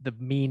forget the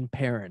mean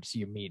parents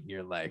you meet in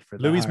your life.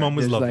 Louis' mom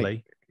was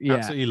lovely, like,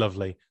 absolutely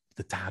lovely.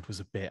 The dad was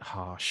a bit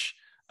harsh.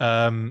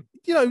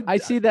 You know, I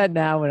see that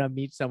now when I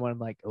meet someone. I'm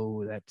like,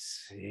 oh,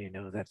 that's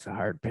a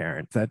hard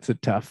parent. That's a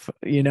tough,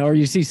 or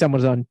you see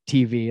someone's on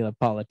TV, a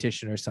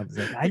politician or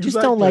something. I just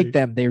don't like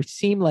them. They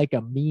seem like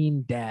a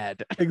mean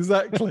dad.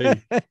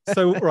 Exactly.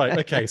 So, right.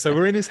 Okay. So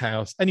we're in his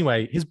house.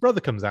 Anyway, his brother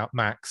comes out,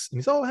 Max, and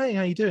he's, oh, hey,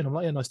 how you doing? I'm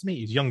like, yeah, nice to meet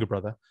you. He's younger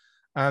brother.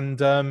 And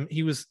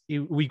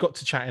we got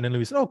to chatting and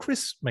Louis said, oh,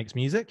 Chris makes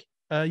music.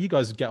 You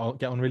guys get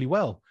on really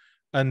well.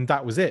 And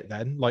that was it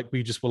then. Like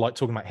we just were like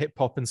talking about hip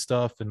hop and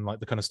stuff and like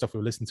the kind of stuff we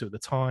were listening to at the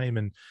time.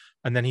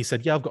 And then he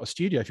said, yeah, I've got a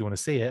studio if you want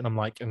to see it. And I'm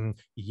like,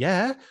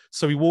 yeah.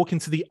 So we walk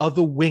into the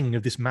other wing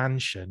of this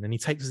mansion and he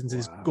takes us into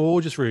this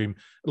gorgeous room.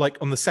 Like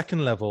on the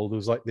second level, there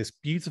was like this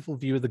beautiful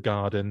view of the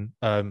garden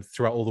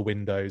throughout all the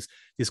windows,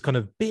 this kind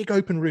of big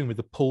open room with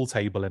a pool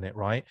table in it,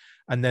 right?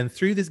 And then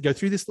go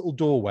through this little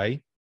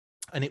doorway.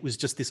 And it was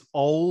just this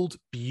old,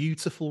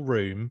 beautiful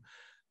room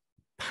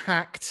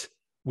packed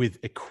with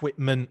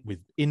equipment, with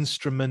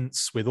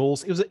instruments, with all.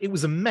 It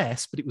was a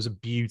mess, but it was a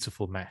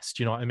beautiful mess.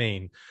 Do you know what I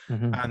mean?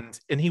 Mm-hmm.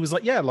 And he was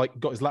like, yeah, like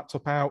got his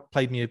laptop out,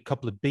 played me a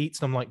couple of beats,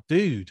 and I'm like,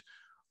 dude,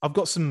 I've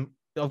got some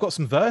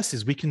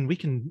verses. We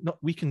can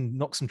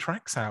knock some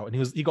tracks out.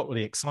 And he got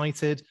really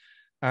excited.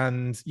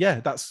 And yeah,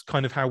 that's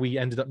kind of how we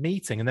ended up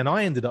meeting. And then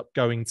I ended up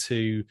going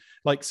to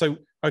so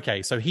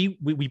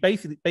we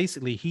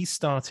basically he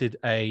started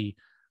a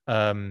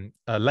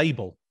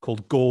label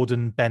called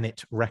Gordon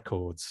Bennett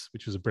Records,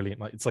 which was a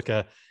brilliant, like it's like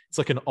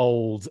an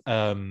old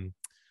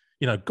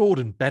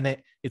Gordon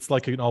Bennett, it's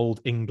like an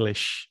old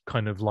English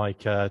kind of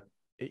like I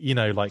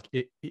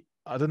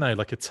don't know,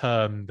 like a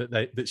term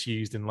that's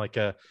used in like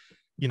a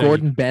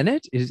Gordon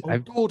Bennett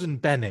Gordon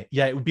Bennett.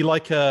 Yeah, it would be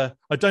like don't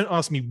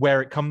ask me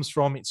where it comes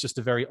from. It's just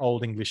a very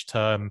old English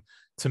term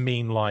to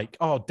mean like,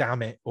 oh,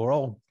 damn it, or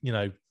oh,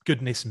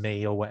 goodness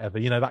me, or whatever,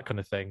 that kind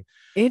of thing.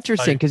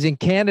 Interesting, because in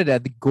Canada,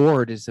 the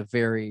Gord is a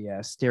very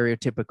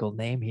stereotypical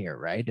name here,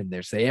 right? And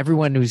they say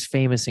everyone who's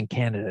famous in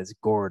Canada is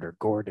Gord or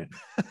Gordon.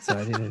 So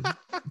I didn't.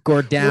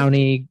 Gord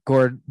Downey,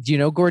 Gord. Do you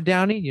know Gord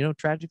Downey? You know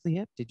Tragically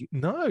Hip? Did you?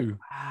 No.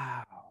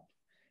 Wow.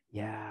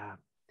 Yeah.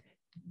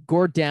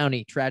 Gord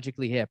Downey,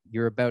 Tragically Hip.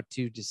 You're about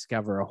to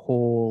discover a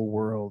whole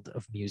world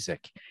of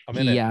music.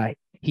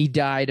 He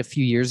died a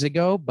few years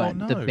ago, but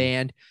the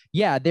band,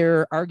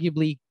 they're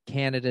arguably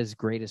Canada's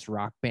greatest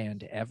rock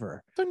band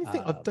ever. I don't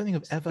think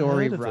I've ever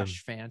Story heard of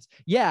Rush them. Fans.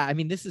 Yeah, I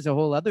mean, this is a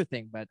whole other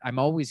thing, but I'm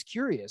always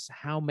curious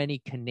how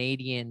many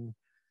Canadian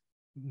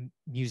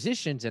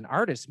musicians and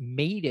artists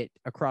made it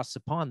across the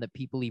pond that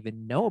people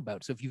even know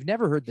about. So if you've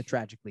never heard the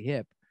Tragically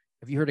Hip,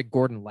 have you heard of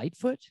Gordon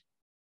Lightfoot?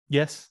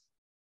 Yes.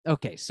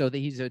 Okay, so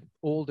he's an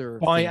older...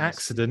 By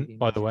accident,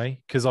 by the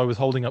way, because I was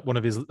holding up one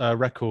of his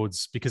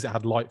records because it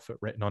had Lightfoot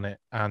written on it,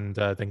 and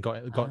then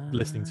got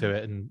listening to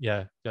it,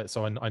 and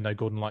so I know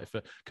Gordon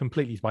Lightfoot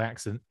completely by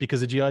accident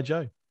because of G.I.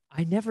 Joe.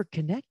 I never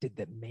connected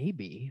that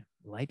maybe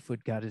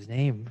Lightfoot got his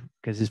name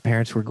because his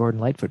parents were Gordon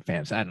Lightfoot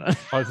fans. I don't know.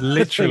 I've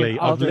literally...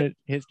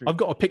 history. I've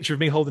got a picture of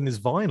me holding his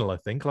vinyl, I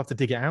think. I'll have to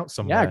dig it out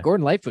somewhere. Yeah,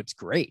 Gordon Lightfoot's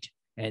great.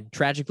 And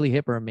Tragically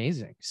Hip are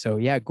amazing. So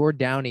yeah, Gord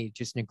Downey,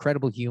 just an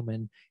incredible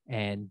human.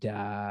 And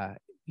there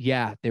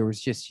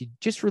was he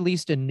just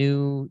released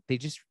they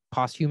just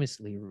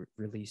posthumously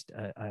released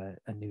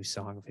a new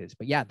song of his.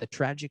 But yeah, the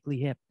Tragically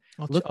Hip.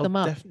 Look them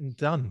up. Definitely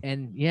done.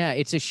 And yeah,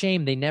 it's a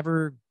shame they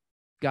never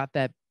got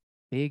that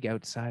big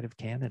outside of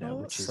Canada,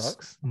 which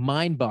is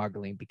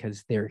mind-boggling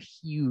because they're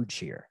huge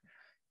here.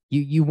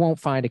 You won't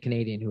find a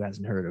Canadian who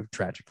hasn't heard of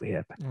Tragically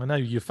Hip. I know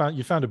you found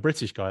a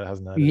British guy that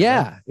hasn't heard of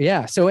it.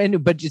 Yeah. So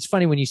but it's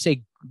funny when you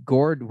say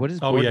Gord. What is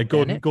Gordon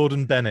Bennett?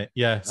 Gordon Bennett.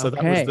 Yeah. So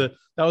that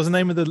was the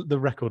name of the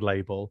record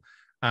label,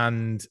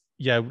 and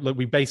look,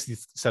 we basically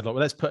said, like,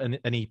 well, let's put an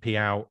EP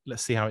out.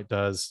 Let's see how it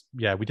does.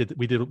 Yeah,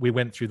 we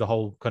went through the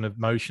whole kind of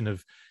motion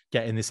of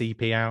getting this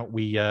EP out.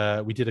 We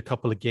did a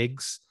couple of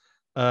gigs.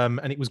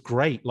 and it was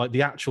great. Like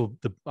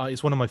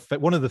it's one of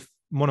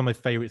my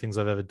favorite things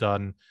I've ever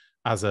done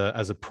as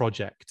a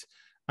project.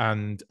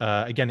 And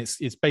again,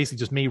 it's basically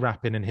just me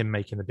rapping and him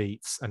making the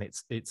beats, and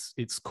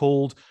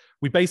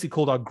we basically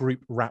called our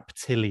group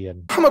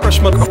Raptillion. I'm a brush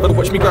mug, but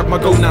watch me grab my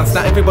gonads.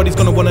 Now everybody's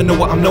gonna wanna know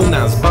what I'm known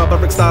as.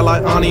 Barbaric style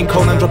like Arnie and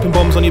Conan, dropping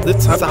bombs on you. The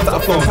times after I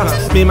phone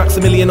pass. Me and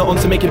Maximilian are on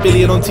to make $1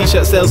 billion on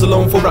t-shirt sales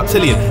alone for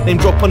Raptillion. Name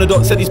drop on the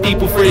dot, said these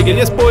people free again.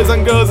 Yes, boys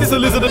and girls, it's a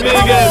lizard and me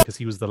again. Because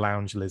he was the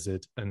lounge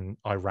lizard and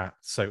I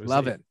rapped. So it was,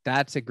 love it.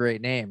 That's a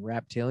great name,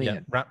 Raptillion. Yeah,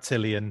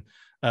 Raptillion.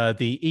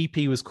 The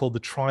EP was called the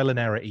Trial and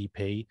Error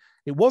EP.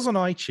 It was on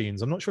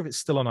iTunes. I'm not sure if it's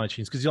still on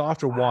iTunes, because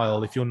after a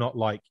while, if you're not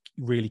like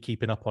really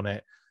keeping up on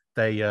it,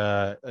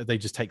 they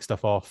just take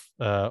stuff off,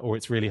 or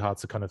it's really hard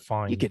to kind of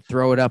find. You could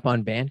throw it up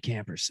on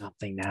Bandcamp or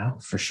something now,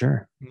 for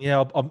sure.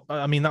 Yeah,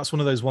 I mean, that's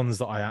one of those ones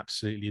that I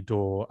absolutely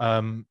adore.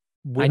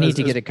 I need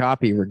to get a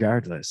copy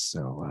regardless.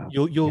 So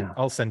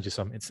I'll send you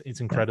some.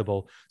 It's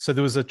incredible. Yeah. So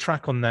there was a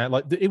track on there,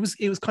 like it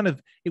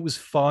was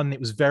fun. It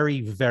was very,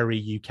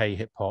 very UK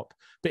hip hop,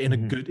 but in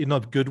a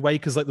good way,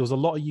 because like there was a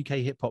lot of UK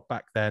hip hop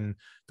back then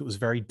that was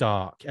very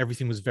dark.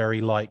 Everything was very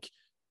like,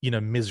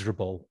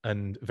 miserable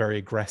and very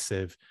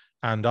aggressive.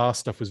 And our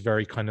stuff was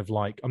very kind of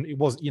like, it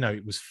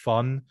was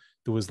fun.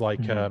 There was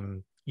like a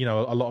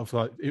lot of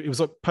like, it was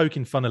like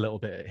poking fun a little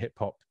bit at hip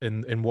hop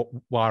in what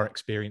our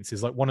experience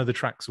is. Like one of the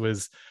tracks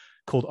was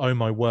called Oh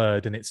My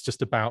Word, and it's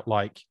just about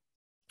like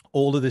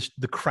all of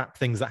the crap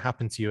things that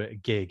happen to you at a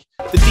gig.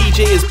 The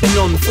DJ has been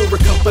on for a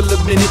couple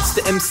of minutes.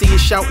 The MC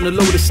is shouting a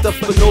load of stuff,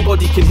 but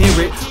nobody can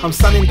hear it. I'm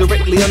standing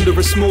directly under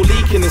a small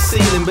leak in the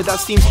ceiling, but that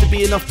seems to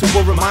be enough to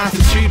warrant my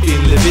attitude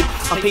being livid.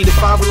 I paid a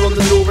 $5 on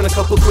the door and a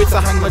couple quid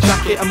to hang my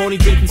jacket. I'm only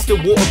drinking still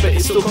water, but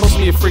it still cost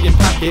me a friggin'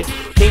 packet.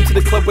 Came to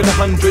the club with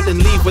 100 and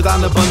leave with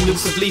an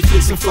abundance of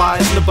leaflets and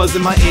flyers and a buzz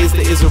in my ears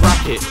that is a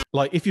racket.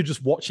 Like if you're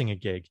just watching a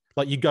gig,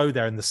 like you go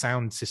there and the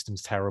sound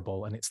system's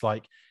terrible, and it's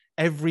like,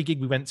 every gig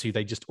we went to,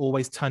 they just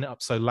always turn it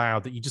up so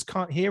loud that you just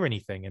can't hear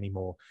anything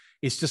anymore.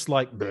 It's just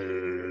like,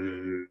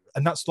 and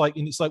that's like,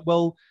 and it's like,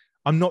 well,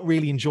 I'm not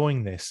really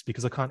enjoying this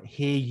because I can't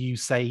hear you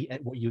say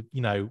what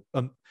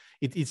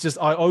it's just,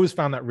 I always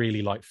found that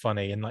really like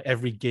funny. And like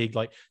every gig,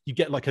 like you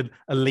get like a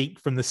leak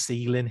from the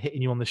ceiling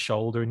hitting you on the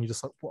shoulder, and you're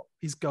just like, what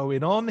is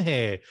going on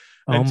here?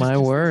 Oh my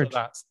word.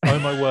 Oh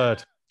my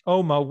word.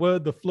 Oh my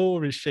word. The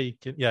floor is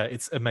shaking. Yeah,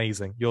 it's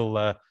amazing. You'll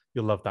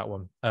love that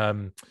one.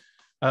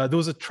 There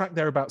was a track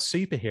there about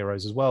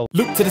superheroes as well.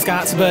 Look to the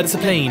sky, it's a bird, it's a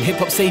plane.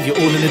 Hip-hop savior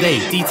all in a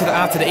day. D to the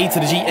R to the A to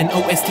the G and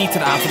O-S-T to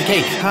the R to the K.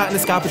 Heart in the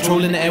sky,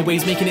 patrolling the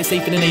airways, making it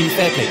safe in the name of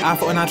fair play. I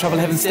thought when I travel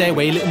heaven's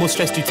stairway, a little more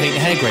stress to take the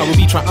hair grey. I will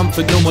be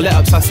triumphant, no more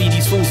let-ups. I see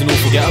these fools and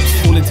awful get-ups,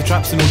 fall into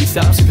traps and all these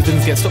setups. Super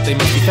things get stopped, they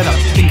must be fed up.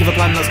 Think of a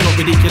plan that's not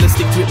ridiculous,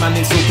 stick to it, man,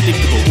 it's so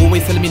predictable.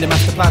 Always telling me the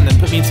master plan and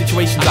put me in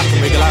situations I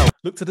can wriggle out.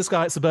 Look to the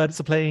sky, it's a bird, it's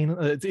a plane.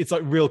 It's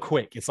like real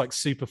quick. It's like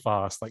super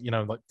fast, like,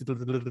 like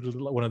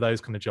one of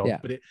those kind of jobs. Yeah.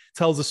 But it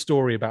tells a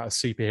story about a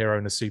superhero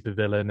and a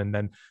supervillain, and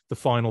then the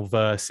final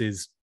verse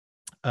is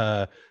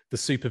the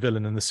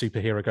supervillain and the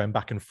superhero going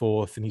back and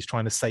forth, and he's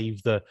trying to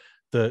save the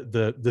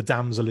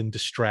damsel in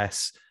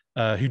distress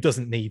who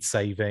doesn't need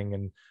saving,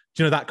 and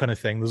that kind of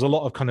thing. There's a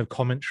lot of kind of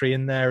commentary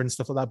in there and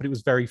stuff like that, but it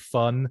was very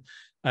fun.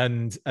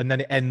 And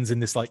then it ends in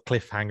this like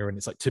cliffhanger, and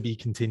it's like to be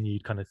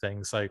continued kind of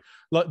thing. So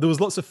like there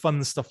was lots of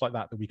fun stuff like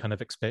that we kind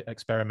of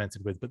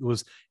experimented with, but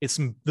there's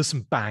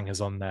some bangers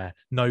on there.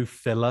 No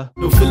filler.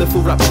 No filler for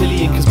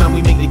Raptillion, cause man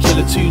we make the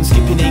killer tunes.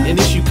 Skipping ain't an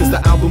issue cause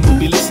the album will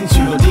be listened to.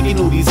 Not digging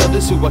all these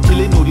others who are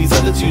killing all these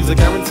other tunes. I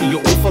guarantee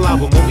your awful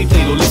album won't be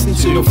played or listened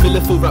to. No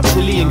filler for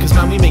Raptillion, cause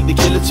man we make the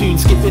killer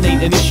tunes. Skipping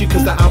ain't an issue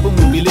cause the album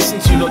will be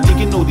listened to. Not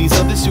digging all these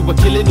others who are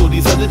killing all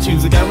these other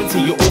tunes. I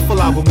guarantee your awful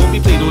album won't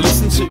be played or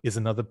listened to. Is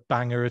another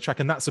banger a track,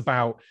 and that's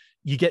about,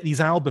 you get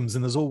these albums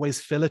and there's always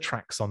filler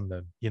tracks on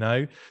them,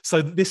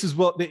 so this is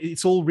what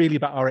it's all really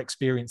about, our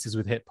experiences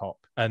with hip hop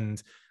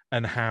and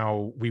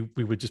how we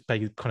would just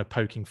be kind of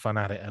poking fun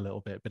at it a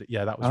little bit. But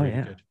yeah, that was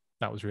good.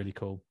 That was really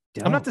cool.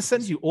 I'm gonna have to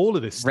send you all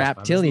of this stuff,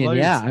 Raptillion.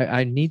 Yeah,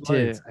 I need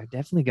to. I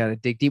definitely got to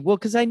dig deep. Well,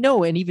 because I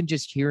know, and even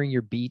just hearing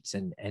your beats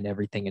and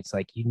everything, it's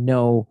like,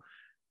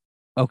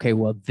 okay,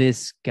 well,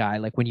 this guy,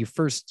 like when you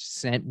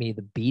first sent me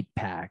the beat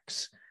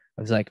packs,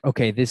 I was like,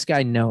 okay, this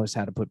guy knows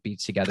how to put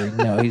beats together.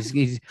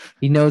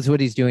 He knows what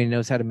he's doing. He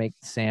knows how to make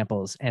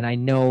samples. And I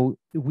know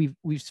we've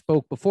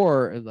spoke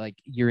before, like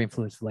your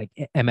influence, like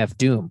MF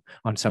Doom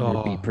on some of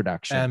your beat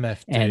production.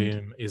 MF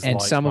Doom is and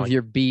like some of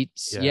your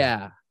beats.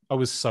 Yeah. I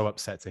was so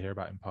upset to hear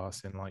about him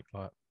passing like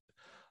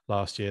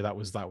last year. That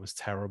was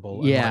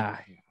terrible. Yeah.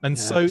 And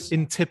so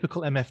in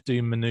typical MF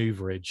Doom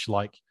maneuverage,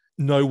 like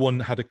no one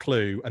had a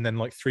clue. And then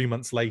like 3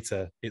 months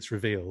later, it's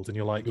revealed. And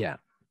you're like, yeah.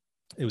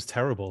 It was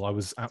terrible. I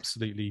was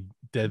absolutely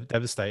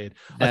devastated.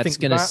 That's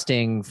going to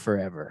sting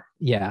forever.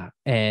 Yeah.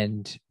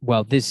 And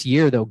well, this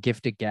year though,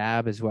 Gifted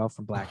Gab as well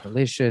from Black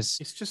Delicious.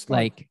 It's just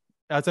like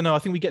I don't know. I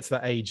think we get to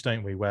that age,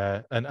 don't we?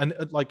 Where and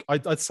like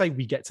I'd say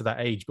we get to that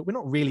age, but we're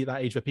not really at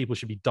that age where people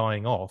should be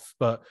dying off.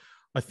 But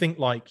I think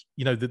like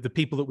the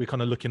people that we're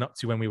kind of looking up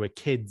to when we were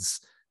kids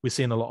we're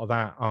seeing a lot of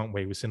that, aren't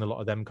we? We're seeing a lot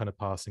of them kind of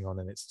passing on,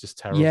 and it's just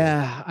terrible.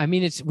 Yeah, I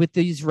mean, it's with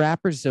these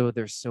rappers though,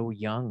 they're so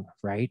young,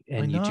 right?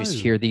 And you just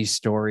hear these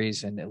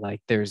stories, and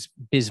like there's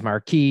Biz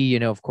Markie, you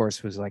know, of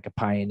course, was like a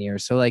pioneer.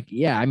 So like,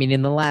 yeah, I mean,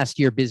 in the last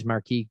year, Biz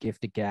Markie,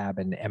 Gifted Gab,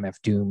 and MF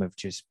Doom have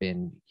just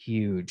been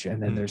huge,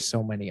 and then there's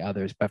so many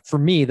others. But for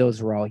me,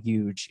 those were all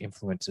huge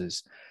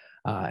influences,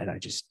 and I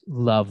just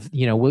love,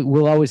 you know,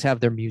 we'll always have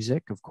their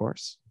music, of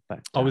course. But,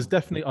 I was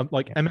definitely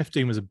like MF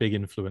Doom was a big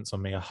influence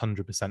on me,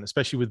 100%,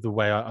 especially with the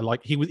way I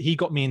like he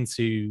got me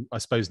into, I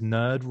suppose,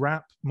 nerd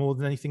rap more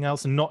than anything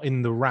else, and not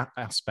in the rap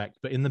aspect,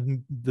 but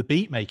in the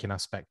beat making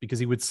aspect, because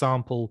he would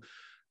sample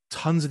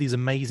tons of these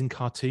amazing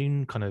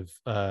cartoon kind of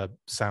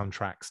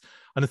soundtracks.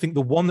 And I think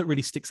the one that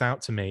really sticks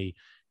out to me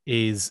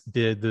is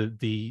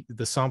the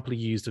sample he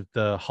used of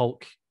the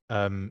Hulk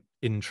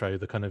intro,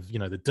 the kind of, you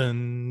know, the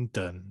dun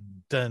dun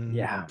dun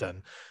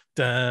dun.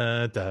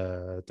 Da,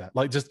 da, da.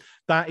 Like, just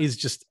that is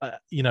just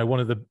you know, one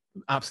of the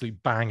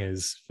absolute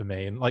bangers for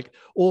me. And like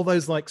all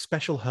those like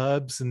special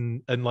herbs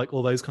and like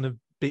all those kind of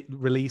bit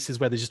releases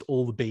where there's just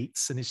all the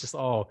beats, and it's just,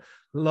 oh,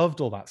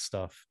 loved all that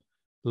stuff,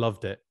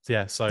 loved it.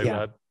 Yeah,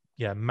 so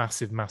yeah,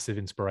 massive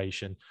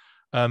inspiration.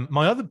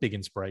 My other big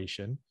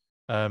inspiration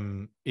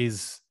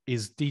is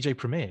DJ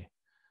Premier,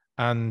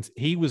 and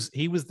he was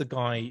the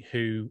guy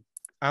who,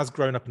 as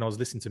grown up and I was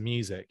listening to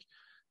music,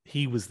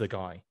 he was the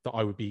guy that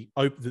I would be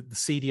the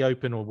CD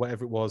open or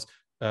whatever it was,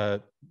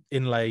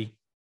 inlay,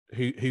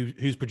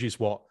 who's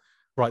produced what.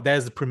 Right,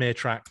 there's the Premiere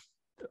track,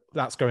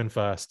 that's going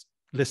first.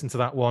 Listen to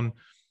that one.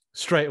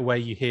 Straight away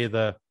you hear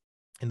the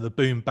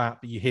boom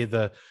bap, but you hear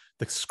the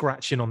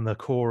scratching on the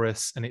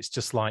chorus, and it's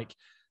just like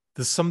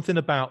there's something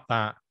about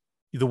that,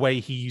 the way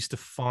he used to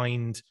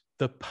find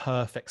the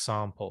perfect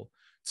sample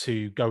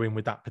to go in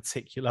with that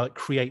particular, like,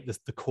 create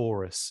the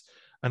chorus.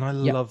 And I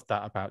love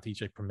that about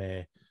DJ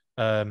Premier.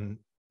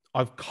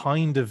 I've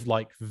kind of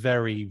like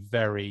very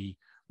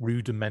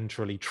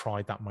rudimentarily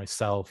tried that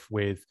myself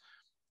with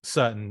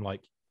certain,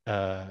 like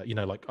you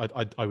know, like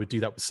I would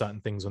do that with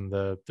certain things on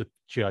the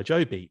G.I.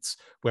 Joe beats,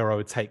 where I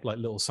would take like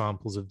little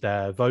samples of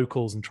their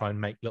vocals and try and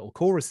make little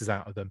choruses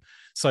out of them.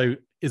 So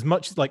as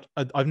much as like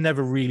I've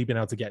never really been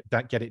able to get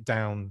it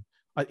down,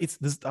 I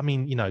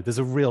mean, you know, there's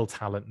a real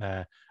talent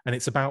there, and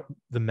it's about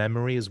the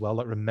memory as well,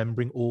 like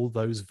remembering all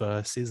those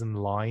verses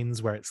and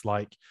lines where it's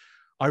like,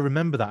 I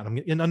remember that,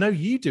 and I know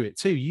you do it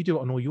too. You do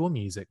it on all your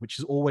music, which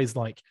is always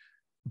like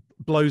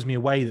blows me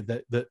away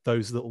that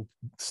those little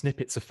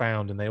snippets are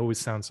found, and they always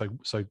sound so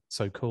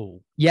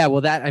cool. Yeah,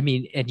 well, that, I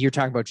mean, and you're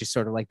talking about just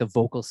sort of like the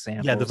vocal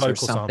samples, the vocal or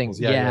something.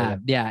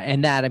 samples. Yeah,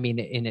 and that, I mean,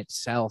 in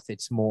itself,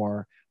 it's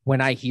more when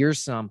I hear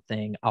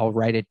something, I'll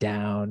write it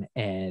down,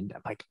 and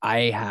like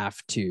I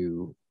have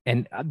to.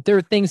 And there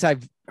are things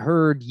I've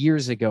heard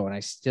years ago and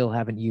I still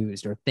haven't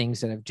used, or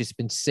things that have just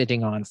been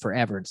sitting on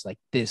forever. It's like,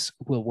 this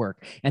will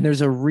work. And there's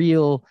a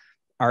real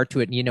art to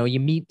it. You know, you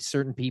meet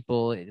certain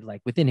people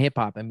like within hip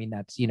hop. I mean,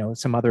 that's, you know,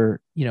 some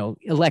other, you know,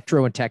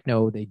 electro and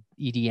techno, they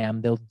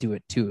EDM, they'll do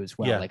it too as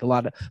well. Yeah. Like a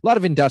lot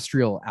of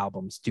industrial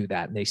albums do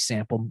that, and they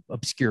sample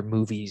obscure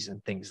movies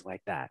and things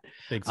like that.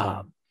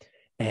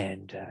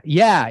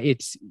 Yeah,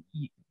 it's,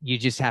 you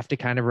just have to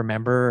kind of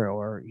remember,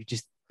 or you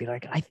just be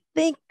like, I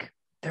think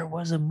there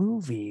was a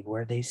movie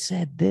where they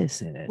said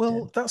this in it.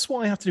 Well, that's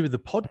what I have to do with the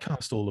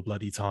podcast all the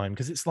bloody time,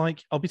 because it's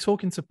like I'll be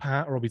talking to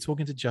Pat or I'll be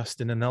talking to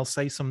Justin, and they'll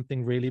say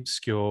something really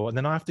obscure, and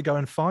then I have to go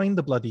and find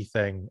the bloody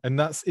thing. And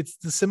it's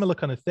the similar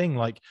kind of thing.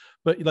 Like,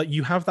 but like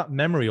you have that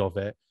memory of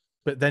it,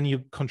 but then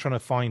you're trying to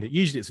find it.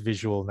 Usually it's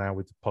visual now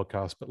with the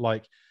podcast, but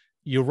like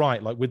you're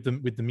right. Like with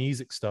the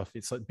music stuff,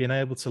 it's like being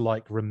able to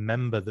like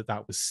remember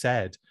that was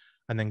said,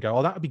 and then go,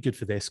 oh, that would be good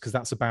for this, because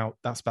that's about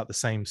the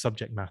same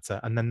subject matter,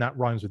 and then that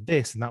rhymes with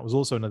this, and that was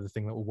also another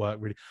thing that will work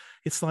really.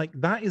 It's like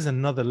that is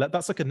another,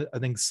 that's like an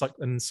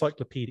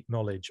encyclopedic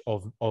knowledge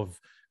of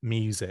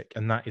music,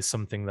 and that is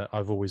something that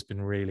I've always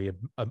been really,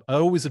 I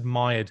always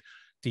admired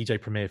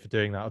DJ Premier for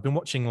doing that. I've been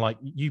watching, like,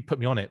 you put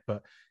me on it,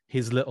 but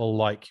his little,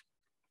 like,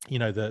 you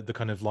know, the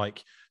kind of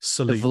like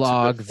salute, the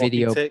vlog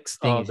video thing.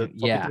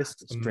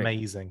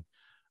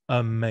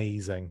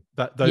 Amazing.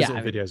 That those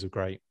little videos are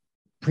great.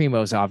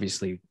 Primo's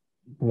obviously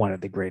one of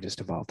the greatest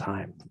of all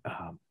time.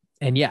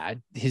 And yeah,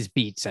 his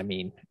beats, I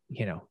mean,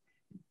 you know,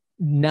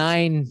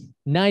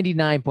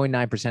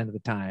 99.9% of the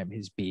time,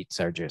 his beats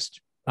are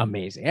just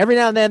amazing. Every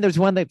now and then there's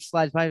one that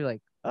slides by,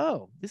 like,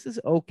 oh, this is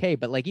okay.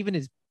 But like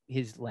even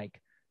his like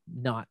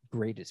not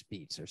greatest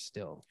beats are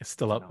still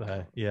up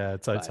there. Yeah,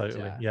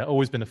 totally. Yeah,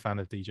 always been a fan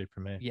of DJ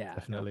Premier. Yeah,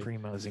 definitely. No,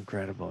 Primo's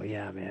incredible.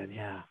 Yeah, man.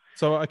 Yeah.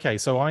 So okay,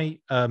 so I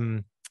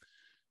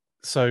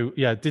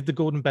did the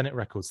Gordon Bennett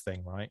Records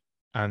thing, right?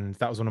 And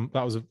that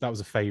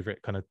was a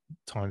favorite kind of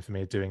time for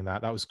me doing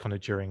that. That was kind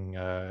of during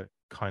that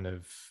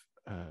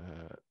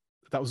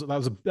was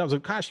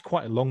actually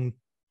quite a long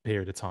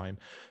period of time.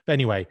 But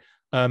anyway,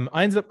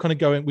 I ended up kind of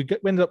going, we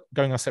ended up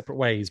going our separate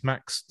ways.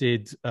 Max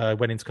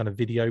went into kind of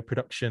video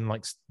production,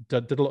 like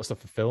did a lot of stuff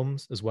for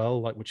films as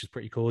well, like, which is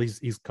pretty cool.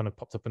 He's kind of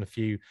popped up in a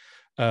few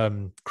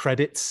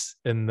credits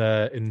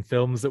in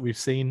films that we've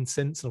seen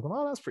since. And I'm like,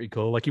 oh, that's pretty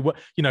cool. Like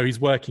he's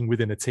working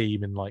within a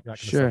team and like that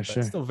kind of stuff. But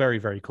it's still very,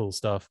 very cool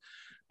stuff.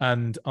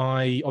 And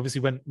I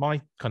obviously went my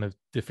kind of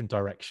different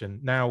direction.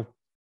 Now,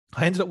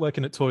 I ended up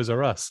working at Toys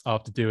R Us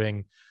after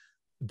doing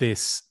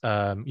this,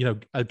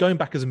 going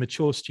back as a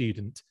mature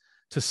student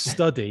to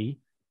study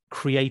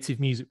creative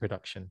music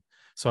production.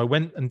 So I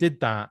went and did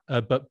that.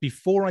 But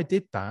before I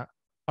did that,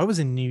 I was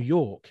in New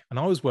York and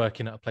I was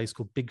working at a place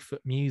called Bigfoot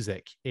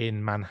Music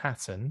in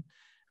Manhattan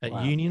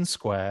at Union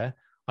Square.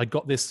 I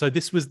got this. So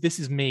this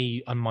is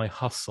me and my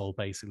hustle,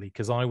 basically,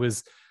 because I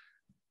was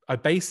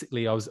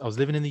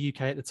living in the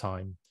UK at the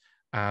time.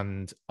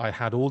 And I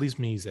had all these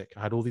music.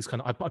 I had all these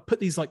I put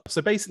these so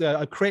basically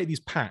I created these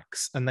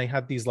packs and they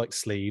had these like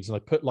sleeves and I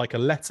put like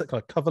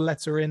a cover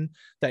letter in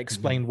that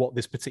explained what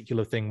this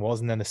particular thing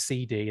was, and then a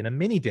CD and a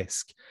mini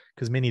disc,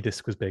 because mini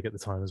disc was big at the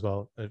time as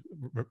well,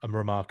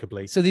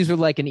 remarkably. So these were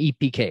like an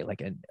EPK, like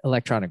an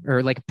electronic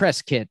or like a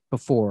press kit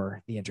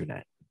before the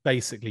internet.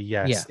 Basically,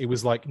 yes. Yeah. It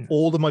was like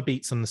all of my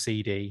beats on the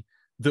CD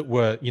that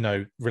were,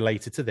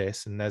 related to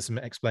this. And there's some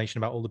explanation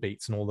about all the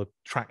beats and all the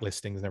track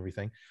listings and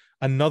everything.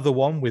 Another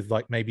one with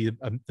like maybe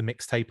the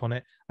mixtape on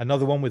it.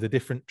 Another one with a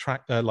different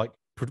track,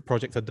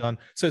 project I'd done.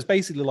 So it's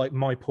basically like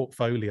my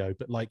portfolio,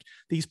 but like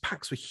these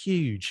packs were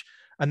huge.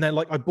 And then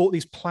like I bought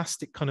these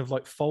plastic kind of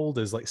like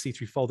folders, like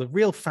see-through folder,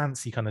 real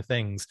fancy kind of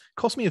things.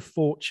 Cost me a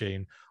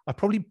fortune. I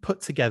probably put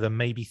together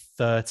maybe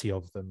 30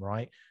 of them,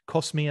 right?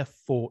 Cost me a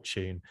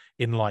fortune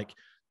in like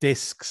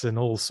discs and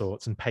all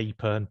sorts and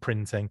paper and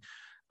printing.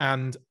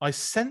 And I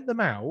sent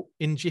them out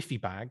in jiffy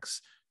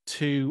bags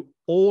to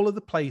all of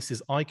the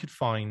places I could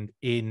find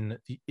in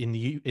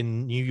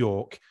New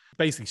York,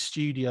 basically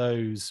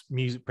studios,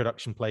 music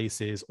production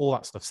places, all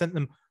that stuff. Sent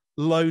them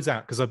loads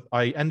out because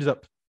I ended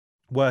up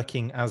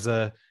working as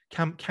a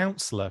camp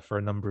counselor for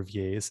a number of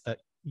years at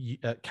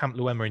Camp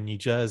Luema in New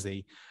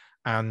Jersey.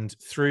 And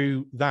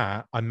through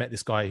that, I met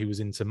this guy who was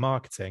into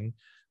marketing,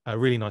 a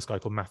really nice guy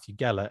called Matthew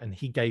Geller, and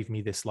he gave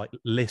me this like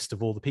list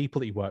of all the people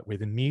that he worked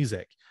with in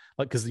music,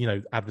 like because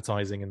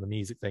advertising and the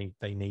music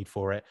they need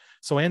for it.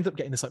 So I ended up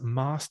getting this like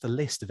master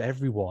list of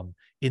everyone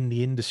in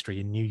the industry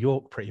in New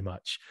York, pretty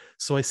much.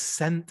 So I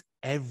sent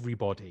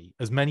everybody,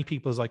 as many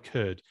people as I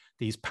could,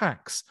 these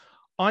packs.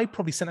 I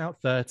probably sent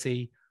out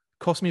 30,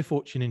 cost me a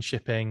fortune in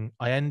shipping.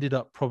 I ended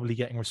up probably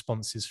getting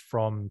responses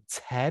from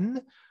 10,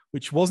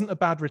 which wasn't a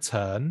bad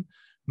return.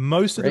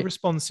 Most of the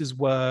responses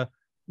were,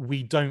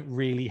 we don't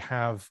really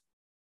have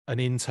an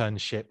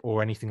internship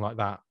or anything like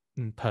that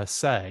per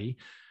se.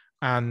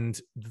 And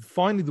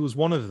finally, there was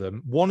one of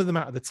them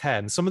out of the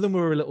 10. Some of them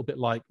were a little bit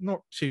like,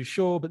 not too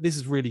sure, but this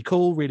is really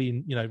cool,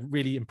 really,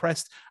 really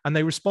impressed. And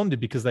they responded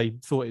because they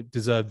thought it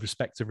deserved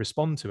respect to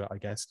respond to it, I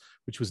guess,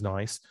 which was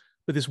nice.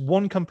 But this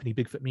one company,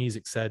 Bigfoot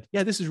Music, said,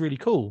 yeah, this is really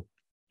cool.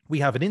 We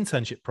have an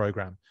internship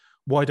program.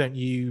 Why don't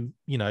you,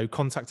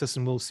 contact us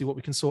and we'll see what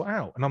we can sort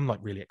out? And I'm like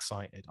really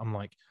excited. I'm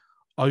like,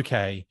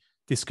 okay,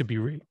 this could be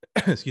really,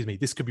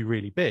 this could be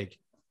really big.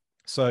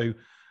 So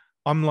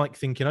I'm like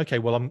thinking, okay,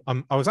 well,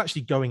 I was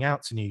actually going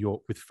out to New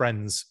York with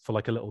friends for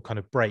like a little kind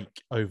of break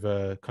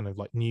over kind of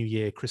like New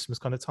Year, Christmas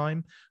kind of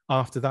time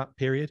after that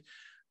period.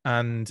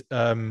 And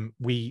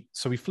we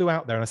flew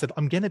out there and I said,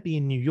 I'm going to be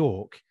in New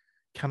York.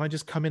 Can I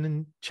just come in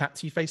and chat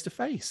to you face to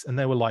face? And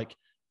they were like,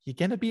 you're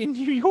going to be in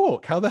New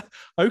York?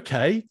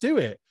 Okay, do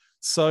it.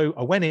 So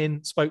I went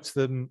in, spoke to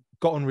them,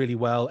 got on really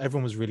well.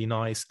 Everyone was really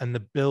nice. And the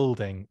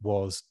building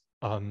was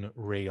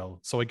unreal.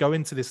 So I go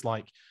into this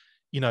like,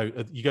 you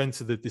go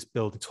into this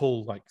building,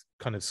 tall, like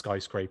kind of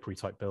skyscrapery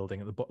type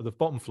building at the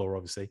bottom floor,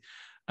 obviously.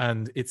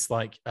 And it's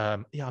like,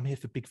 I'm here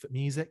for Bigfoot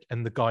Music.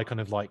 And the guy kind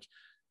of like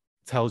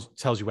tells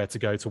you where to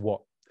go, to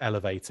what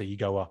elevator you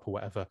go up or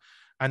whatever.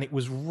 And it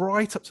was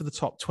right up to the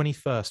top,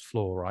 21st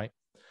floor, right?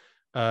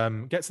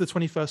 Get to the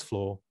 21st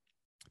floor.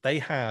 They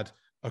had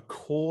a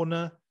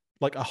corner,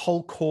 like a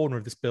whole corner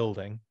of this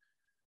building,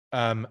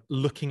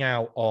 looking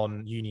out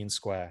on Union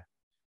Square.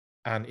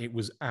 And it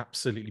was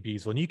absolutely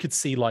beautiful. And you could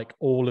see like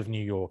all of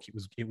New York.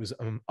 It was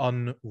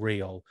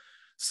unreal.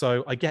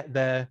 So I get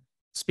there,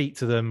 speak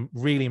to them,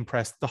 really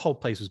impressed. The whole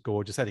place was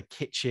gorgeous. They had a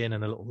kitchen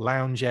and a little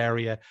lounge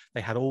area.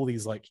 They had all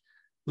these like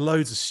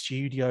loads of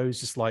studios,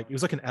 just like, it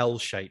was like an L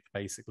shape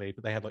basically,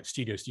 but they had like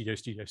studio.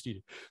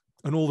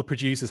 And all the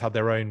producers had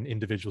their own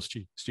individual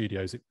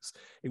studios.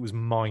 It was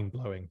mind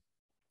blowing.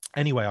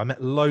 Anyway, I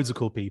met loads of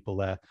cool people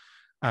there.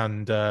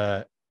 And,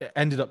 it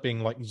ended up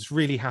being like just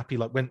really happy,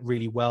 like went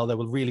really well. They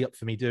were really up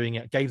for me doing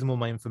it. I gave them all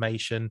my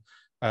information.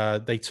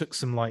 They took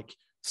some like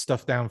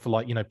stuff down for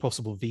like,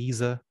 possible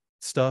visa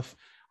stuff.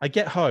 I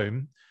get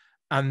home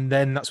and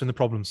then that's when the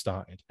problem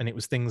started. And it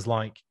was things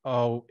like,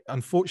 oh,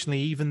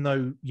 unfortunately, even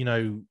though,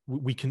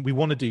 we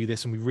want to do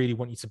this and we really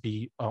want you to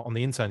be on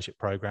the internship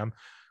program,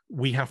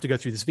 we have to go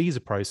through this visa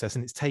process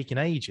and it's taken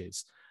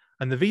ages.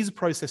 And the visa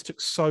process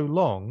took so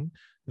long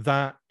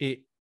that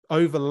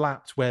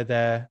overlapped where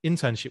their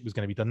internship was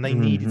going to be done. They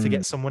needed to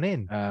get someone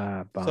in.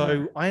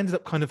 So I ended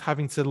up kind of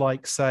having to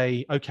like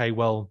say, okay,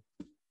 well,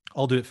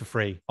 I'll do it for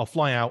free. I'll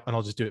fly out and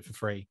I'll just do it for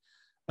free.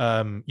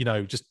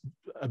 Just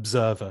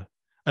observer.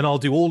 And I'll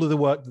do all of the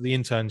work that the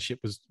internship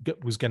was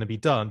going to be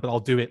done, but I'll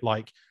do it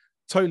like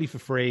totally for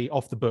free,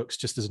 off the books,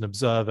 just as an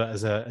observer,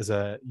 as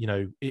a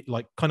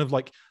like kind of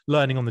like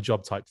learning on the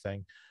job type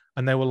thing.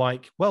 And they were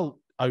like, well,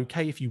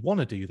 okay, if you want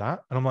to do that.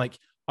 And I'm like,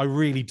 I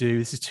really do.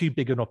 This is too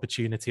big an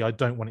opportunity. I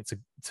don't want it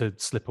to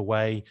slip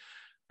away.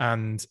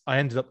 And I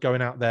ended up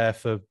going out there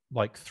for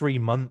like 3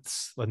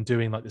 months and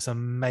doing like this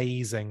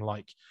amazing,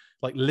 like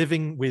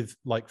living with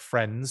like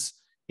friends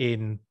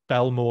in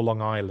Belmore,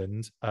 Long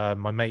Island.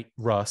 My mate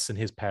Russ and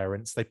his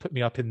parents, they put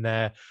me up in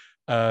their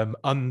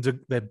under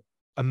their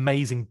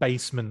amazing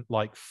basement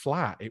like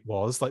flat. It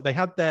was like they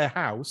had their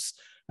house,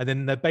 and then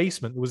in their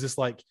basement there was this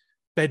like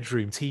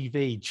bedroom,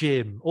 TV,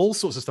 gym, all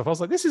sorts of stuff. I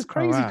was like, this is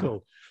crazy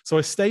cool. So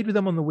I stayed with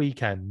them on the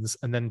weekends,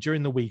 and then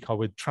during the week I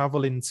would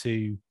travel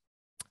into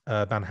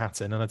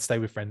Manhattan, and I'd stay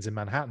with friends in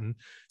Manhattan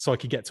so I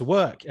could get to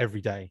work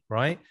every day,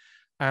 right?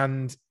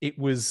 And it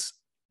was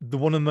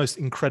one of the most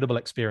incredible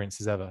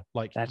experiences ever.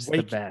 Like, that's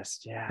the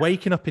best. Yeah,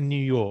 waking up in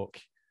New York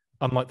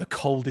on like the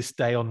coldest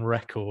day on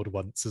record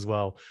once as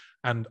well,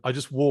 and I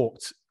just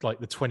walked like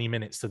the 20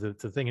 minutes to the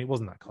thing. It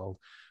wasn't that cold.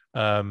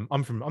 I'm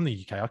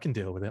the UK. I can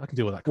deal with it. I can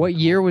deal with that. What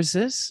year was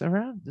this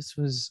around? This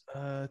was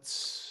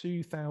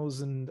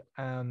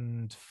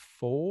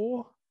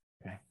 2004.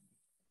 Okay.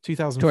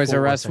 2004. Toys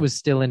R Us was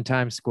still in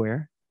Times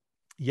Square.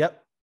 Yep.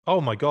 Oh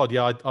my God.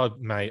 Yeah.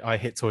 I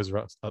hit Toys R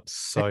Us up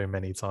so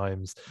many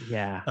times.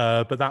 Yeah.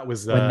 But that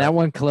was when that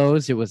one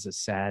closed, it was a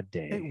sad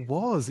day. It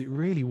was. It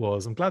really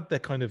was. I'm glad they're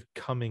kind of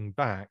coming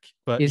back.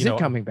 But is it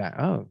coming back?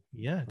 Oh,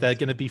 yeah. They're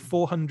going to be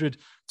 400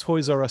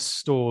 Toys R Us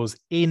stores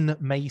in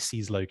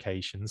Macy's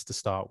locations to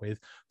start with.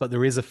 But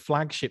there is a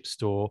flagship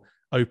store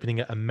opening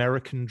at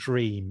American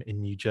Dream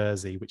in New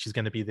Jersey, which is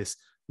going to be this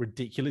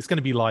ridiculous. It's going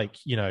to be like,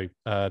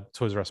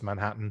 Toys R Us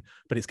Manhattan,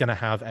 but it's going to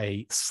have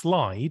a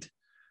slide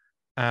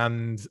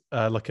and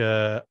like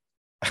a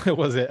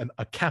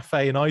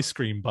cafe and ice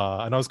cream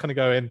bar. And I was kind of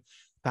going,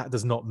 that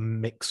does not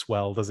mix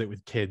well, does it,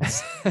 with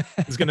kids?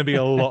 There's going to be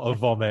a lot of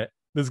vomit.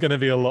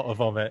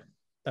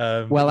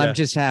 I'm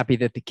just happy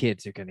that the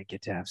kids are going to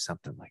get to have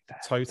something like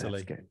that.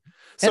 Totally. That's good.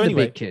 So and the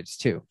big kids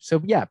too. So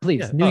yeah,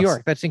 please. Yeah, New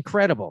York. That's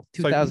incredible.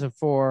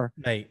 2004,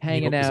 mate,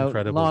 hanging out,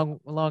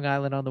 Long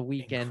Island on the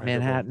weekend,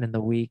 Manhattan in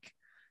the week.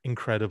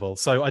 Incredible.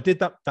 So I did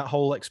that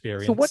whole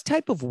experience. So what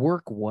type of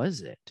work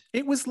was it?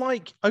 It was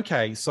like,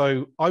 okay,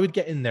 so I would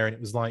get in there and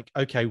it was like,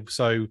 okay,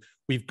 so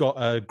we've got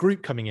a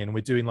group coming in. We're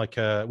doing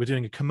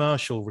a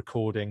commercial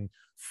recording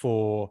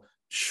for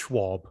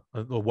Schwab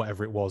or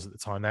whatever it was at the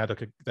time. They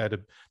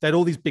had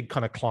all these big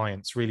kind of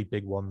clients, really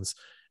big ones.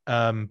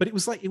 But it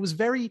was like, it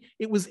wasn't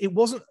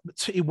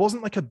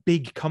like a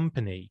big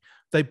company.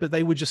 But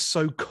they were just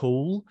so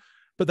cool.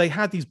 But they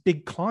had these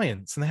big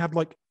clients, and they had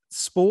like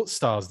sports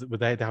stars that were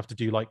there to have to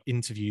do like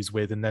interviews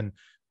with, and then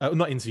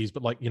not interviews,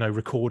 but like,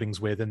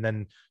 recordings with, and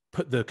then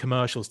put the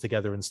commercials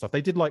together and stuff.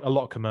 They did like a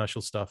lot of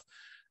commercial stuff,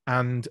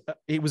 and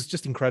it was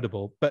just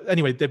incredible. But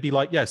anyway, they'd be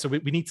like, yeah, so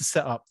we need to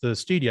set up the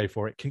studio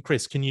for it.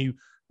 Chris, can you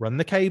run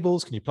the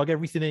cables? Can you plug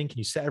everything in? Can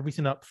you set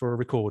everything up for a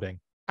recording?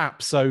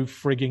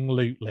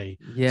 Abso-frigging-lutely.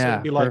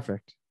 Yeah, so like,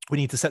 perfect. We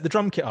need to set the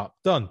drum kit up.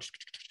 Done.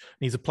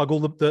 Need to plug all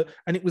the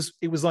and it was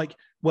like,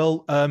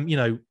 well,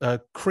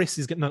 Chris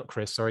is getting, not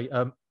Chris, sorry.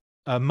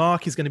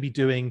 Mark is going to be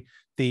doing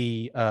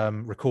the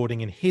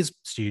recording in his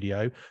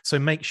studio, so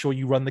make sure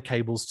you run the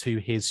cables to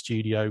his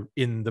studio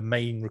in the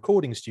main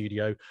recording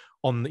studio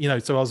on,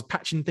 so I was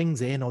patching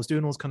things in, I was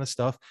doing all this kind of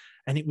stuff,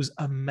 and it was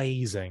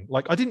amazing.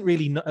 Like, I didn't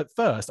really know at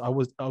first. I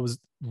was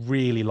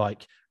really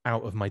like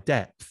out of my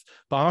depth,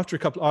 but after a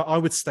couple, I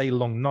would stay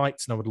long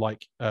nights, and I would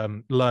like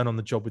learn on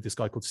the job with this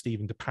guy called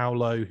Stephen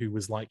DePaulo, who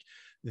was like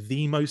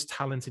the most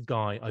talented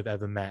guy I've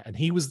ever met, and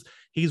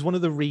he's one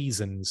of the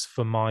reasons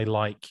for my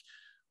like,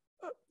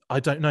 I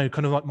don't know,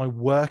 kind of like my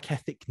work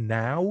ethic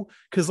now.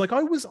 Because like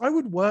I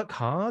would work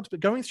hard, but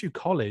going through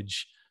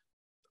college,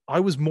 I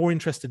was more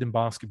interested in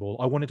basketball.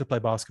 I wanted to play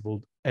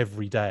basketball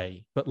every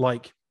day, but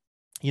like,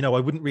 I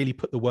wouldn't really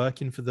put the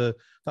work in for that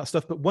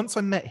stuff. But once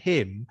I met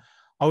him,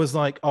 I was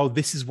like, oh,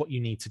 this is what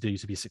you need to do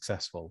to be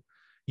successful.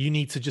 You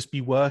need to just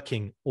be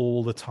working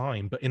all the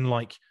time, but in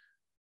like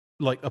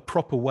a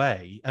proper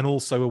way, and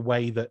also a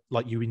way that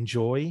like you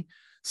enjoy.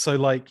 So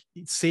like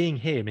seeing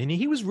him, and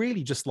he was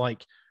really just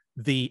like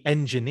the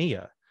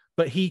engineer,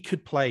 but he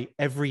could play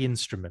every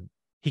instrument.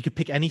 He could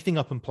pick anything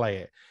up and play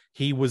it.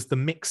 He was the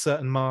mixer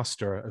and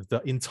master of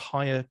the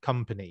entire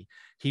company.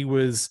 He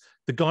was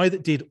the guy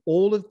that did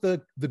all of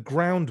the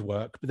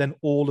groundwork, but then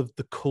all of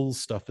the cool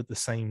stuff at the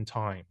same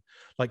time.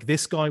 Like,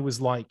 this guy was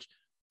like,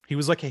 he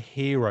was like a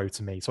hero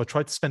to me. So I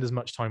tried to spend as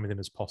much time with him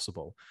as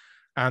possible.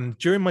 And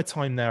during my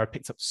time there, I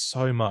picked up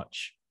so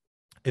much.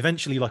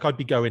 Eventually, like, I'd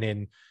be going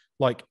in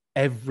like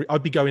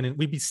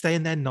we'd be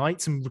staying there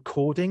nights and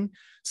recording.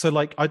 So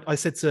like I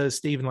said to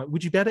Stephen, like,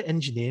 would you be able to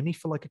engineer me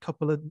for like a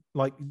couple of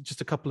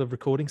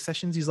recording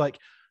sessions? He's like,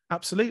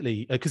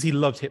 absolutely, because he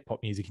loved hip hop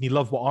music and he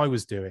loved what I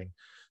was doing.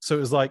 So it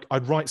was like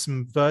I'd write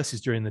some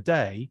verses during the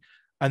day,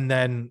 and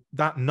then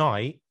that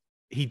night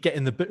he'd get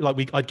in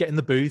the I'd get in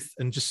the booth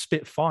and just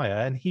spit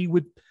fire, and he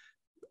would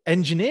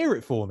engineer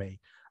it for me.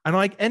 And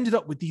I ended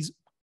up with these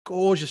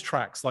gorgeous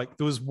tracks. Like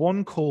there was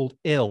one called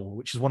Ill,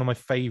 which is one of my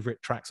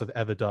favorite tracks I've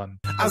ever done.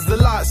 As the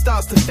light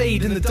starts to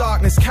fade and the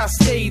darkness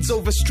cascades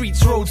over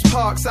streets, roads,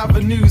 parks,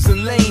 avenues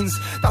and lanes,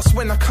 that's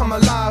when I come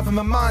alive and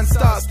my mind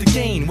starts to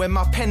gain. When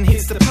my pen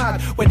hits the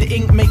pad, where the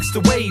ink makes the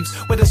waves,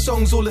 where the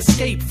songs all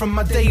escape from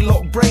my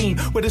day-locked brain,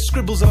 where the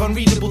scribbles of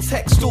unreadable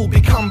text all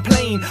become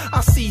plain.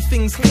 I see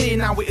things clear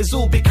now, it has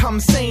all become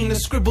sane. The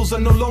scribbles are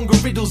no longer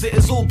riddles, it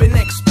has all been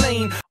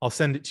explained. I'll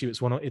send it to you.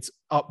 It's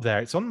up there.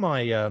 It's on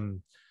my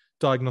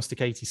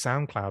DIAGNOSTIK80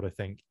 SoundCloud, I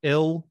think.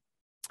 Ill,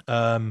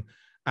 there's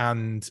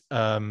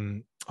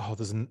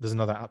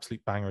another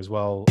absolute banger as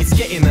well. It's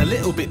getting a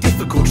little bit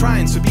difficult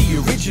trying to be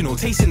original,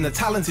 tasting the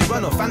talented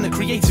runoff and the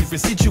creative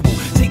residual.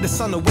 Take the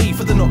sun away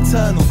for the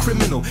nocturnal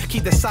criminal,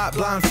 keep the sight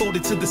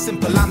blindfolded to the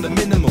simple and the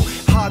minimal.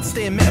 Hard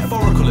staying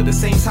metaphorical at the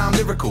same time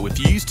lyrical. If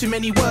you use too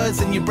many words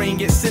then your brain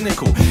gets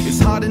cynical. It's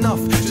hard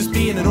enough just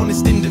being an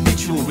honest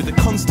individual with a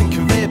constant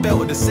conveyor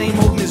belt of the same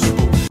old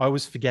miserable. I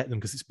always forget them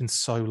because it's been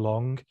so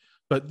long.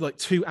 But like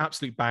 2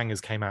 absolute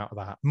bangers came out of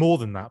that. More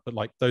than that, but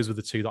like those were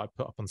the 2 that I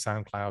put up on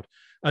SoundCloud.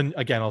 And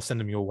again, I'll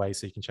send them your way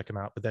so you can check them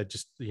out. But they're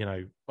just,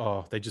 and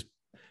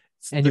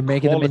you're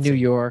making them in New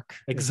York.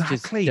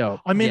 Exactly.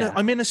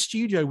 I'm in a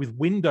studio with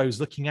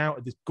windows looking out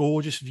at this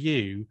gorgeous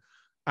view,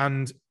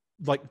 and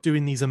like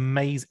doing these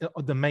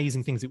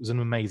amazing things. It was an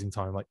amazing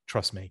time. Like,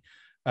 trust me.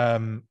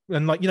 And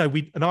like,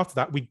 and after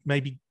that we'd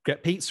maybe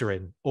get pizza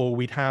in, or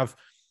we'd have,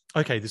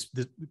 this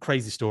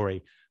crazy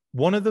story.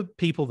 One of the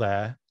people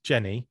there,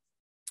 Jenny,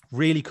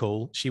 really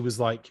cool. She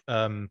was like,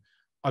 I'm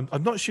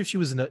not sure if she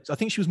was I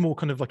think she was more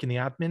kind of like in the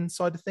admin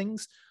side of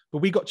things, but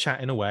we got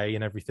chatting away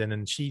and everything.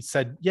 And she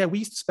said, yeah, we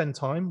used to spend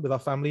time with our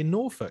family in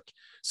Norfolk.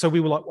 So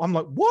we were like, I'm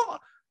like, what?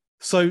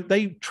 So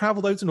they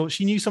traveled over to Norfolk.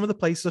 She knew some of the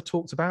places I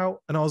talked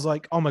about. And I was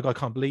like, oh my God, I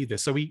can't believe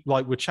this. So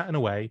we're chatting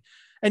away.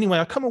 Anyway,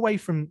 I come away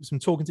from some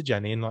talking to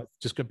Jenny and like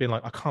just being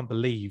like, I can't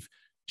believe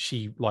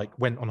she like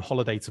went on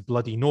holiday to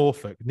bloody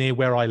Norfolk near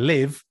where I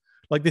live.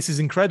 Like, this is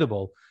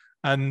incredible.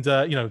 And,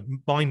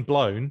 mind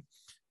blown.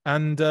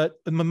 And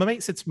my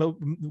mate said to the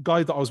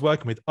guy that I was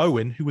working with,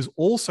 Owen, who was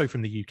also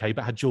from the UK,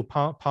 but had dual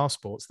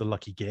passports, the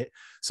lucky git.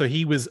 So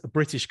he was a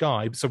British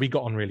guy. So we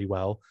got on really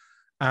well.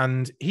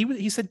 And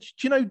he said, do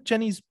you know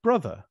Jenny's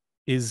brother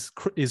is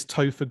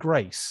Topher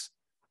Grace?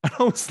 And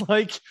I was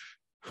like,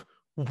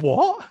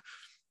 what?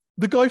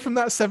 The guy from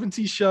that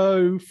 70s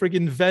show,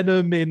 friggin'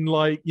 Venom in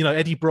like,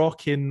 Eddie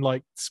Brock in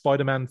like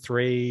Spider-Man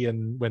 3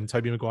 and when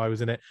Tobey Maguire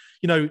was in it,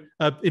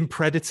 in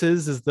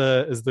Predators as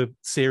the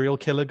serial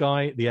killer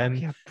guy at the end.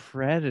 Yeah,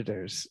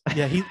 Predators.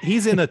 Yeah,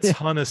 he's in a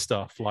ton of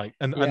stuff. Like,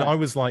 and I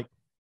was like,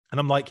 and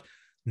I'm like,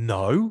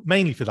 no,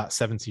 mainly for that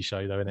 70s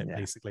show though, innit,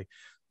 basically.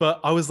 But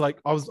I was like,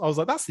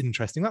 that's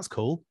interesting. That's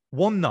cool.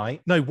 One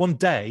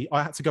day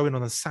I had to go in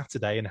on a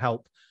Saturday and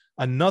help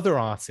another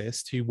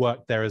artist who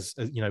worked there as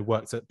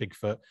worked at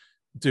Bigfoot,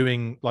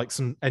 doing like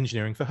some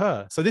engineering for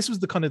her. So this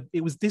was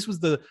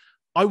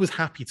I was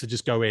happy to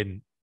just go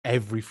in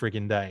every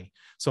friggin' day.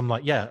 So I'm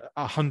like, yeah,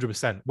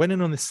 100%. Went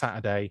in on this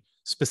Saturday,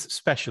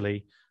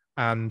 especially,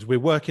 and we're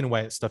working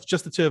away at stuff,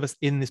 just the 2 of us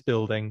in this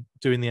building,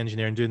 doing the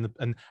engineering,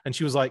 and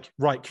she was like,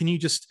 right, can you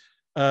just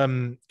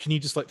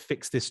like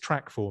fix this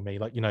track for me?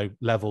 Like,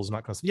 levels and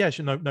that kind of stuff. Yeah,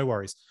 sure, no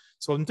worries.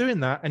 So I'm doing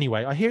that.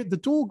 Anyway, I hear the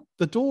door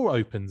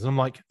opens and I'm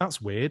like,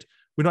 that's weird.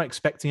 We're not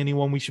expecting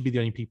anyone. We should be the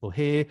only people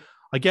here.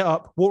 I get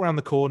up, walk around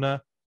the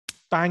corner,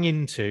 bang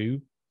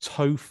into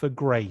Topher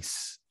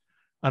Grace.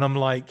 And I'm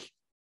like,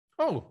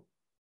 oh,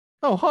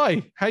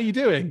 hi, how you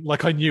doing?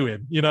 Like I knew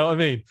him, you know what I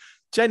mean?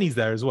 Jenny's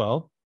there as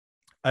well.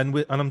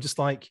 And I'm just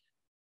like,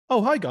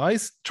 oh, hi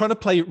guys, trying to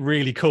play it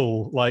really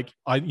cool. Like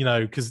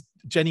because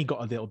Jenny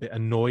got a little bit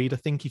annoyed, I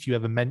think, if you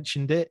ever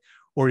mentioned it,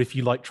 or if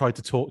you like tried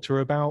to talk to her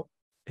about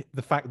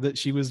the fact that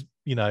she was,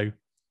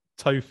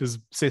 Topher's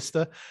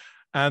sister.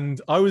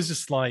 And I was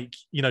just like,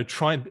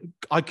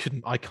 I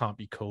can't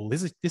be cool.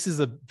 This is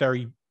a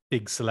very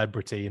big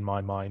celebrity in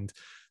my mind.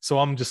 So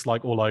I'm just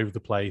like all over the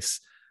place.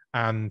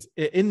 And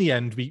in the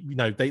end,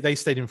 they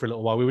stayed in for a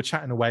little while. We were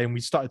chatting away and we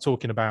started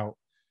talking about,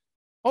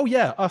 oh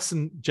yeah, us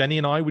and Jenny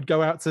and I would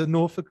go out to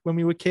Norfolk when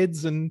we were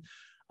kids. And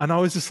I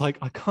was just like,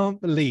 I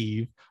can't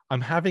believe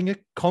I'm having a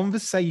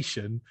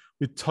conversation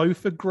with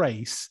Topher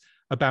Grace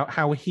about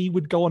how he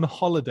would go on a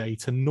holiday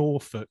to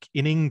Norfolk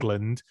in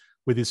England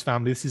with his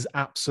family. This is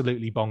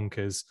absolutely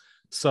bonkers.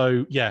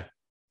 So yeah,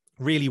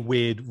 really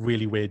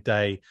weird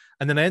day.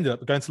 And then I ended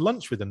up going to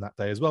lunch with him that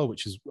day as well,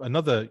 which is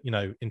another,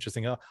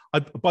 interesting.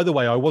 By the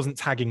way, I wasn't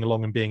tagging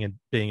along and being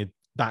a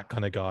that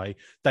kind of guy,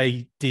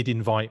 they did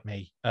invite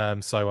me.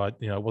 So I,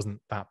 it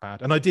wasn't that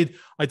bad. And I did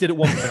at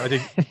one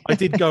point, I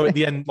did go at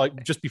the end,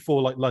 like just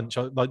before like lunch,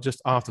 like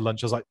just after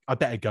lunch, I was like, I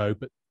better go,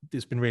 but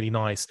it's been really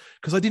nice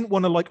because I didn't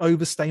want to like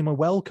overstay my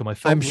welcome. I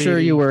felt I'm sure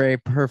you were a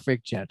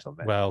perfect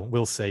gentleman. Well,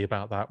 we'll see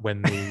about that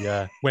when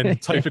when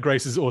Topher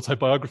Grace's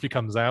autobiography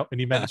comes out and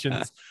he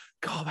mentions,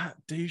 God, that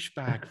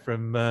douchebag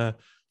from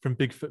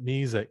Bigfoot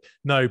Music.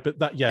 No, but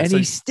that, yeah. And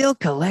he still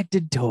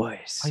collected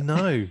toys. I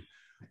know.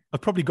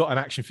 I've probably got an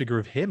action figure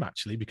of him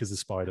actually because of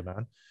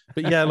Spider-Man.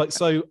 But yeah, like,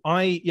 so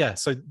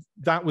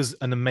that was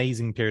an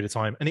amazing period of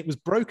time. And it was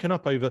broken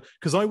up over,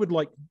 because I would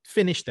like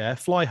finish there,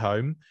 fly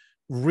home,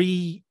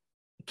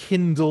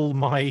 rekindle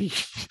my,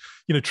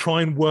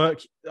 try and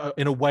work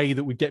in a way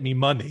that would get me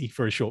money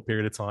for a short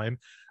period of time,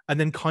 and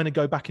then kind of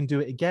go back and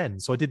do it again.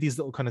 So I did these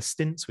little kind of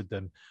stints with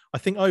them. I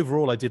think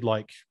overall I did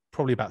like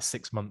probably about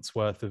 6 months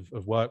worth of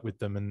work with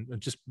them, and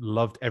just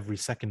loved every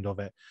second of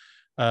it.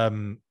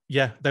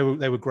 Yeah, they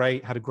were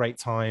great, had a great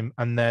time.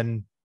 And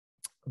then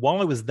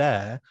while I was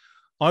there,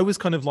 I was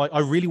kind of like, I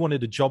really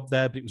wanted a job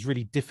there, but it was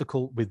really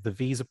difficult with the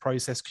visa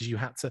process because you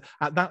had to,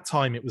 at that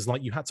time, it was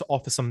like you had to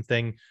offer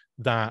something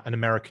that an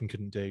American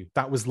couldn't do.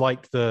 That was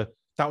like the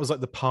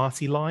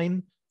party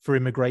line for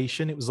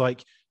immigration. It was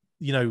like,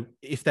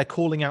 if they're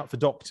calling out for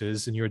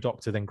doctors and you're a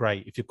doctor, then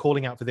great. If you're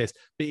calling out for this,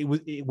 but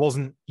it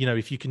wasn't,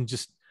 if you can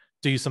just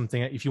do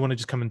something, if you want to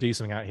just come and do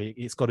something out here,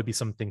 it's got to be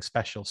something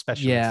special.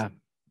 Yeah.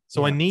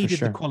 So I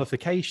needed the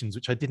qualifications,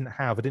 which I didn't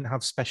have. I didn't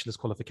have specialist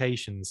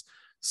qualifications.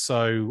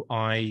 So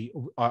I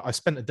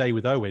spent a day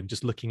with Owen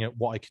just looking at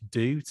what I could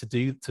do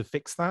to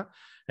fix that.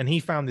 And he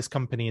found this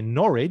company in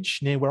Norwich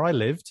near where I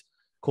lived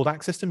called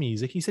Access to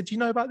Music. He said, do you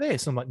know about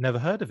this? I'm like, never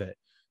heard of it.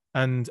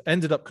 And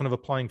ended up kind of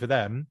applying for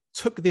them,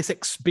 took this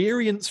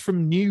experience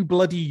from New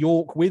Bloody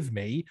York with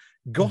me,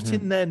 got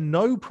in there,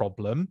 no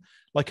problem.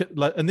 Like,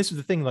 and this is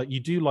the thing, like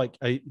you do like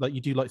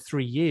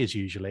 3 years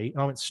usually.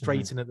 And I went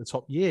straight in at the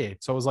top year.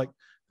 So I was like,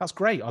 that's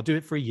great. I'll do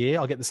it for a year.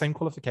 I'll get the same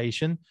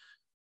qualification.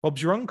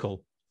 Bob's your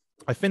uncle.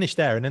 I finished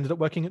there and ended up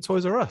working at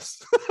Toys R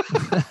Us.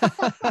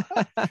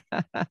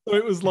 So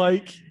it was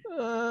like,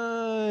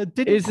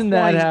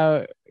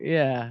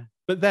 yeah.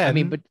 But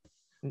then,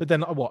 but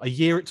then what? A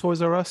year at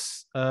Toys R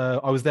Us.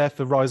 I was there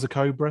for Rise of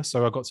Cobra,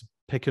 so I got to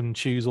pick and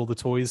choose all the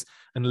toys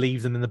and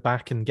leave them in the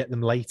back and get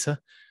them later.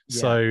 Yeah.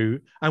 So,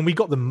 and we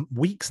got them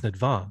weeks in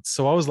advance.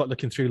 So I was like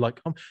looking through,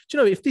 like, do you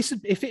know, if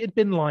it had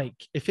been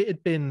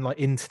like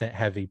internet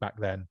heavy back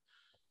then,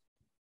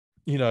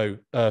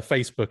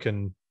 Facebook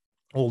and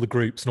all the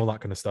groups and all that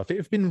kind of stuff, it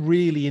had been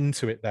really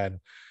into it then.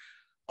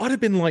 I'd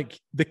have been like,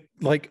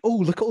 oh,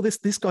 look at all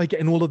this guy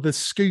getting all of the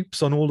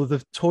scoops on all of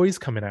the toys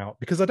coming out,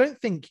 because I don't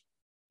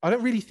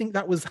really think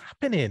that was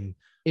happening.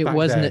 It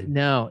wasn't.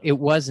 No, it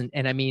wasn't.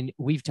 And I mean,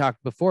 we've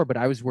talked before, but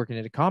I was working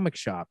at a comic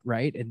shop,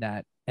 right? In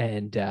that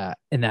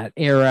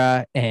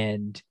era,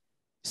 and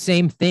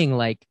same thing.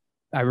 Like,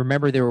 I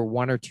remember there were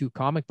 1 or 2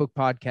 comic book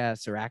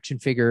podcasts or action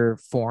figure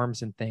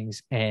forums and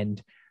things.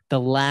 And the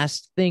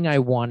last thing I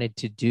wanted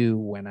to do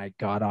when I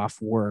got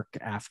off work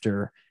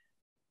after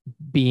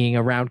being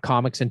around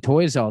comics and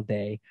toys all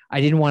day,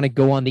 I didn't want to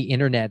go on the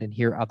internet and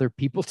hear other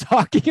people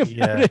talking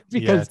about it,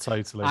 because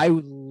totally. I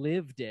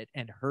lived it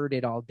and heard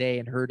it all day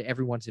and heard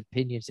everyone's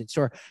opinions. And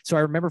so I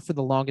remember for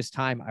the longest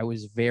time, I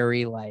was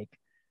very like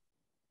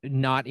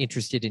not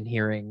interested in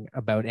hearing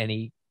about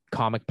any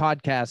comic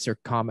podcasts or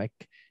comic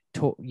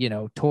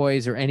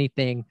toys or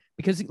anything,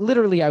 because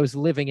literally I was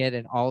living it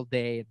and all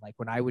day. And like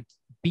when I would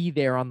be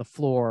there on the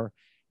floor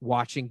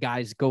watching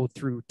guys go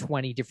through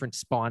 20 different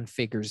Spawn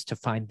figures to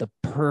find the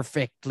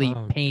perfectly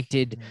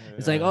painted. Yeah.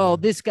 It's like, oh,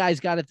 this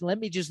guy's got it. Let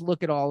me just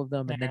look at all of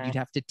them. And then you'd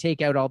have to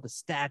take out all the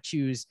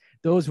statues.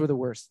 Those were the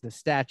worst. The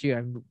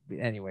statue.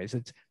 Anyways,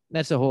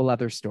 that's a whole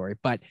other story.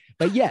 But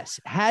yes,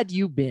 had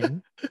you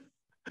been,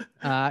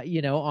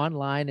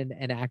 online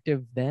and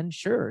active then,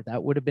 sure,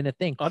 that would have been a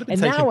thing. And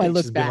now I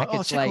look back,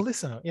 like, it's like, all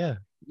this out.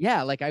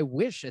 Yeah. Like I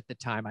wish at the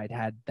time I'd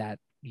had that,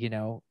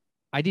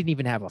 I didn't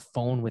even have a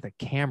phone with a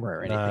camera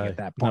or anything at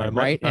that point,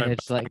 right? And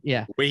it's like,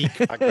 weak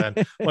back then.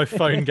 My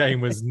phone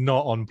game was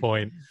not on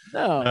point.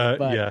 No,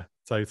 yeah,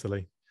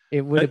 totally.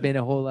 It would have been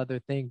a whole other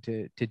thing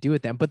to do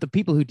with them. But the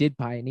people who did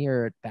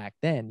pioneer it back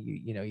then,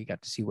 you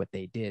got to see what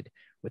they did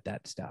with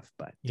that stuff.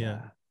 But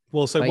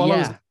well, so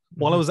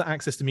while I was at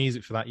Access to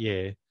Music for that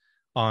year,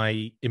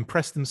 I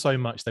impressed them so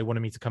much they wanted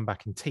me to come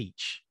back and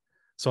teach.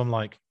 So I'm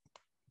like,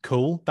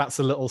 cool, that's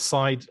a little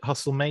side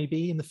hustle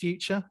maybe in the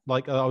future.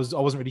 Like I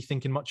wasn't really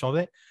thinking much of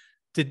it.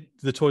 Did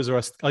the Toys R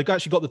Us, I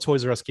actually got the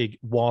Toys R Us gig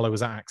while I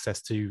was at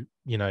Access to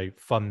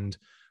fund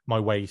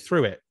my way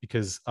through it,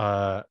 because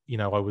I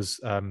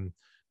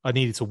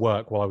needed to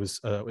work while I was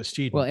a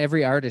student. Well,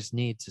 every artist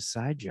needs a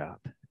side job,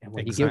 and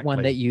when you get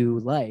one that you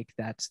like,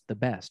 that's the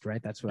best,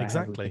 right? That's what exactly.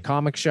 I had with the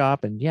comic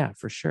shop, and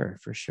for sure.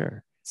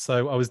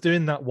 So I was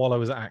doing that while I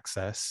was at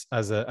Access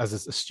as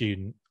a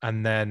student,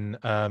 and then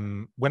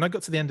when I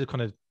got to the end of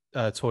kind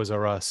of Toys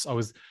R Us, I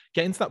was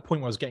getting to that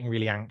point where I was getting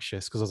really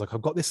anxious, because I was like,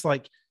 I've got this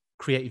like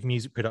creative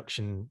music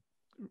production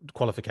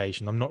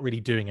qualification. I'm not really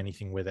doing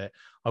anything with it.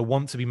 I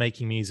want to be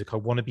making music. I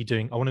want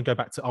to go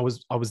back to, I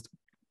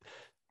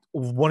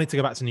wanted to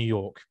go back to New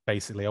York,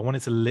 basically. I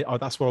wanted to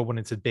that's where I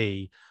wanted to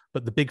be.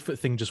 But the Bigfoot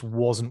thing just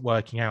wasn't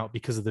working out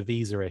because of the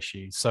visa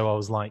issue. So I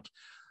was like,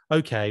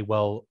 okay,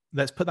 well,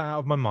 let's put that out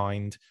of my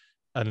mind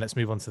and let's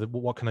move on to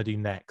what can I do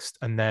next?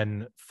 And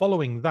then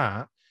following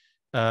that,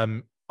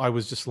 I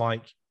was just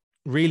like,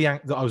 I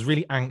was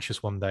really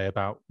anxious one day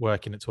about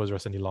working at Toys R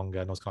Us any longer.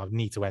 And I was kind of,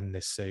 need to end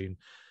this soon.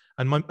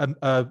 And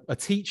a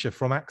teacher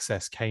from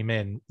Access came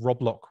in,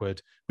 Rob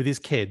Lockwood, with his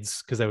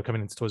kids, because they were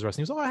coming into Toys R Us. And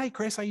he was like, oh, hey,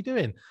 Chris, how you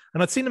doing?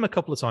 And I'd seen him a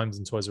couple of times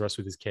in Toys R Us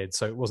with his kids.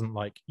 So it wasn't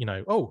like,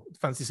 oh,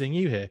 fancy seeing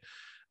you here.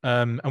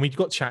 And we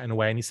got chatting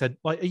away, and he said,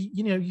 like,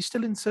 you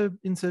still into,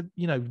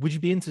 would you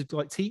be into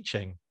like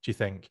teaching, do you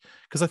think?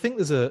 Because I think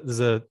there's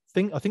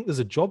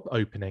a job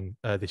opening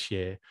this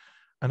year.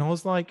 And I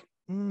was like,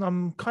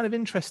 I'm kind of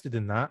interested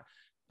in that.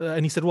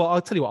 And he said, well,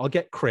 I'll tell you what, I'll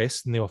get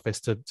Chris in the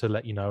office to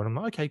let you know. And I'm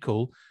like, okay,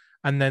 cool.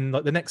 And then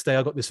like the next day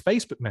I got this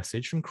Facebook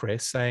message from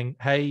Chris saying,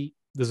 hey,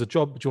 there's a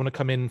job. Do you want to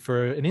come in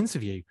for an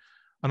interview?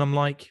 And I'm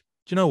like, do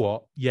you know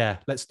what? Yeah,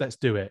 let's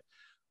do it.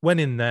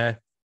 Went in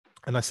there.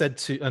 And I said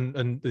to,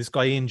 and this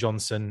guy, Ian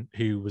Johnson,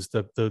 who was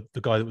the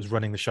guy that was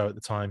running the show at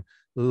the time,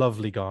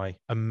 lovely guy,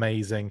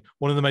 amazing.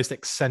 One of the most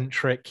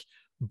eccentric,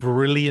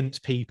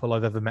 brilliant people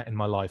I've ever met in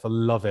my life. I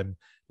love him.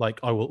 Like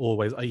I will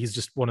always, he's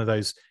just one of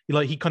those,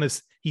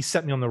 he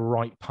set me on the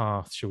right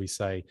path, shall we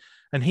say.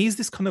 And he's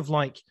this kind of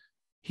like,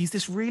 he's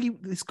this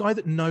guy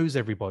that knows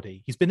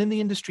everybody. He's been in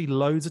the industry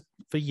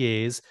for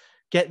years.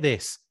 Get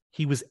this,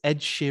 he was Ed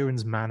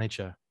Sheeran's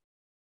manager.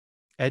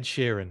 Ed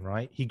Sheeran,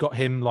 right? He got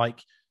him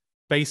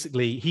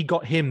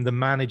the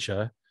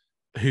manager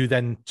who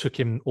then took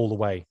him all the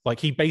way. Like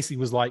he basically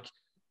was like,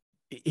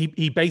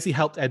 he basically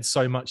helped Ed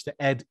so much that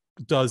Ed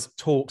does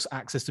talks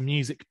access to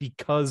music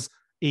because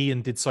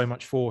Ian did so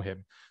much for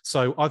him.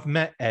 So I've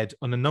met Ed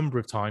on a number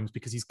of times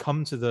because he's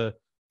come to the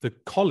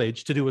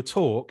college to do a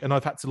talk, and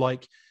I've had to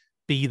like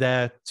be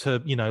there to,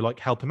 like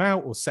help him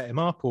out or set him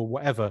up or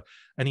whatever.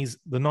 And he's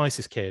the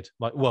nicest kid.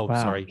 Like, well,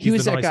 wow. Sorry. He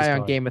was that guy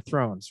on Game of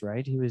Thrones,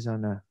 right? He was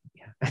on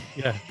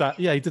he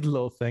did a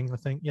little thing, I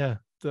think. Yeah.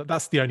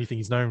 That's the only thing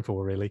he's known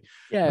for, really.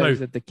 Yeah, he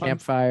was at the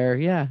campfire.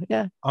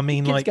 Yeah. I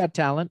mean, he's got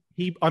talent.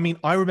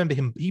 I remember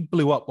him. He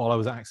blew up while I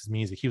was at Access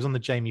Music. He was on the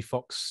Jamie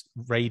Foxx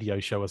radio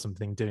show or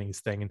something, doing his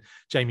thing, and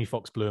Jamie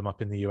Foxx blew him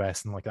up in the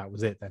US, and like that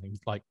was it. Then he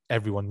was like,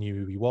 everyone knew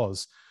who he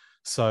was.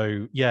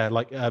 So yeah,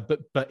 like,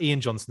 but Ian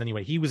Johnson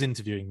anyway, he was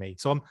interviewing me,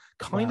 so I'm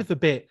kind of a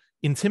bit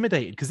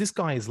intimidated because this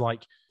guy is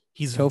like,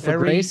 he's Topher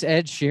Grace,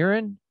 Ed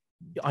Sheeran.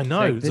 I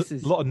know like,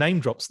 there's a lot of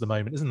name drops at the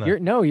moment, isn't there?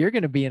 You're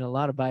going to be in a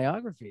lot of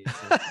biographies.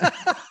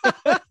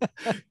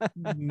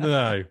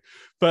 No,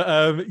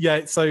 but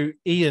yeah. So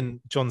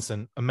Ian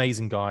Johnson,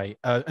 amazing guy,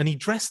 and he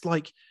dressed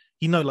like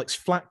like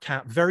flat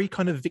cap, very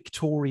kind of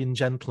Victorian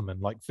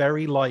gentleman, like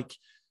very like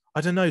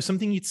I don't know,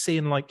 something you'd see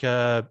in like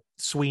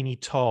Sweeney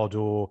Todd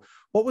or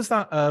what was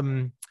that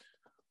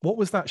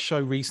show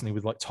recently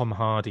with like Tom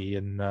Hardy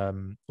and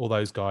all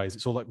those guys?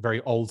 It's all like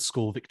very old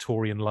school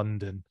Victorian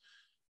London.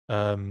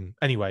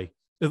 Anyway,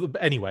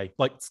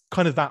 like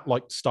kind of that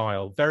like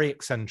style, very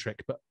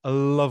eccentric, but a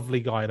lovely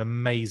guy, an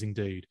amazing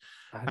dude.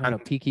 I don't know,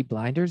 Peaky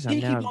Blinders.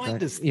 Peaky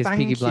Blinders.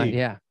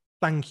 Yeah.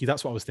 Thank you.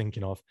 That's what I was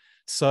thinking of.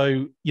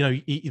 So,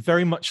 he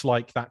very much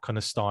like that kind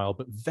of style,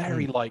 but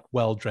very like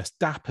well-dressed,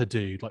 dapper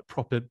dude, like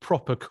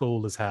proper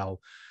cool as hell.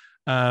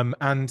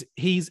 And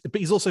he's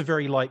also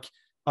very like,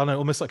 I don't know,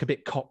 almost like a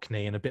bit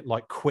cockney and a bit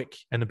like quick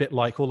and a bit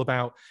like all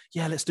about,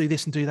 yeah, let's do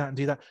this and do that and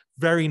do that.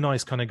 Very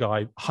nice kind of guy,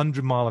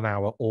 100 mile an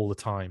hour all the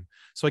time.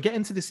 So I get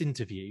into this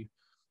interview,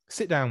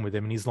 sit down with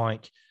him, and he's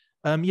like,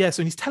 so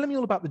he's telling me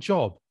all about the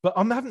job, but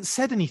I haven't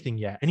said anything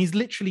yet. And he's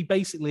literally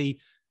basically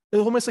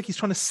almost like he's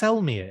trying to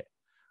sell me it.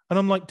 And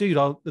I'm like, dude,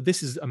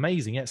 this is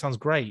amazing. Yeah, it sounds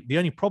great. The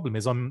only problem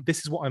is this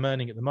is what I'm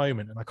earning at the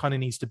moment. And I kind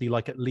of needs to be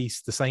like at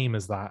least the same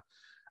as that.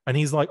 And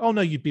he's like, oh no,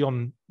 you'd be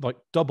on like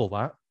double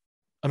that.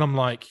 And I'm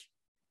like,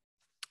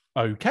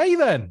 okay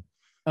then.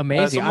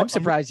 Amazing. I'm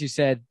surprised you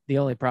said the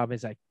only problem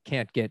is I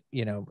can't get,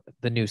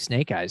 the new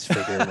Snake Eyes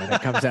figure when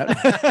it comes out.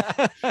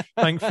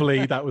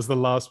 Thankfully, that was the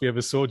last we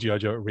ever saw G.I.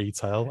 Joe at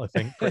retail, I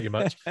think, pretty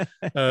much.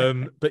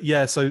 But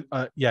yeah, so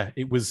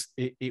it was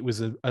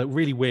a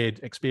really weird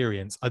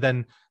experience. I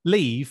then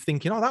leave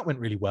thinking, oh, that went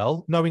really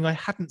well, knowing I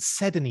hadn't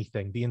said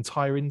anything the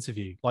entire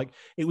interview. Like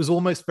it was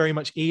almost very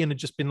much Ian had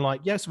just been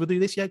like, yes, we'll do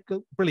this. Yeah,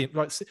 go, brilliant.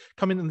 Right,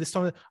 come in this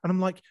time. And I'm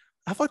like,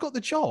 have I got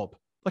the job?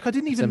 Like I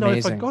didn't even know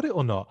if I got it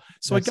or not.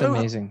 So That's I go,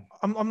 amazing.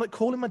 I'm like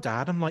calling my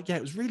dad. I'm like, yeah,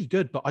 it was really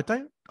good, but I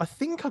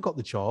think I got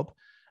the job,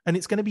 and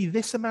it's going to be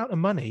this amount of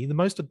money, the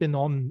most I've been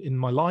on in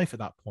my life at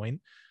that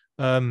point.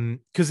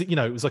 Because it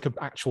was like an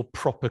actual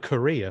proper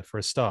career for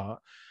a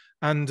start.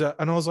 And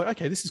I was like,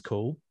 okay, this is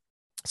cool.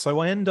 So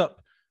I end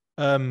up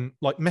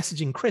like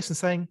messaging Chris and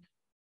saying,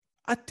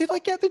 did I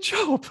get the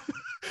job?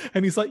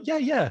 And he's like,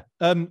 yeah.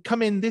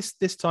 Come in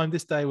this time,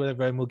 this day,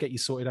 whatever, and we'll get you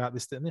sorted out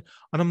this, and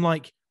I'm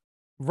like,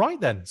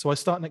 right then. So I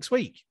start next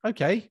week.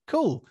 Okay,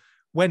 cool.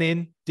 went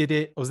in, did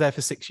it. I was there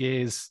for 6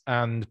 years,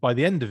 and by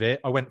the end of it,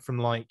 I went from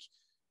like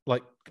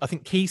I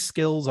think key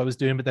skills I was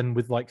doing, but then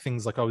with like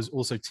things like I was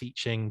also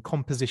teaching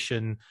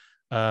composition,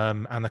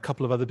 and a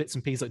couple of other bits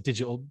and pieces like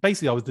digital.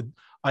 Basically,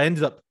 I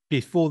ended up,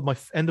 before my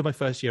end of my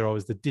first year, I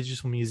was the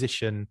digital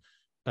musician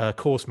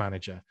course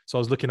manager. So I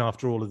was looking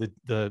after all of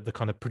the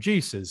kind of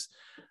producers,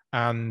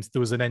 and there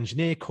was an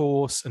engineer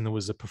course and there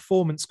was a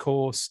performance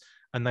course,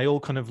 and they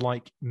all kind of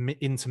like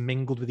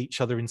intermingled with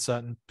each other in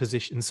certain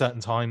positions,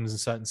 certain times and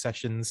certain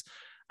sessions.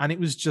 And it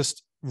was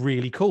just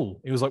really cool.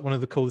 It was like one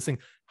of the coolest things.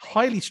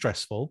 Highly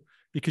stressful,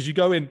 because you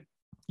go in,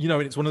 you know,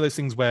 and it's one of those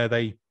things where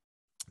they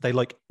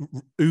like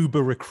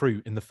uber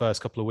recruit in the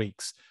first couple of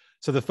weeks.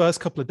 So the first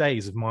couple of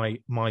days of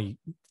my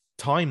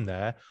time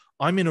there,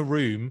 I'm in a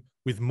room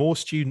with more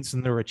students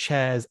than there are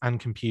chairs and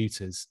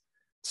computers.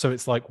 So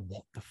it's like,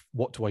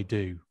 what do I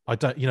do? I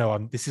don't, you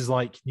know, this is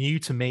like new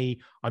to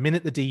me. I'm in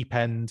at the deep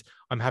end.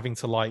 I'm having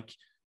to like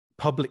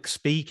public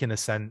speak in a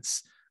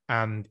sense.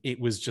 And it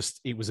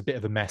was a bit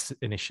of a mess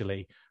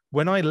initially.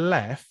 When I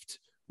left,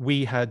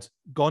 we'd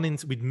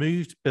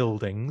moved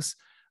buildings.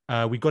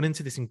 We got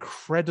into this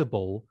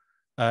incredible,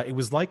 it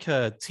was like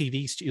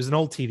it was an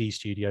old TV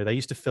studio. They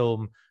used to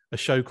film a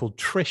show called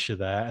Trisha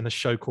there and a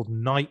show called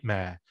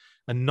Nightmare.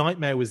 And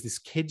Nightmare was this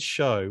kid's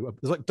show. It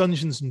was like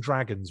Dungeons and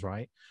Dragons,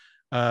 right?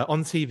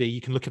 On TV,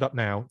 you can look it up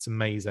now. It's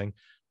amazing.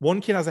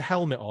 One kid has a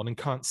helmet on and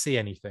can't see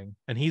anything.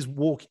 And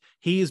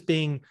he is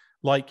being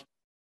like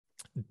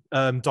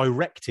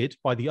directed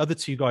by the other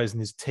two guys in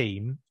his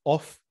team,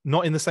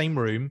 not in the same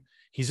room.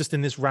 He's just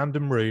in this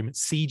random room,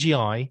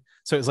 CGI.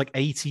 So it's like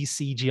 80s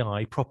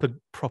CGI,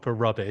 proper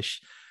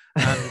rubbish.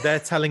 And they're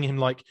telling him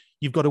like,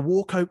 you've got to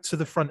walk out to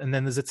the front, and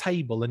then there's a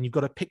table, and you've got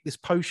to pick this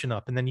potion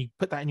up, and then you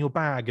put that in your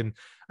bag, and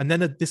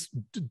then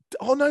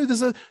oh no,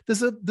 there's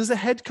a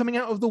head coming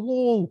out of the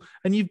wall,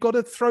 and you've got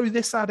to throw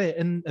this at it,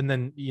 and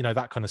then, you know,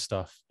 that kind of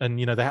stuff. And,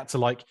 you know, they had to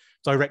like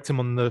direct him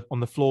on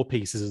the floor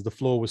pieces as the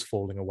floor was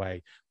falling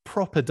away.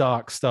 Proper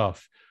dark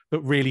stuff,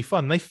 but really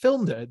fun. They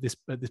filmed it at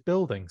this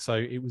building, so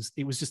it was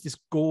just this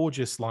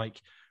gorgeous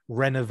like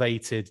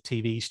renovated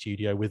TV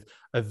studio with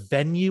a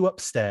venue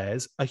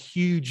upstairs, a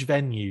huge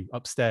venue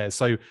upstairs.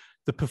 So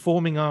the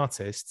performing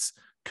artists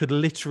could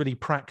literally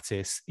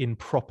practice in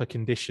proper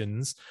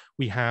conditions.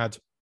 We had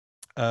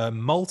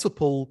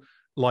multiple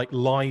like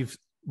live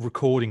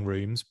recording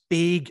rooms,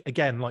 big,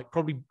 again, like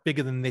probably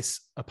bigger than this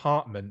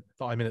apartment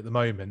that I'm in at the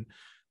moment,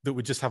 that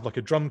would just have like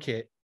a drum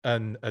kit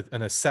and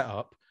a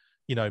setup,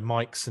 you know,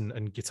 mics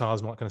and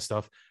guitars and all that kind of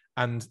stuff.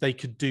 And they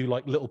could do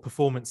like little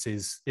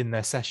performances in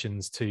their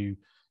sessions to,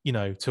 you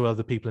know, to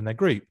other people in their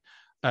group.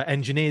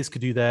 Engineers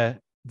could do the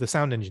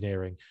sound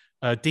engineering.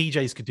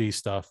 DJs could do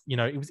stuff. You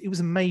know, it was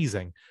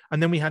amazing.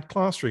 And then we had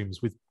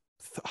classrooms with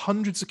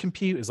hundreds of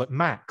computers, like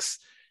Macs.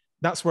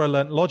 That's where I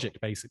learned Logic.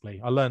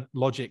 Basically, I learned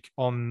Logic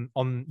on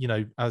you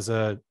know, as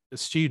a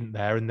student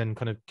there, and then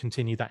kind of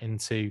continued that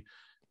into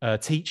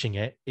teaching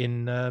it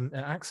in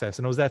Access.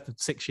 And I was there for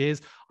 6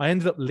 years. I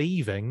ended up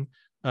leaving,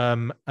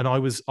 and I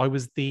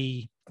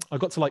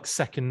got to like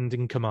second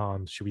in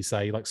command, should we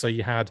say? Like, so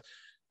you had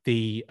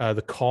the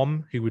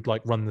comm who would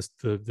like run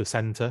the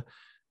center,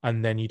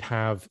 and then you'd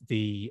have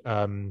the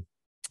kind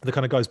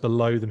of guys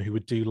below them who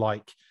would do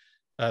like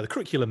the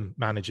curriculum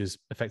managers,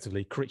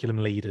 effectively curriculum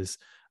leaders.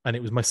 And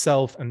it was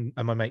myself and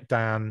my mate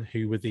Dan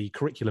who were the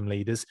curriculum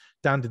leaders.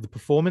 Dan did the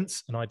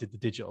performance and I did the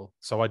digital.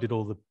 So I did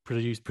all the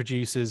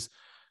producers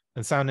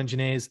and sound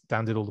engineers.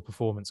 Dan did all the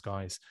performance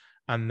guys.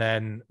 And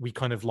then we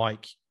kind of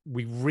like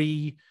we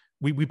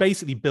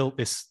basically built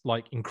this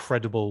like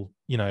incredible,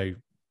 you know,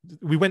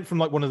 we went from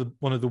like one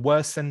of the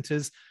worst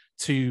centers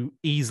to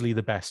easily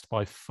the best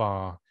by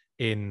far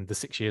in the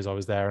 6 years I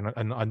was there.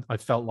 And I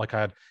felt like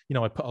I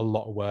put a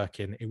lot of work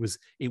in. It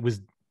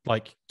was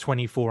like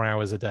 24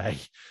 hours a day.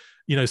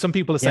 You know, some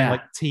people are saying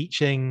like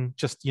teaching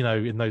just, you know,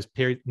 in those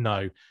periods.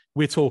 No,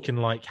 we're talking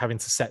like having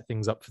to set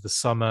things up for the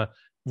summer,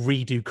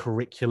 redo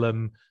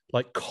curriculum,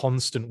 like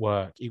constant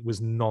work. It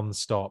was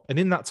nonstop. And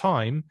in that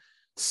time,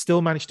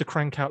 still managed to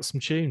crank out some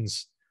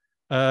tunes.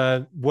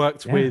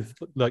 Worked with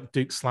like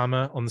Duke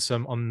Slammer on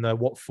the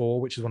What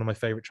For, which is one of my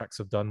favorite tracks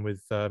I've done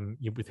with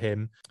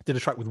him. Did a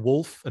track with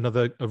Wolf,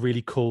 a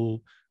really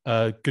cool,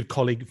 good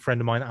colleague, friend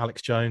of mine,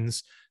 Alex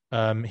Jones.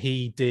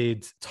 He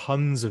did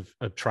tons of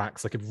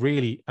tracks, like a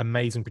really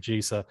amazing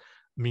producer,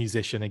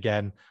 musician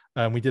again.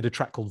 We did a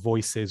track called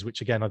Voices,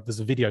 which again, there's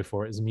a video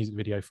for it. There's a music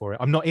video for it.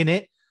 I'm not in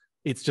it.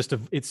 It's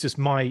just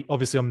my,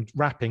 obviously I'm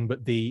rapping, but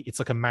it's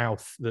like a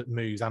mouth that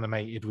moves,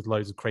 animated with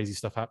loads of crazy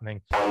stuff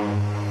happening.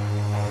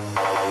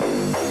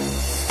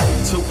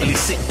 Totally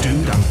sick,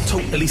 dude, I'm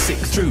totally sick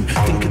through.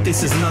 Think of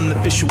this as an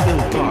unofficial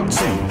ill part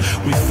 2.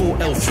 With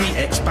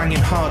 4L3X banging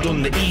hard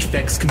on the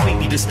effects,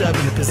 completely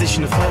disturbing the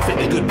position of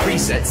perfectly good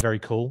presets. Very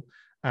cool.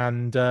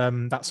 And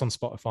that's on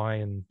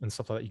Spotify and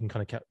stuff like that. You can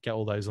kind of get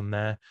all those on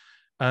there.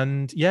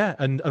 And yeah,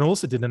 and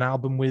also did an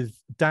album with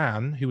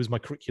Dan, who was my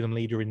curriculum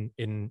leader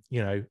in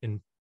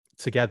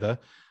together.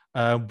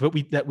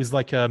 But that was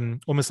like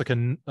almost like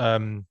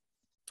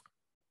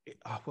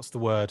what's the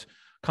word?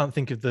 Can't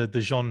think of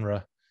the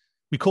genre.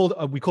 we called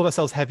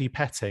ourselves Heavy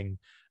Petting,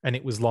 and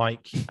it was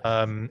like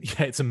yeah,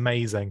 it's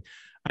amazing,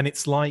 and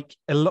it's like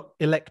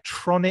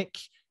electronic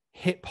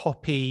hip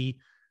hoppy.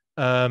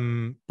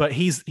 But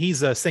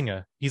he's a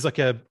singer. He's like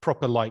a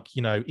proper, like,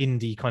 you know,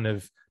 indie kind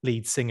of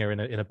lead singer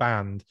in a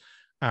band,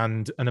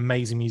 and an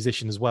amazing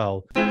musician as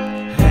well.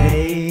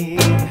 Hey,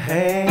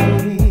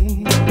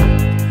 hey,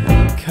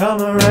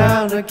 come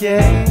around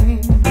again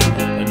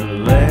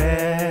and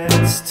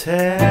let's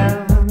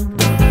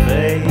tempt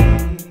fate.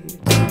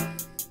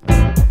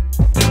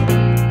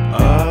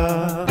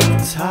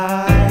 Uptight,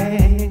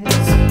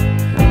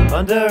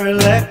 under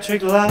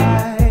electric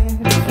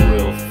lights,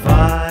 we'll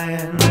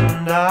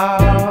find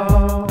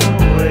our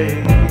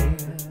way.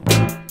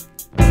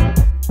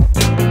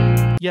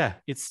 Yeah,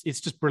 it's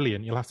just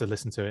brilliant. You'll have to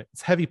listen to it.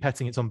 It's Heavy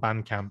Petting. It's on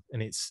Bandcamp,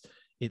 and it's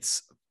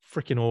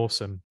freaking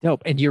awesome.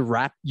 Dope. And you're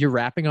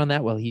rapping on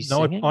that while he's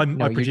singing? I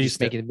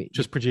produced it.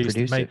 Just produced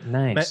it.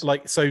 Nice.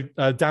 Like, so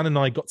Dan and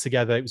I got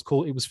together. It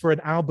was for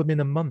an album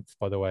in a month,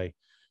 by the way.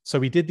 So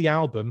we did the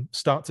album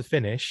start to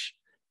finish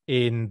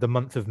in the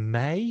month of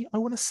May, I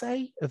want to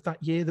say, of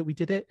that year that we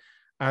did it.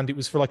 And it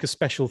was for like a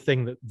special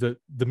thing that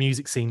the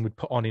music scene would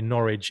put on in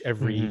Norwich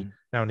every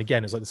now and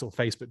again. It's like this sort of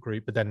Facebook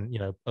group, but then, you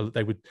know,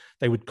 they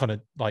would kind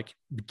of like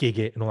gig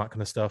it and all that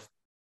kind of stuff.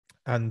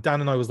 And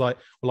Dan and I were like,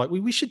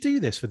 we should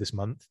do this for this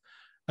month,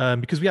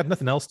 because we had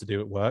nothing else to do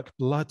at work.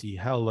 Bloody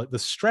hell, like the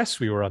stress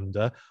we were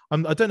under.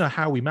 I don't know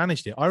how we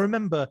managed it. I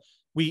remember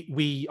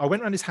I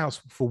went around his house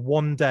for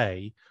one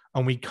day,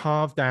 and we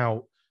carved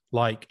out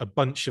like a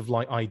bunch of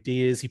like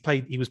ideas. He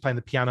was playing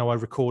the piano. I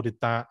recorded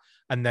that.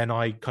 And then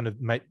I kind of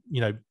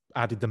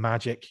added the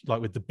magic,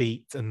 like with the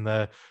beat and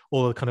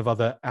all the kind of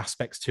other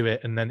aspects to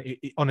it. And then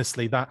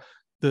honestly,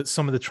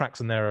 some of the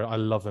tracks on there, I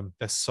love them.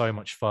 They're so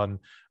much fun.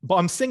 But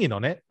I'm singing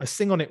on it. I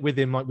sing on it with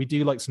him. Like we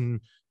do like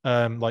some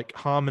like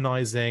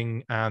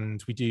harmonizing,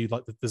 and we do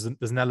like there's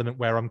an element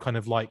where I'm kind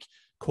of like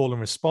call and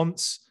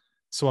response.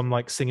 So I'm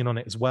like singing on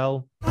it as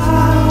well.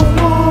 I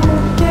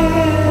won't get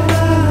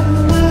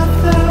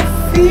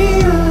another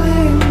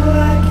feeling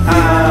like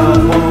I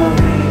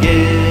won't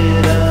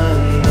get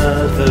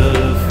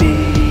another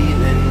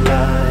feeling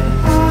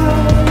like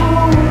I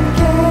won't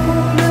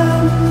get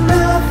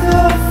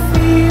another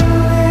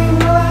feeling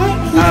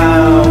like I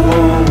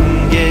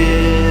won't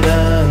get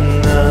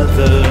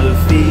another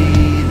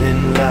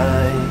feeling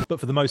like. But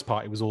for the most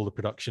part, it was all the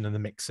production and the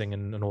mixing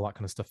and all that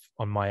kind of stuff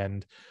on my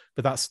end.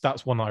 But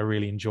that's one that I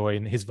really enjoy,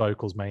 and his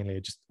vocals mainly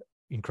are just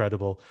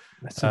incredible.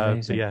 That's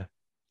amazing.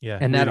 Yeah.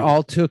 And that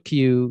all took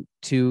you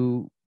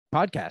to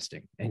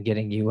podcasting and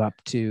getting you up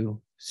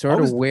to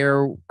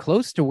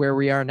close to where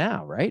we are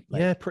now, right?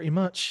 Like, yeah, pretty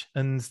much.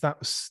 And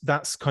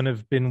that's kind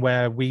of been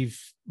where we've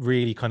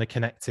really kind of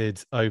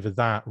connected over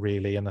that,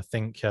 really. And I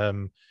think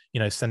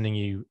sending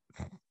you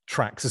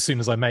tracks as soon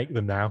as I make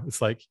them now,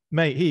 it's like,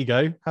 mate, here you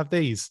go, have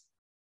these.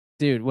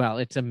 Dude, well,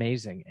 it's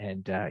amazing.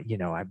 And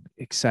I'm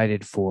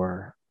excited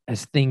for,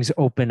 as things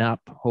open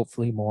up,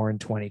 hopefully more in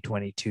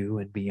 2022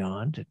 and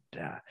beyond,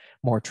 and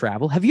more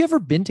travel. Have you ever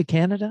been to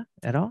Canada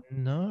at all?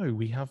 No,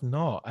 we have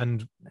not.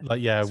 And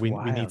like, yeah, we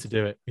need to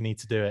do it. We need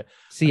to do it.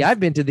 See, I've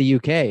been to the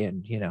UK,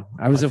 and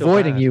I was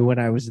avoiding you when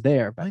I was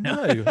there. But I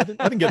know I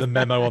didn't get the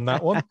memo on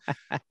that one.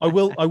 I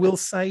will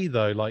say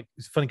though, like,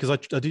 it's funny because I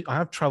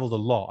have traveled a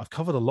lot. I've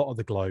covered a lot of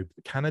the globe.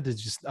 Canada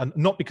just, and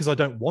not because I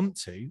don't want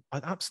to.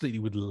 I absolutely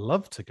would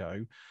love to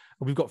go.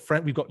 We've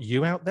got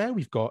you out there.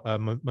 We've got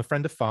my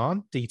friend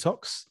Afan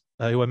Detox,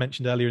 who I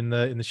mentioned earlier in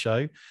the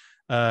show.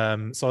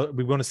 So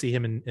we want to see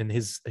him and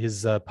his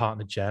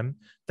partner Jem.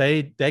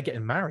 They're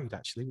getting married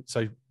actually.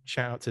 So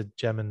shout out to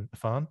Jem and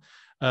Afan.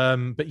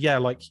 But yeah,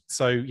 like,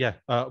 so yeah,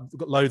 we've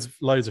got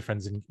loads of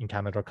friends in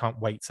Canada. I can't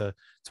wait to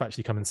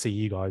actually come and see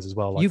you guys as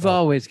well. Like, you've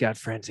always got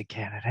friends in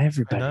Canada.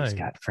 Everybody's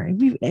got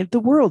friends. The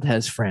world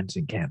has friends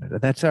in Canada.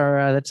 That's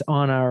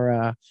on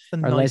our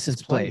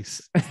license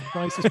plate.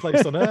 Nicest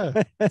place on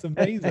earth. It's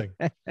amazing.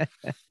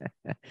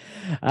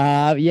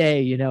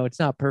 It's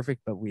not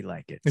perfect, but we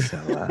like it. So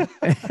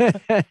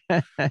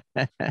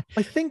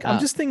I think I'm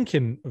just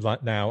thinking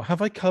right now,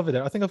 have I covered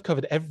it? I think I've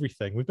covered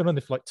everything. We've been on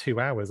it for like 2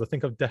 hours. I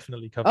think I've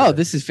definitely covered it.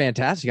 This is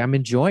fantastic. I'm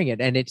enjoying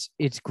it, and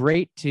it's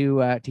great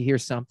to hear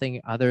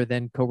something other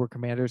than Cobra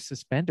Commander's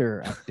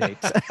suspender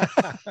updates.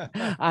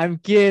 I'm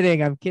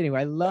kidding.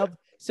 I love.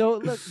 So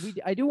look,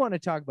 I do want to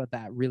talk about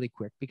that really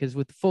quick, because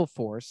with Full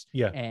Force,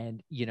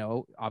 and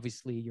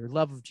obviously your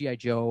love of G.I.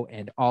 Joe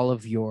and all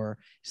of your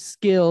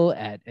skill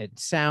at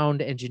sound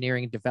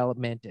engineering and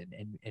development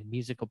and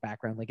musical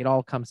background, like it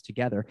all comes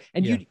together.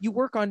 And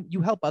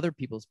you help other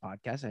people's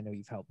podcasts. I know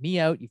you've helped me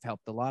out. You've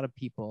helped a lot of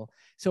people.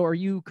 So are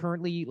you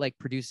currently like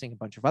producing a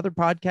bunch of other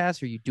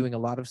podcasts? Are you doing a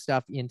lot of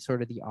stuff in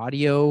sort of the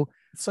audio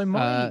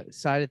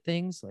side of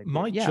things? Like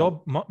my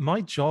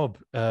job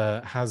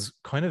has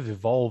kind of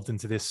evolved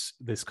into this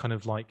kind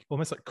of like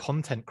almost like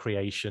content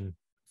creation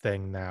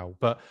thing now.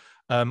 But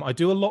I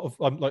do a lot of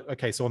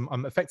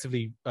I'm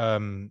effectively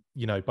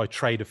by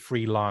trade a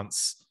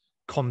freelance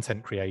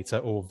content creator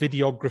or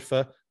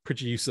videographer,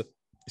 producer,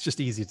 it's just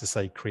easier to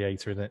say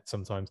creator in it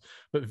sometimes,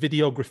 but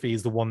videography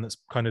is the one that's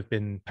kind of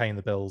been paying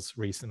the bills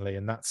recently.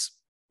 And that's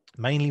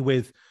mainly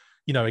with,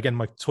 again,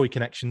 my toy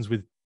connections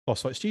with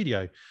Boss Fight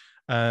Studio,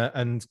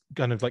 and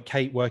kind of like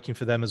Kate working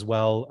for them as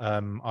well.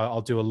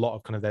 I'll do a lot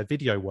of kind of their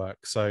video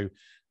work. So,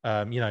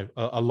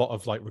 a lot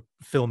of like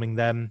filming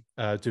them,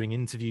 doing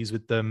interviews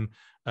with them,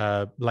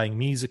 laying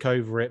music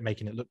over it,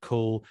 making it look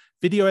cool.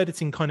 Video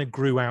editing kind of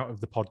grew out of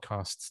the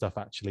podcast stuff,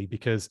 actually,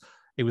 because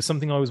it was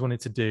something I always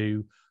wanted to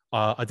do.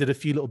 I did a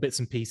few little bits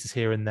and pieces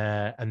here and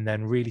there, and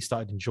then really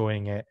started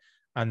enjoying it.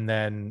 And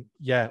then,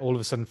 all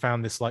of a sudden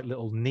found this like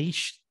little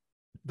niche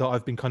that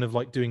I've been kind of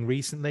like doing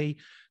recently.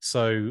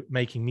 So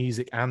making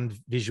music and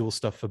visual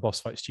stuff for Boss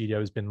Fight Studio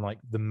has been like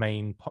the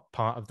main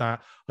part of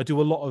that. I do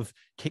a lot of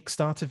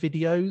Kickstarter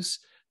videos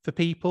for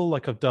people.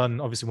 Like I've done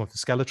obviously one for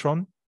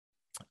Skeletron,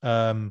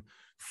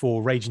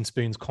 for Raging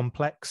Spoon's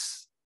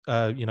Complex,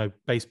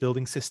 base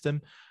building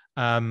system.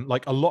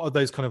 Like a lot of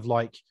those kind of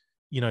like,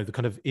 the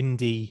kind of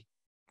indie,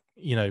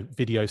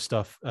 video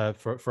stuff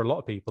for a lot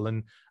of people.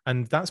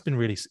 And that's been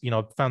really,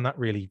 I've found that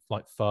really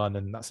like fun.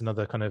 And that's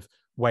another kind of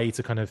way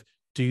to kind of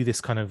do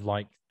this kind of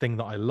like thing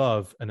that I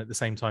love, and at the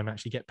same time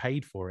actually get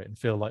paid for it and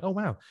feel like, oh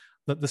wow,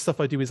 the stuff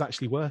I do is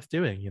actually worth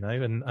doing,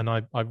 and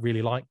I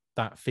really like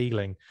that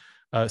feeling.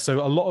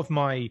 So a lot of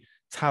my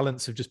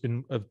talents have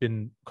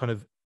been kind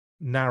of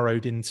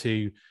narrowed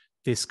into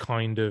this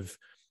kind of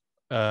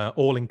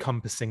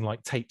all-encompassing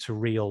like tape to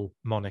reel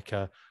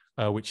moniker,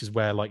 which is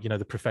where like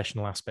the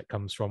professional aspect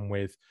comes from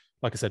with,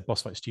 like I said,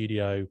 Boss Fight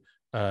Studio,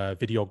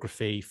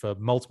 videography for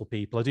multiple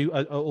people.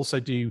 I also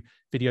do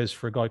videos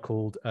for a guy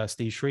called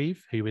Steve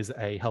Shreve, who is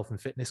a health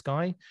and fitness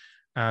guy,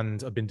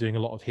 and I've been doing a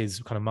lot of his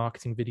kind of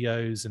marketing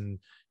videos and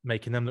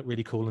making them look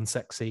really cool and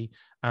sexy,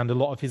 and a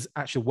lot of his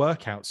actual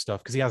workout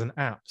stuff, because he has an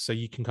app, so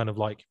you can kind of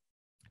like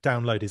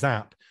download his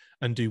app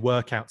and do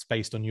workouts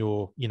based on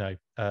your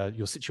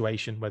your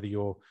situation, whether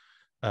you're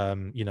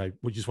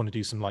we just want to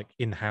do some like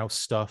in-house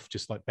stuff,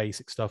 just like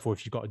basic stuff, or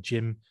if you've got a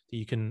gym that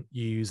you can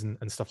use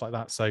and stuff like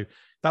that. So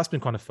that's been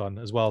kind of fun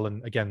as well.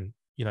 And again,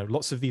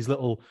 lots of these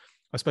little,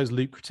 I suppose,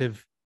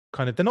 lucrative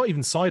kind of, they're not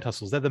even side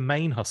hustles, they're the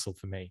main hustle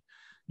for me.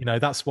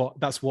 That's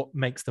what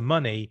makes the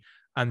money.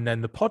 And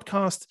then the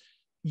podcast,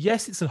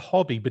 yes, it's a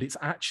hobby, but it's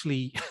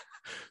actually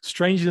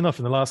strangely enough,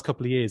 in the last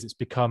couple of years, it's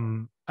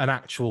become an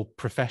actual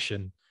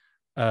profession,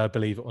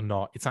 believe it or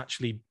not. It's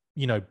actually,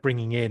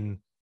 bringing in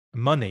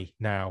money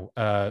now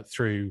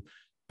through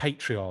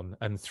Patreon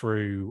and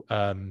through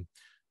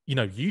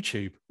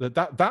YouTube.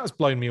 That has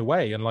blown me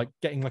away, and like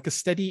getting like a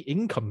steady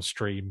income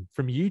stream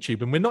from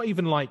YouTube. And we're not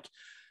even like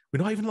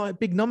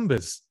big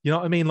numbers, you know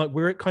what I mean? Like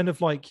we're at kind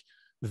of like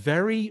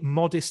very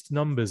modest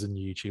numbers in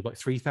YouTube, like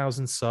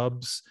 3,000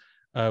 subs.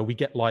 We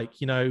get like,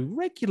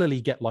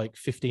 regularly get like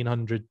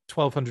 1,500,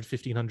 1,200,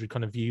 1,500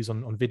 kind of views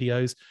on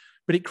videos.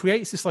 But it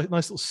creates this like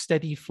nice little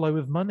steady flow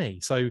of money.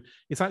 So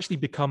it's actually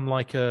become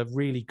like a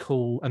really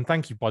cool, and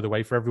thank you, by the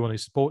way, for everyone who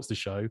supports the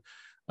show.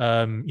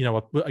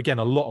 Again,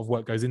 a lot of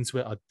work goes into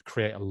it. I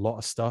create a lot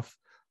of stuff,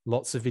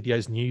 lots of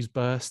videos, news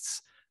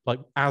bursts, like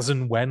as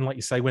and when, like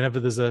you say,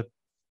 whenever there's a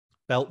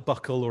belt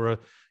buckle or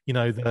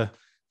the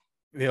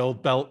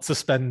old belt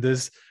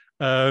suspenders,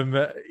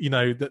 that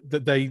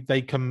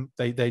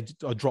they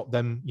drop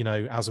them,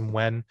 as and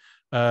when.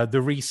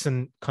 The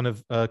recent kind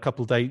of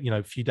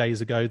a few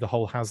days ago, the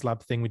whole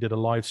HasLab thing, we did a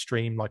live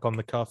stream like off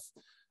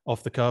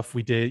the cuff.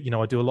 We did,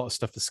 I do a lot of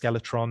stuff for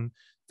Skeletron,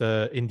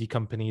 the indie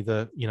company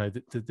that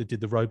did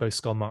the Robo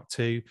Skull Mark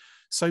II.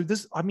 So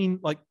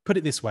like, put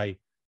it this way,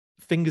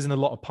 fingers in a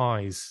lot of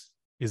pies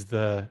is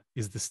the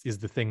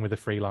thing with a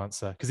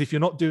freelancer. Because if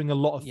you're not doing a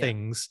lot of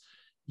things,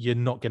 you're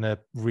not going to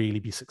really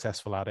be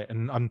successful at it.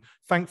 And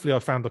thankfully I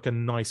found like a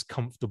nice,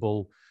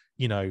 comfortable,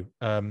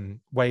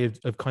 way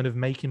of kind of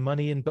making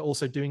money, but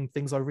also doing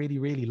things I really,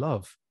 really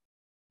love.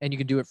 And you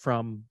can do it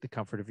from the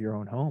comfort of your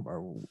own home,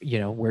 or,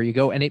 where you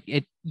go. And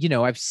it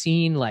I've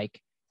seen like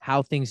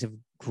how things have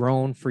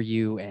grown for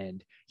you,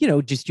 and,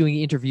 just doing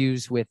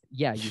interviews with,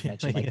 you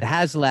mentioned like the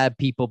HasLab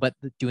people, but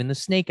doing the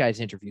Snake Eyes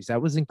interviews,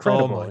 that was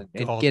incredible. Oh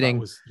and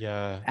getting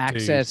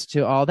access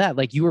to all that.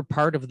 Like you were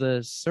part of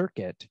the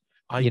circuit.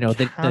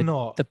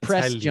 The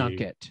press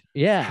junket.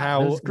 Yeah,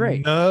 how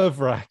great.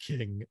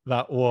 Nerve-wracking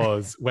that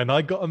was when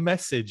I got a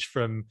message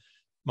from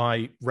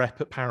my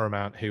rep at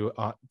Paramount,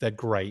 they're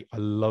great. I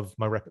love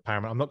my rep at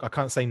Paramount. I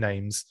can't say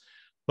names,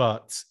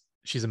 but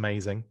she's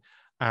amazing.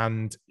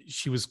 And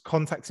she was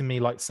contacting me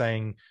like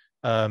saying,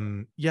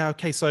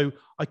 okay, so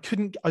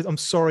I'm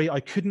sorry, I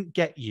couldn't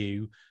get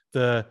you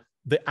the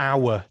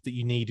hour that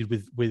you needed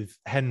with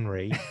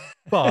Henry,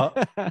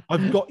 but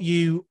I've got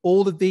you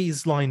all of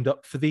these lined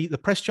up for the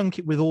press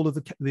junket with all of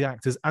the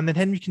actors, and then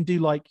Henry can do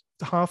like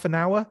half an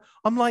hour.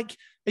 I'm like,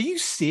 are you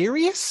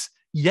serious?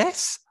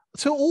 Yes,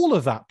 to all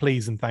of that,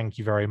 please and thank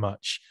you very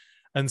much.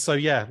 And so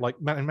like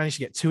managed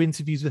to get 2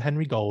 interviews with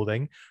Henry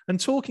Golding, and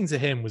talking to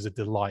him was a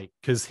delight,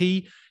 because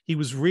he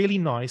was really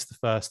nice the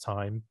first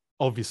time,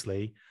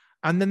 obviously,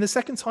 and then the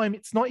second time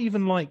it's not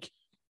even like,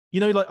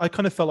 like I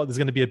kind of felt like there's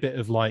going to be a bit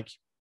of like,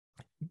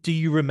 do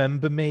you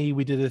remember me?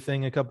 We did a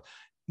thing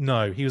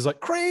No, he was like,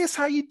 Chris,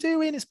 how you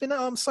doing? It's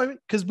been so,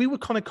 because we were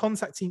kind of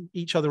contacting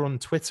each other on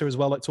Twitter as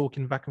well, like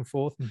talking back and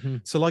forth. Mm-hmm.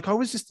 So like I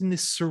was just in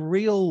this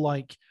surreal,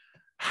 like,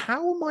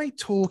 how am I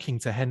talking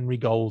to Henry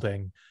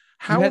Golding?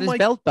 How you had am his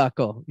belt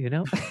buckle, you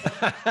know?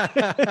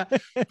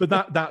 But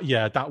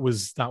that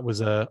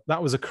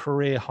was a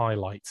career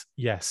highlight.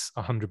 Yes,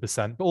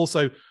 100%. But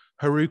also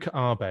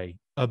Haruka Abe,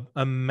 an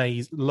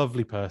amazing,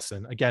 lovely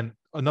person. Again,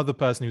 another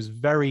person who's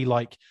very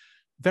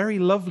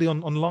lovely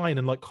online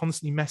and like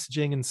constantly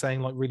messaging and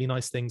saying like really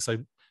nice things. So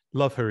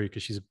love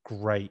Haruka. She's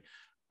great.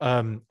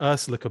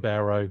 Ursula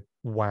Cabero,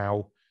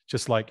 wow.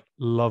 Just like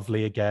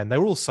lovely again. They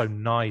were all so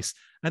nice.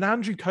 And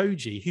Andrew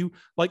Koji, who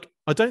like,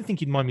 I don't think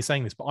he'd mind me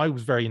saying this, but I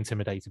was very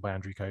intimidated by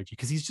Andrew Koji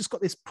because he's just got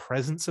this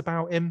presence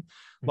about him.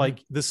 Mm-hmm.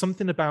 Like there's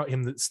something about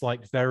him that's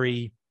like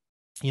very,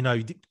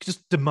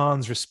 just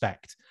demands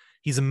respect.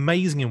 He's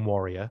amazing in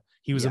Warrior.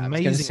 He was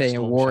amazing. I was going to say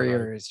in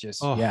Warrior is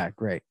just,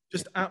 great.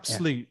 Just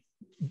absolute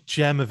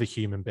gem of a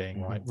human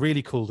being, right?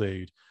 Really cool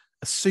dude.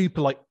 A super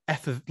like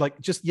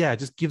just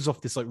gives off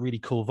this like really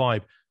cool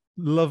vibe.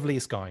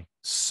 Loveliest guy,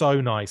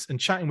 so nice. And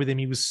chatting with him,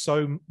 he was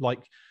so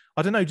like,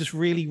 I don't know, just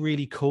really,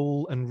 really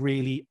cool and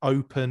really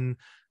open.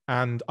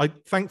 And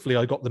thankfully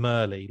I got them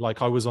early.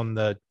 Like I was on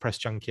the press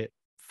junket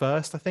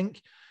first, I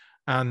think.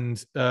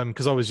 And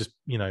because I was just,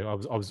 I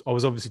was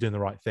obviously doing the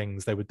right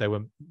things. They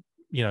were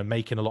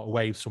making a lot of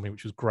waves for me,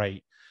 which was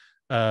great.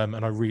 And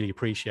I really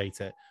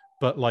appreciate it.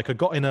 But like I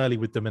got in early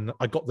with them and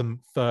I got them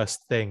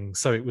first thing.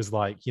 So it was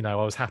like, I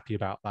was happy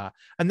about that.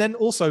 And then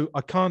also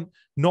I can't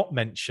not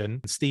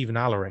mention Stephen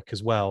Alaric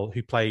as well,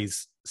 who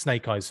plays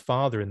Snake Eye's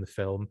father in the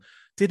film.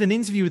 Did an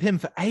interview with him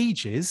for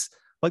ages.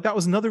 Like that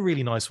was another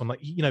really nice one.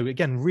 Like,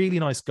 again, really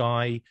nice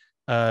guy,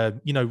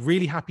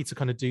 really happy to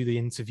kind of do the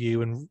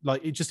interview. And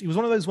like, it was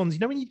one of those ones,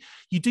 when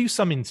you do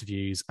some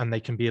interviews and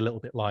they can be a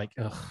little bit like,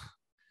 ugh,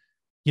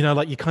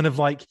 like you kind of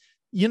like,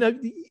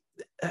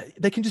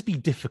 they can just be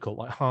difficult,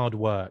 like hard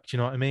work. Do you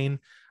know what I mean?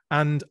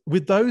 And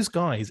with those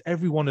guys,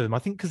 every one of them, I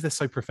think because they're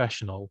so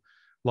professional,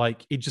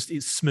 like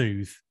it's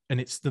smooth and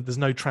there's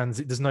no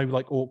transit, there's no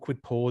like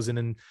awkward pausing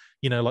and,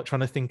 like trying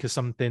to think of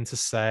something to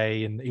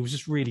say. And it was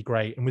just really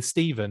great. And with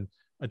Stephen,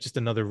 just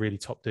another really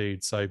top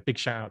dude. So big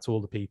shout out to all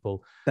the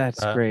people.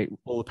 That's great.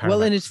 All the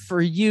well, and it's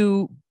for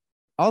you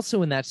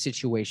also in that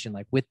situation,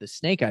 like with the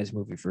Snake Eyes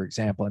movie, for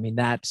example. I mean,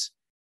 that's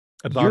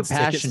advanced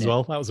tickets as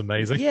well. That was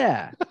amazing.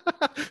 Yeah.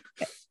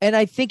 And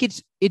I think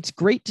it's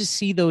great to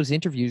see those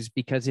interviews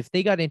because if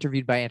they got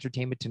interviewed by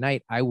Entertainment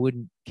Tonight, I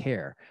wouldn't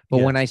care.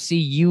 But when I see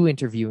you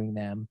interviewing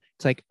them,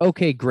 it's like,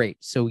 okay, great.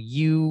 So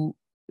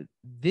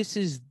this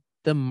is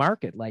the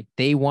market. Like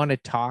they want to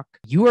talk.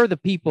 You are the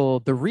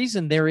people. The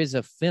reason there is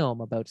a film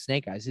about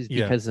Snake Eyes is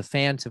because the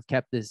fans have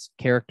kept this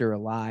character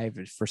alive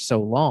for so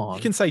long.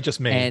 You can say just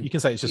me. You can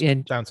say it's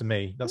just down to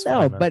me. That's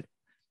fine, but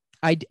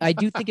I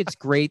do think it's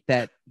great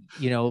that,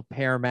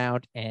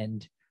 Paramount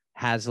and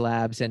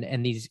HasLabs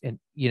and these, and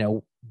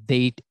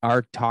they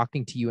are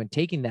talking to you and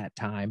taking that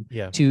time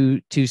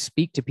to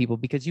speak to people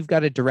because you've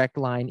got a direct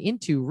line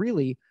into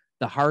really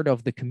the heart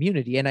of the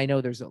community. And I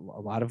know there's a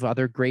lot of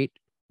other great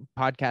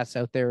podcasts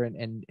out there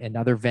and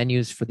other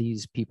venues for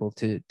these people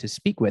to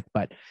speak with,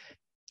 but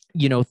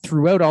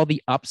throughout all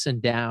the ups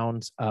and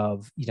downs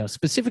of,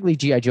 specifically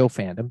G.I. Joe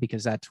fandom,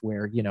 because that's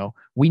where,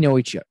 we know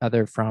each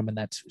other from, and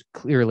that's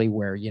clearly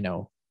where,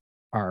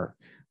 our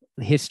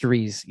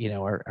histories,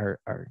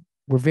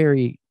 we're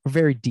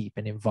very deep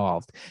and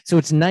involved. So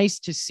it's nice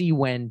to see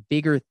when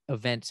bigger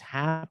events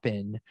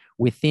happen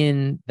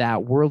within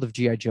that world of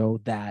G.I. Joe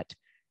that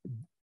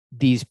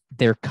the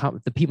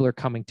people are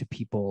coming to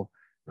people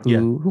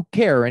who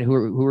care and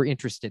who are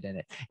interested in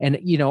it. And,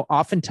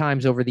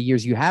 oftentimes over the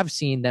years, you have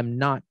seen them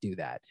not do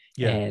that.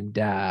 Yeah. And,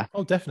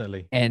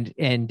 definitely. And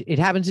it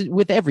happens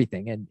with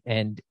everything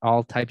and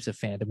all types of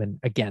fandom. And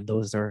again,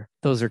 those are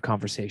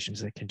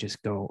conversations that can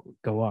just go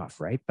off.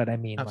 Right. But I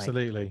mean,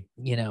 absolutely,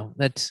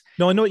 that's,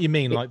 no, I know what you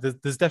mean. Like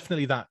there's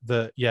definitely that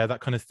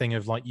kind of thing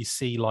of like, you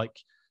see like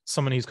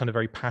someone who's kind of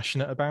very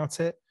passionate about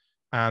it.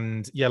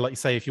 And like you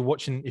say, if you're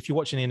watching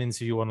an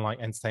interview on like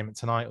Entertainment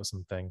Tonight or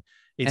something,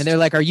 and they're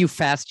like, "Are you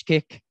Fast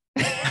Kick?"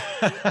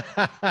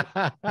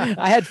 I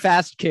had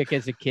Fast Kick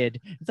as a kid.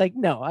 It's like,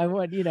 no, I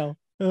want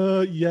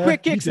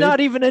Quick Kick's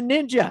not even a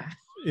ninja.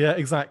 Yeah,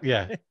 exactly.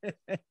 Yeah,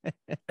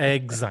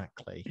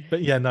 exactly.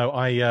 But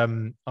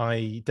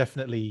I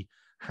definitely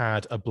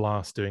had a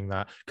blast doing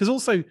that because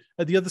also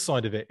at the other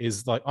side of it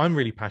is like I'm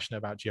really passionate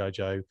about G.I.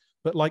 Joe.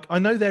 But like, I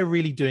know they're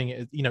really doing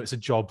it, it's a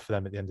job for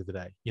them at the end of the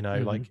day,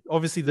 like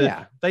obviously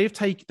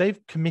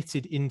they've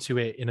committed into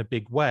it in a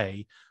big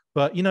way,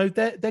 but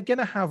they're going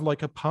to have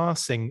like a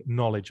passing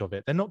knowledge of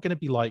it. They're not going to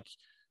be like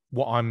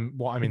what I'm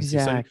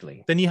exactly.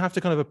 into. So then you have to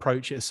kind of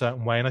approach it a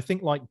certain way. And I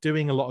think like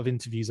doing a lot of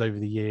interviews over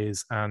the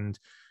years and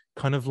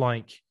kind of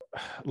like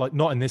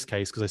not in this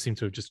case, because I seem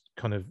to have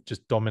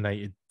just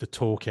dominated the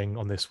talking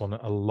on this one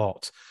a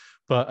lot.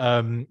 But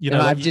you know,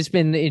 I've just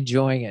been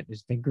enjoying it.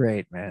 It's been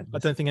great, man. I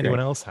don't think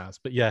anyone else has,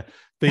 but yeah,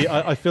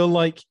 I feel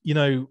like, you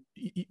know,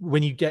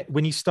 when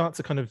you start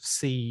to kind of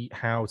see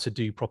how to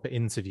do proper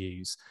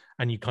interviews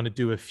and you kind of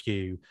do a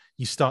few,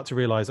 you start to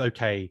realize,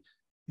 okay,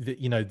 that,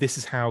 you know, this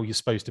is how you're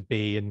supposed to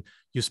be, and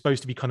you're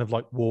supposed to be kind of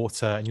like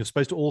water, and you're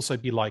supposed to also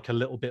be like a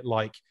little bit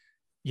like,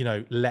 you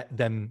know, let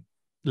them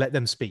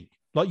speak,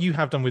 like you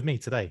have done with me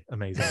today.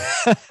 Amazing.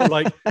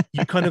 Like,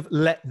 you kind of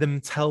let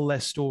them tell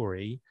their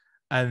story.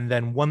 And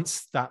then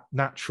once that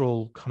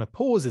natural kind of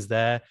pause is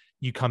there,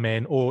 you come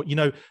in. Or, you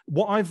know,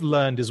 what I've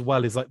learned as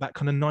well is like that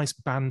kind of nice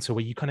banter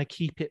where you kind of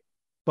keep it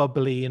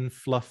bubbly and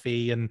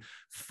fluffy and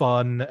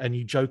fun, and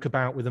you joke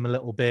about with them a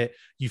little bit.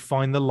 You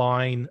find the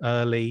line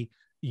early,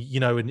 you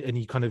know, and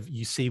you kind of,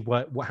 you see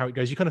how it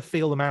goes. You kind of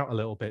feel them out a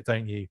little bit,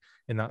 don't you,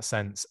 in that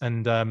sense?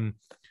 And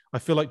I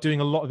feel like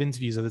doing a lot of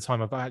interviews at the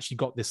time, I've actually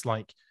got this,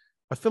 like,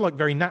 I feel like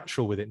very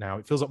natural with it now.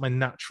 It feels like my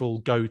natural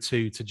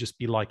go-to to just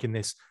be like in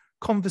this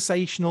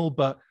conversational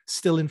but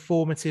still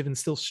informative and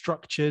still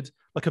structured,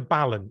 like a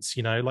balance,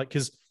 you know, like,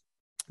 because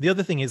the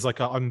other thing is, like,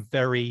 I'm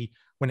very,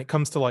 when it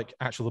comes to like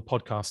actual the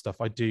podcast stuff,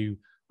 I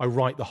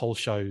write the whole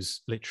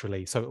shows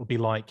literally, so it'll be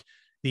like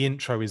the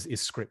intro is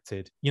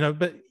scripted, you know,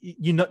 but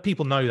you know,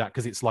 people know that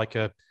because it's like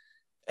a,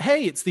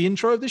 hey, it's the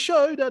intro of the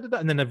show, da, da, da,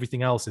 and then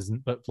everything else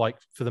isn't. But like,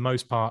 for the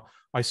most part,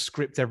 I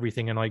script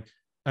everything, and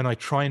I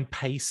try and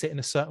pace it in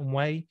a certain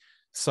way,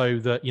 so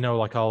that, you know,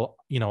 like I'll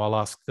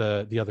ask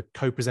the other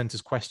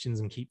co-presenters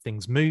questions and keep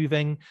things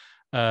moving,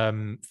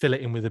 fill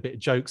it in with a bit of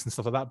jokes and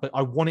stuff like that. But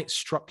I want it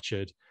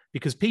structured,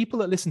 because people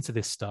that listen to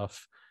this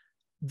stuff,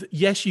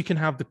 yes, you can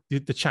have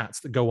the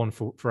chats that go on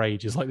for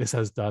ages, like this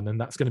has done, and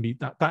that's going to be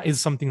that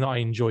is something that I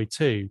enjoy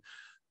too.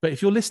 But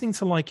if you're listening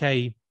to like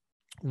a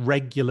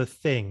regular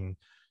thing,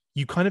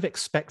 you kind of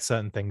expect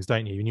certain things,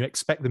 don't you? And you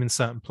expect them in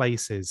certain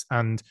places.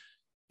 And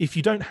if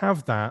you don't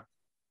have that,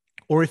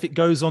 or if it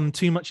goes on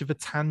too much of a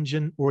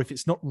tangent, or if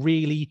it's not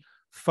really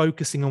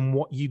focusing on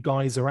what you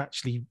guys are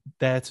actually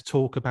there to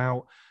talk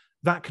about,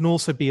 that can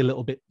also be a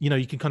little bit, you know,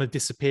 you can kind of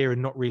disappear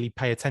and not really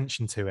pay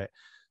attention to it.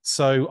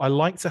 So I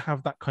like to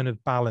have that kind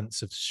of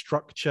balance of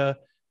structure,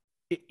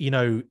 you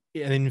know,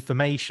 and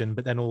information,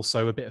 but then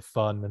also a bit of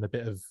fun and a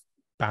bit of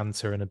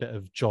banter and a bit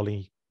of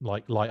jolly,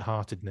 like,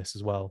 lightheartedness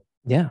as well.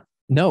 Yeah,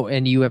 no,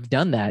 and you have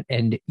done that.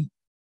 And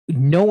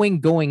knowing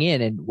going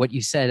in, and what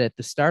you said at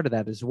the start of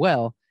that as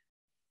well,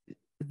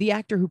 the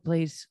actor who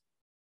plays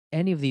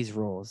any of these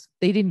roles,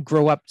 they didn't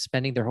grow up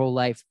spending their whole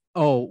life,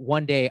 oh,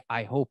 one day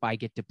I hope I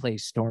get to play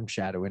Storm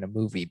Shadow in a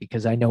movie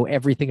because I know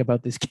everything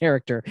about this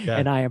character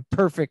and I am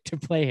perfect to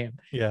play him.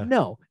 Yeah.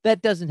 No,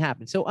 that doesn't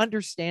happen. So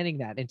understanding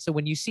that. And so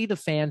when you see the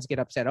fans get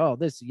upset, oh,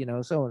 this, you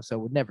know, so-and-so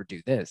would never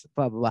do this,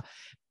 blah, blah, blah,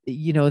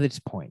 you know, that's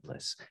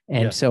pointless.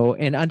 And so,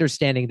 and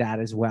understanding that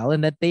as well,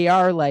 and that they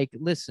are like,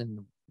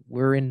 listen,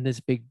 we're in this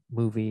big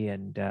movie,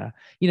 and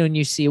you know, and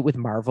you see it with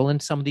Marvel,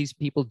 and some of these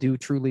people do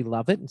truly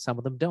love it and some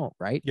of them don't,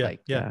 right?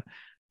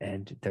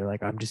 And they're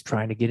like, I'm just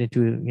trying to get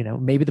into, you know,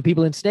 maybe the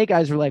people in Snake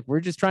Eyes were like, we're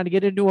just trying to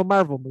get into a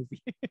Marvel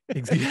movie.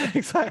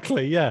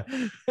 Exactly. Yeah.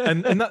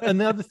 And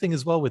the other thing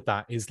as well with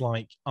that is,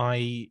 like,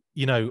 I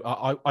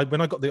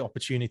when I got the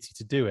opportunity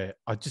to do it,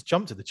 I just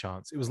jumped at the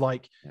chance. It was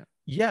like,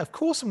 of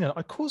course I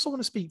want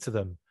to speak to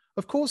them.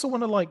 Of course I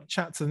want to, like,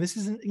 chat to them. This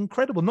is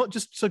incredible. Not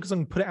just so because I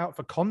can put it out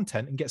for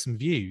content and get some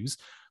views,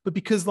 but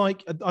because,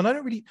 like, and I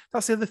don't really,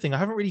 that's the other thing. I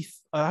haven't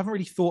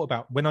really thought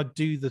about when I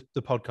do the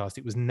podcast.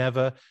 It was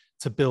never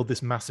to build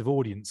this massive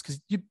audience,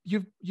 because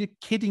you're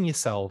kidding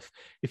yourself.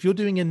 If you're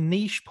doing a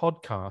niche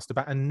podcast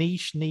about a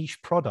niche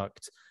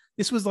product,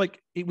 this was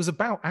like, it was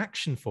about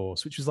Action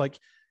Force, which was like,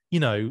 you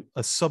know,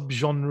 a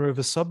subgenre of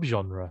a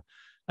subgenre.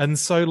 And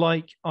so,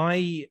 like,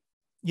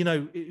 you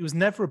know, it was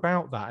never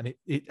about that, and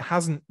it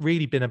hasn't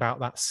really been about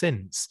that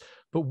since.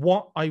 But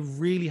what I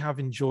really have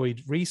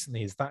enjoyed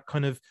recently is that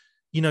kind of,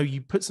 you know,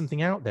 you put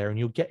something out there and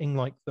you're getting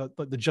like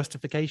the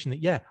justification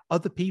that,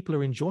 other people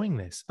are enjoying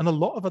this, and a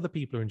lot of other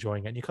people are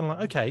enjoying it. And you're kind of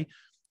like, okay,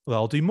 well,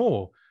 I'll do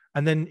more.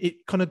 And then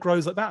it kind of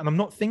grows like that. And I'm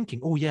not thinking,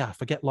 oh yeah, if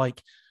I get,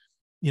 like,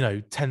 you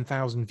know,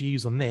 10,000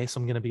 views on this,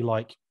 I'm going to be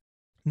like,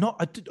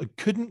 I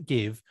couldn't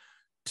give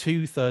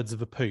 2/3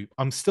 of a poop.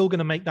 I'm still going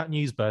to make that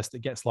news burst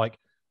that gets, like,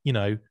 you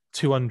know,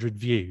 200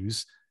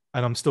 views,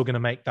 and I'm still going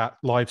to make that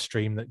live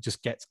stream that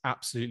just gets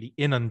absolutely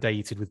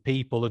inundated with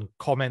people and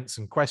comments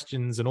and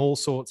questions and all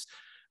sorts.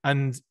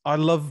 And I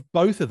love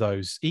both of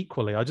those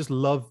equally. I just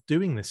love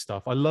doing this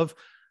stuff. I love,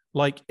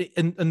 like,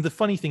 and the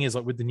funny thing is,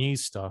 like, with the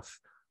news stuff,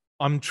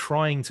 I'm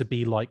trying to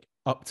be, like,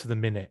 up to the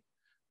minute,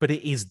 but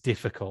it is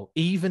difficult.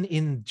 Even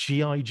in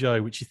G.I.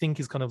 Joe, which you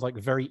think is kind of like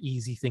a very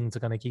easy thing to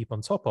kind of keep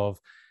on top of,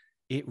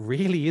 it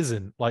really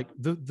isn't. Like,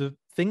 the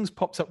things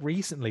popped up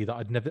recently that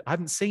I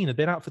hadn't seen, had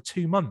been out for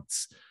 2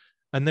 months,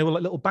 and they were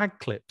like little bag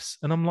clips,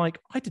 and I'm like,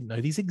 I didn't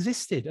know these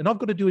existed, and I've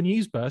got to do a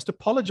news burst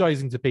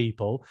apologizing to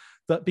people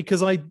that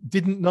because I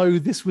didn't know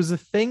this was a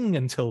thing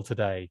until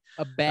today.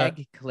 A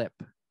bag clip.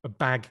 a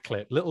bag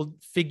clip, little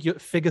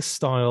figure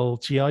style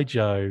GI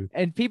Joe.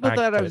 And people bag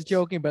thought I was clips.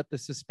 joking about the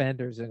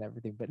suspenders and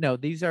everything, but no,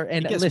 these are.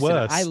 And It gets listen,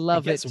 worse. I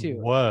love it gets too.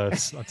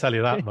 Worse. I'll tell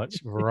you that much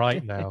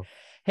right now.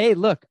 Hey,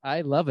 look,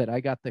 I love it. I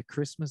got the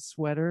Christmas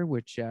sweater,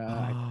 which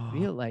I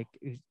feel like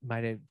it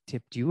might have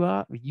tipped you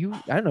off. I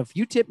don't know if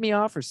you tipped me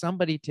off or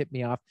somebody tipped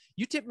me off.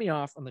 You tipped me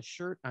off on the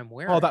shirt I'm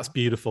wearing. Oh, that's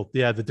beautiful.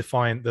 Yeah, the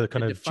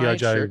kind of G.I.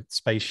 Joe shirt.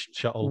 space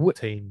shuttle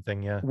team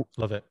thing. Yeah,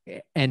 love it.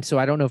 And so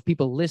I don't know if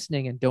people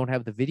listening and don't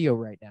have the video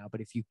right now,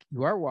 but if you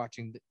are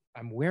watching,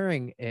 I'm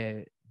wearing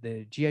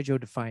the G.I. Joe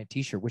Defiant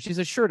t-shirt, which is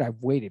a shirt I've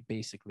waited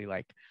basically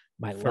like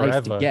my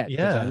life to get.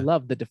 Yeah, I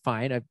love the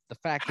Defiant. The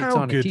fact it's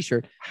on a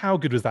t-shirt. How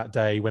good was that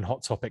day when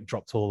Hot Topic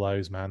dropped all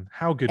those, man?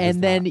 How good was that?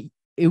 And then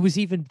it was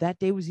that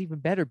day was even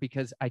better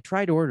because I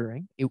tried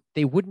ordering it.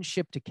 They wouldn't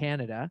ship to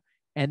Canada.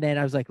 And then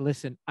I was like,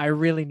 listen, I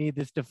really need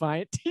this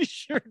Defiant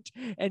t-shirt.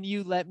 And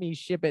you let me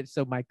ship it.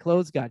 So my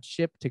clothes got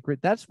shipped to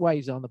Grit. That's why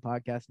he's on the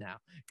podcast now.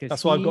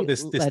 That's why I've got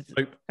this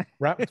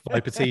wrapped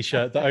Viper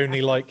t-shirt that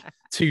only like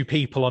 2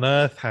 people on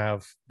Earth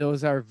have.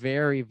 Those are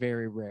very,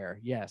 very rare.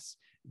 Yes.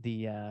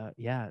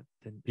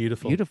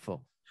 Beautiful.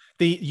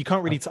 You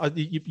can't really,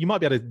 you might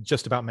be able to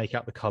just about make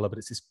out the color, but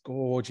it's this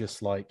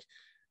gorgeous, like,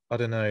 I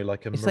don't know,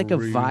 like it's like a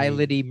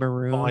violet-y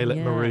maroon.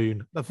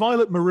 Maroon. The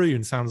violet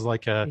maroon sounds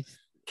like a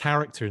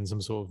character in some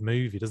sort of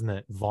movie, doesn't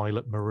it?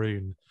 Violet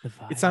maroon.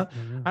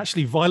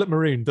 Actually, violet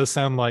maroon does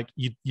sound like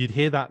you'd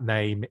hear that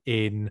name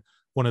in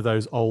one of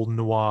those old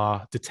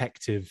noir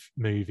detective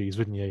movies,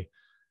 wouldn't you?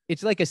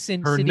 It's like a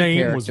Sin Her City name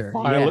character.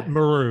 was Violet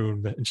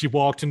Maroon, and she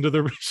walked into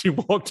the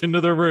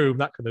room,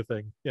 that kind of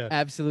thing. Yeah,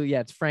 absolutely.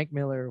 Yeah, it's Frank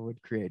Miller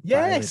would create.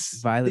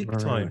 Yes, Violet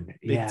Maroon.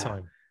 Big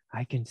time.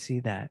 I can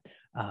see that.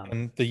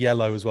 And the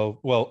yellow as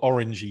well. Well,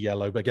 orangey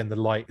yellow, but again, the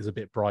light is a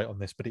bit bright on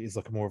this, but it is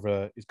like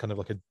it's kind of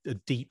like a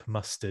deep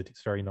mustard.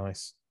 It's very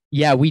nice.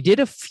 Yeah, we did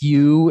a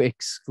few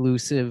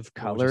exclusive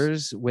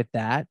colors with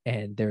that,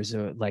 and there's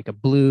a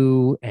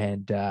blue,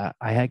 and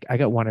I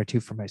got 1 or 2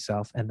 for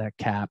myself, and that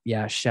cap.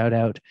 Yeah, shout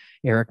out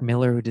Eric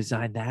Miller who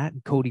designed that,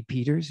 and Cody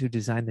Peters who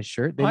designed the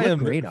shirt. They look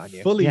great on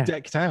you. Fully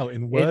decked out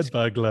in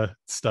Wordburglar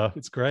stuff.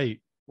 It's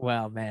great.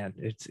 Well, man,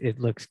 it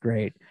looks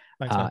great.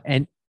 Thanks,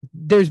 and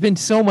there's been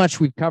so much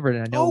we've covered,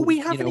 and I know we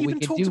haven't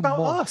even talked about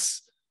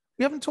us.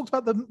 We haven't talked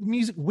about the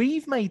music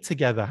we've made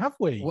together, have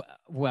we?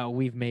 Well,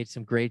 we've made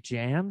some great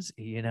jams.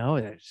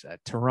 There's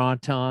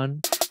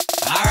Toronton.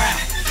 All right,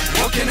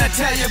 what can I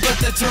tell you about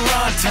the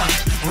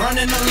Toronton?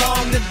 Running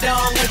along the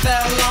dawn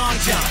without long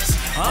jumps.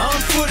 On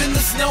foot in the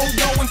snow,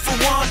 going for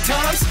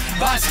wontons.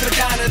 Bicycle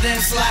down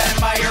then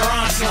sliding by your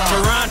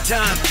ensemble.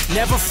 Toronton,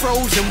 never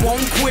frozen,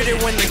 won't quit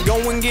it. When the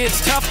going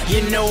gets tough,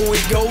 you know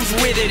it goes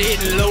with it.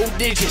 Hitting low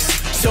digits,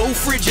 so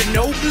frigid,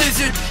 no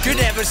blizzard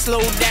could ever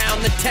slow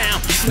down the town.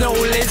 Snow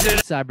lizard.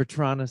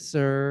 Cybertrona,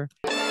 sir.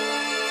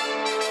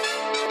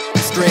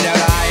 Straight out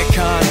of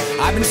Icon,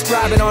 I've been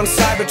scribing on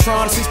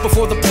Cybertron since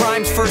before the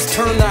primes first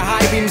turned their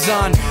high beams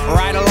on.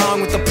 Right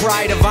along with the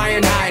pride of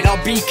Ironhide,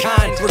 I'll be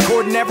kind,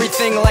 recording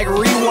everything like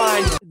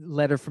rewind.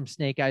 Letter from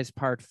Snake Eyes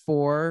Part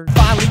 4.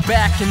 Finally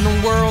back in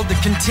the world to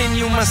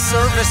continue my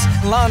service.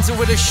 Lonzo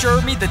would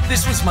assure me that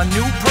this was my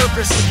new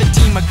purpose. With a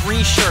team of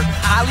green shirt,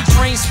 highly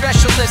trained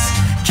specialists.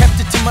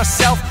 Kept it to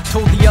myself,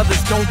 told the others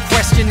don't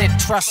question it,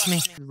 trust me.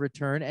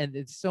 Return, and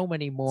it's so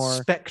many more.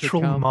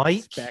 Spectral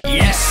Mike.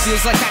 Yes,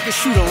 feels like I could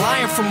shoot a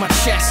lion from my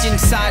chest.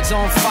 Inside's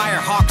on fire,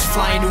 hawks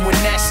flying to a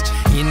nest.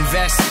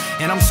 Invest,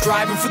 and I'm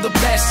striving for the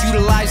best.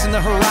 Utilizing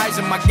the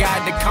horizon, my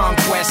guide to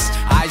conquest.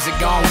 Eyes are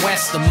gone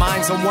west, the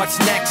mind's on what's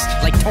next.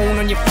 Like tone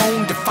on your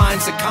phone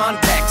defines the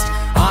context.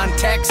 On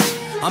text,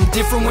 I'm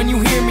different when you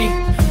hear me.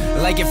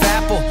 Like if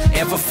Apple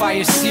ever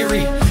fires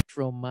Siri.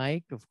 Spectral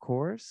Mike, of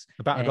course.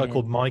 About a guy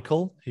called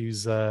Michael,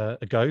 who's a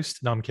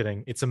ghost. No, I'm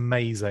kidding. It's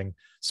amazing.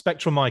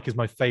 Spectral Mike is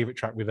my favorite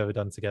track we've ever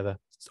done together.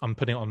 I'm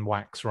putting it on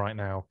wax right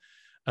now.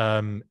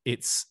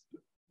 It's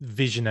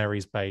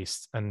Visionaries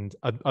based, and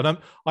I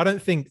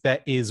don't think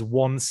there is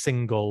one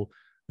single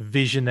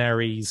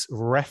Visionaries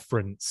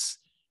reference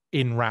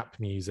in rap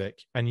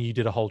music, and you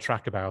did a whole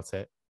track about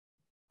it.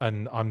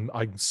 And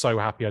I'm so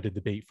happy I did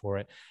the beat for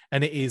it,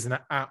 and it is an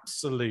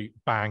absolute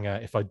banger.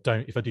 If I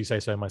do say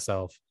so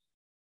myself.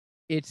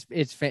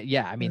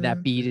 Yeah, I mean,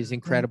 that beat is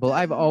incredible.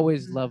 I've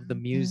always loved the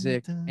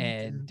music,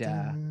 and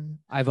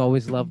I've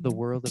always loved the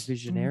world of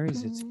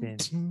Visionaries. It's been,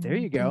 there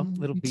you go,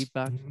 little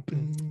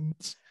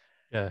beatbox.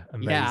 Yeah,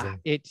 amazing.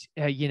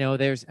 Yeah,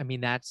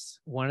 that's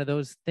one of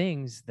those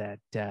things that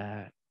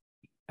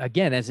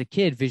again, as a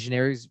kid,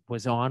 Visionaries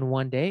was on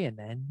one day and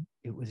then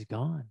it was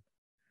gone,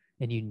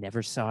 and you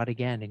never saw it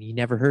again, and you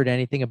never heard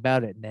anything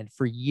about it. And then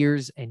for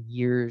years and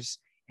years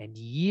and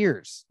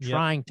years,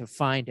 trying to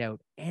find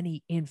out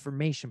any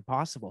information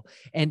possible.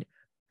 And,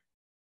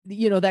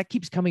 that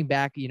keeps coming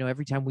back,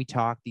 every time we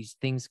talk, these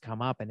things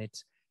come up, and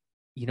it's,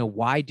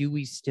 why do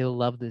we still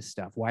love this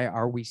stuff? Why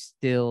are we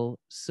still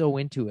so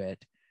into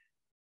it?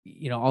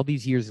 All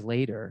these years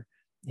later,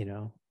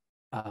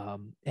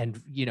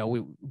 And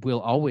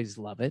we'll always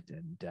love it.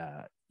 And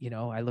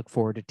I look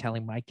forward to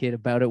telling my kid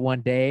about it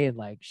one day, and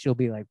like she'll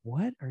be like,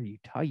 "What are you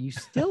talking? You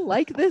still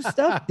like this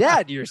stuff,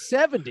 Dad? You're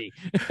 70."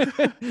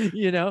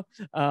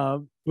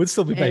 We'd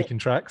still be making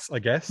tracks, I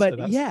guess.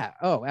 But yeah,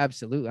 oh,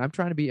 absolutely. I'm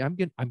gonna be a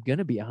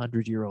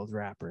 100-year-old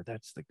rapper.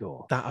 That's the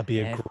goal. That'd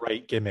be a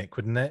great gimmick,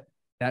 wouldn't it?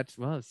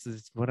 This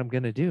is what I'm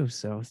gonna do.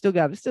 So still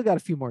got a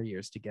few more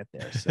years to get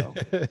there. So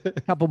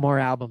a couple more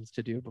albums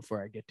to do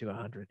before I get to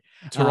 100.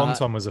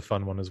 Toronto was a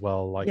fun one as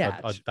well. Like yeah,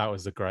 that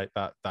was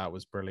that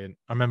was brilliant.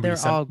 I remember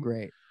they're all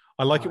great.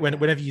 I like it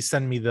whenever you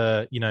send me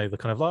the the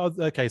kind of like,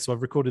 oh, okay, so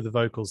I've recorded the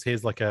vocals.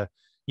 Here's like a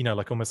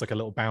like almost like a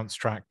little bounce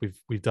track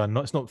we've done.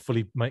 It's not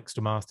fully mixed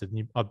or mastered.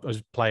 And I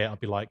just play it. I'll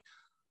be like,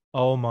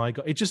 oh my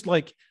god! It's just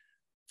like,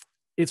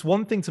 it's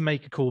one thing to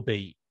make a cool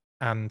beat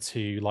and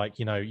to like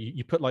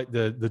you put like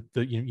the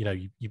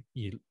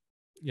you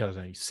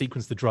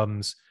sequence the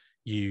drums,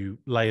 you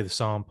layer the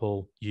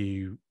sample,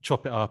 you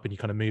chop it up, and you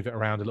kind of move it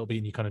around a little bit,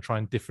 and you kind of try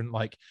and different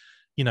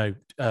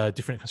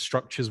different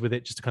structures with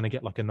it just to kind of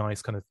get like a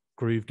nice kind of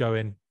groove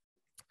going.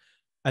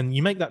 And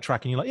you make that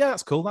track, and you're like, yeah,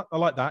 that's cool. I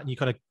like that. And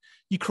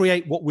you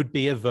create what would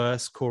be a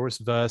verse, chorus,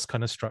 verse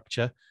kind of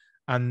structure,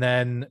 and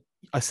then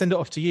I send it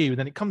off to you, and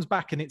then it comes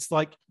back and it's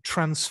like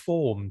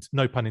transformed,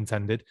 no pun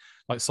intended,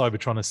 like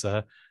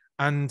Cybertronosaur.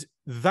 And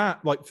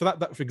that, like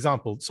for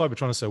example,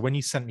 Cybertronosaur, when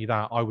you sent me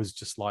that, I was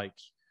just like,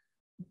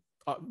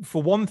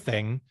 for one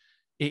thing,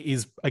 it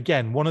is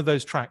again one of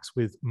those tracks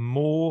with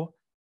more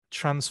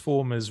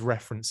Transformers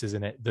references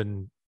in it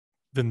than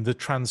the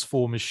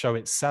Transformers show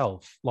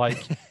itself.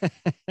 Like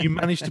you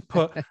managed to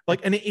put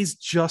like, and it is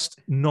just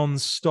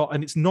non-stop,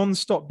 and it's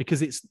non-stop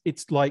because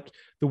it's like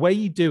the way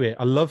you do it.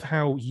 I love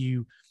how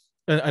you,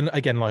 and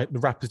again, like the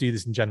rappers do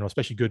this in general,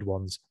 especially good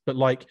ones, but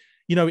like,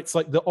 it's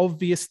like the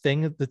obvious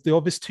thing, the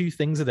obvious two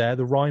things are there,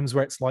 the rhymes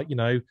where it's like,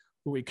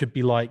 it could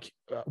be like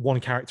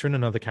one character and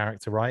another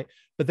character, right?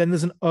 But then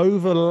there's an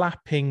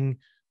overlapping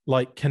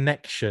like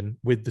connection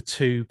with the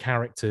two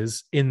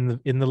characters in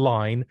the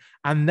line,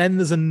 and then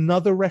there's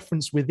another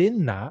reference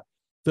within that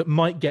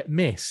might get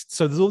missed.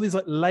 So there's all these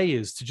like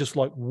layers to just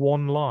like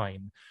one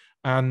line,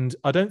 and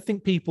I don't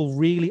think people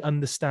really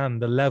understand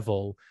the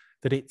level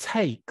that it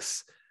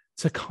takes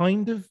to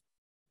kind of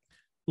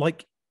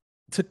like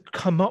to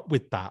come up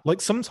with that.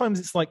 Like sometimes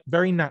it's like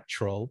very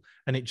natural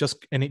and it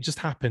just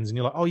happens, and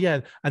you're like, oh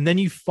yeah, and then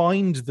you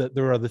find that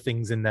there are other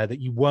things in there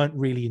that you weren't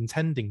really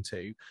intending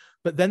to.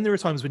 But then there are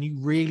times when you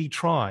really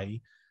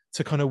try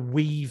to kind of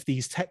weave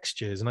these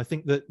textures, and I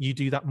think that you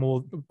do that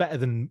better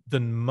than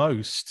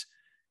most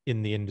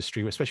in the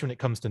industry, especially when it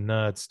comes to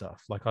nerd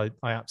stuff. Like I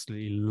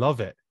absolutely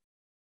love it.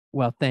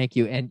 Well, thank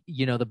you. And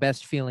the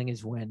best feeling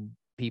is when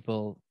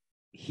people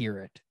hear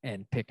it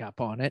and pick up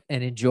on it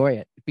and enjoy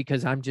it,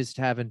 because I'm just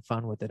having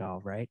fun with it all,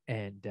 right?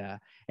 And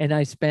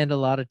I spend a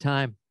lot of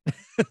time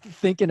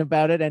thinking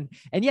about it, and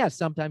yeah,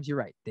 sometimes you're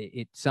right,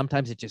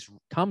 sometimes it just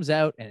comes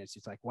out and it's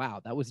just like, wow,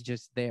 that was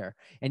just there.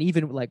 And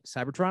even like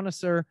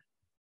Cybertronosaur,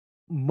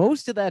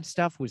 most of that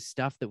stuff was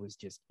stuff that was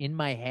just in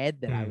my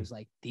head that I was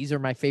like, these are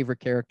my favorite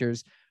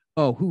characters.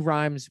 Oh, who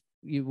rhymes,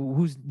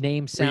 whose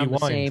names sound the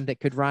same that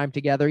could rhyme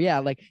together? Yeah,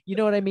 like, you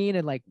know what I mean?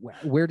 And like,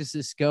 where does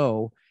this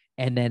go?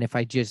 And then if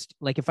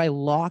I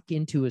lock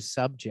into a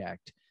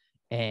subject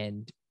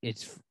and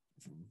it's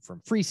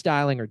from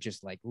freestyling or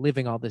just like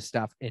living all this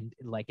stuff, and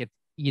like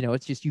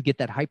it's just, you get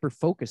that hyper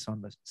focus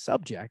on the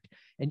subject,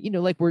 and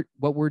like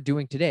what we're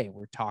doing today,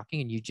 we're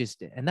talking,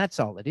 and that's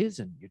all it is,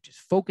 and you just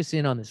focus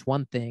in on this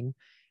one thing,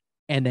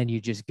 and then you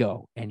just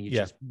go and you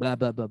just blah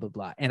blah blah blah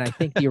blah. And I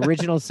think the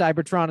original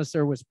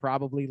Cybertronosaur was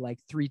probably like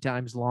 3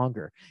 times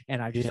longer,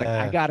 and I just like,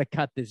 I gotta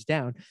cut this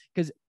down,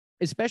 because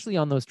especially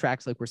on those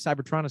tracks like where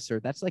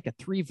Cybertronosaur, that's like a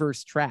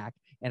 3-verse track,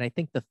 and I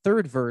think the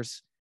third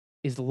verse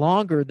is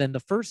longer than the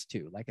first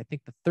 2. Like I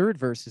think the third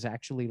verse is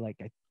actually like,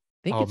 I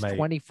think it's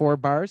 24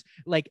 bars.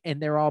 Like,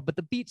 and they're all, but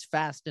the beat's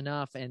fast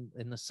enough, and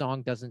the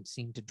song doesn't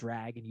seem to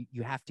drag, and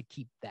you have to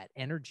keep that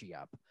energy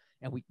up.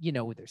 And we,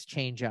 there's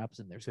change ups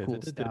and there's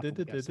cool stuff.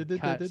 And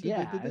cuts.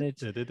 Yeah.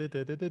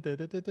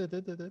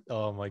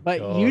 Oh my god.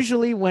 But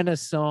usually when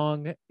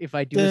if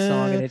I do a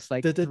song and it's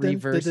like 3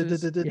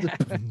 verses.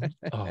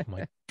 Oh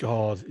my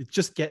god. It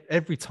just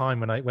every time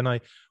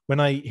when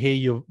I hear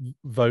your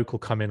vocal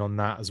come in on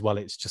that as well,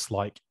 it's just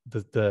like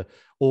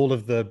all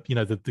of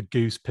the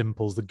goose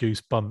pimples, the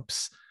goose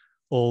bumps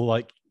all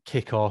like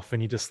kick off,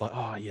 and you're just like,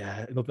 oh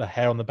yeah, the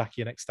hair on the back of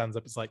your neck stands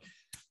up. It's like,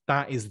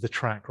 that is the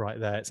track right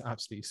there. It's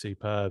absolutely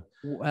superb.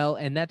 Well,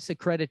 and that's a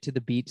credit to the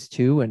beats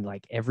too. And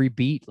like every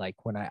beat, like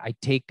when I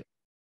take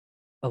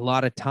a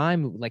lot of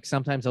time, like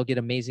sometimes I'll get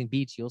amazing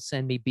beats. You'll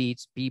send me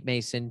beats, Beat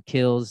Mason,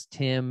 Kills,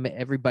 Tim,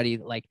 everybody.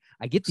 Like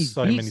I get these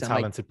so beats, many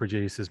talented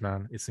producers,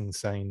 man. It's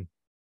insane.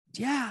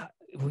 Yeah.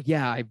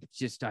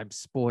 I'm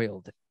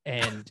spoiled.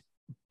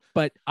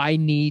 But I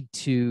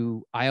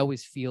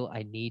always feel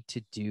I need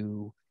to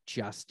do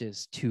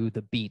justice to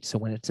the beat. So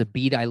when it's a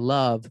beat I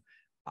love,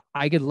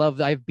 I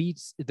have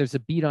beats. There's a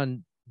beat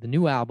on the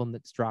new album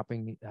that's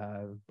dropping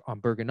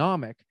on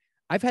Burgie'S.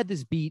 I've had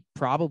this beat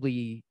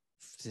probably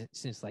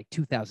since like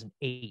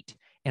 2008,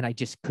 and I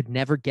just could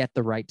never get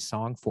the right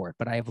song for it.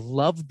 But I have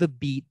loved the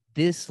beat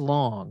this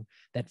long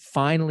that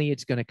finally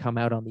it's going to come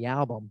out on the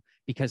album,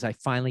 because I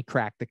finally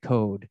cracked the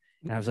code.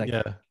 And I was like,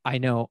 I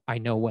know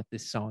what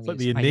this song like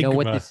is. The enigma. I know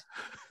what this.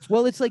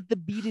 Well, it's like the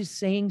beat is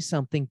saying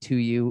something to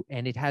you,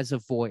 and it has a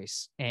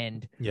voice.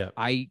 And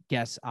I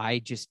guess I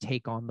just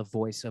take on the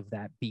voice of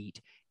that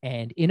beat.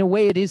 And in a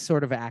way, it is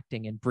sort of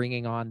acting and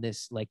bringing on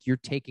this, like, you're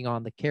taking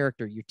on the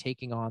character, you're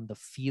taking on the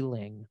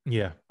feeling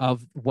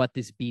of what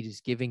this beat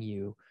is giving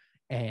you.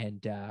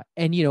 And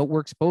you know, it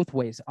works both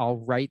ways. I'll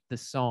write the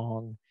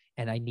song,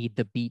 and I need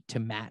the beat to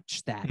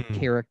match that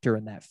character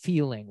and that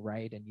feeling,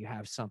 right? And you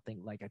have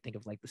something like, I think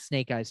of like the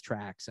Snake Eyes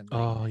tracks, and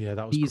like,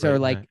 that was these great, are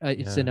like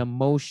it's an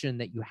emotion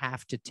that you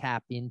have to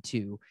tap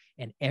into,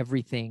 and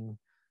everything.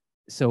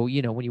 So,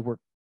 you know, when you work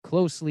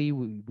closely,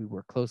 we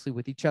work closely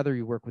with each other.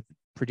 You work with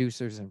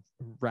producers and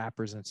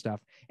rappers and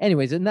stuff.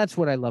 Anyways, and that's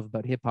what I love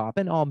about hip hop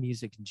and all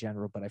music in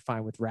general. But I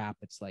find with rap,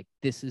 it's like,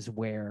 this is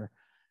where,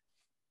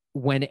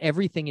 when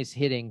everything is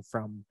hitting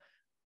from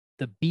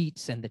the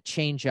beats and the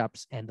change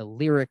ups and the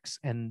lyrics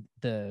and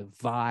the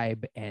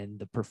vibe and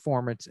the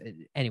performance.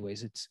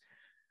 Anyways,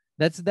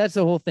 that's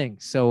the whole thing.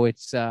 So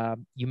it's,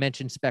 you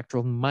mentioned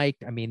Spectral Mike.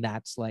 I mean,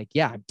 that's like,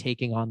 I'm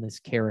taking on this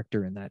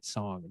character in that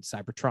song, and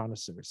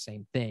Cybertronosaur,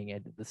 same thing,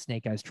 and the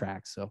Snake Eyes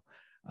track. So,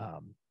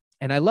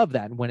 and I love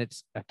that. And when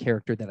it's a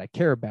character that I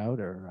care about,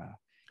 or,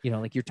 you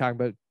know, like you're talking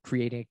about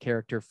creating a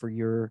character for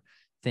your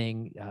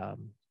thing,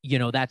 you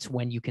know, that's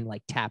when you can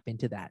like tap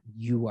into that.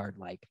 You are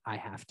like, I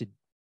have to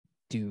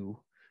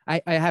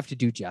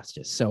do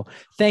justice. So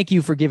thank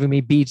you for giving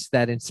me beats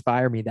that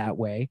inspire me that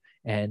way.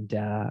 And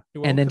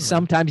then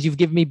sometimes you've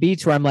given me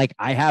beats where I'm like,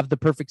 I have the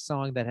perfect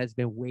song that has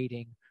been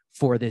waiting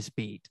for this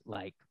beat,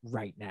 like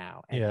right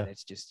now. And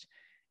it's just,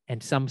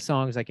 and some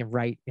songs I can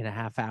write in a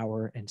half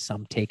hour, and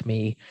some take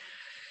me,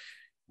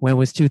 when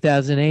was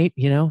 2008,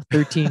 you know,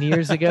 13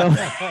 years ago,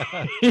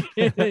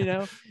 you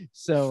know?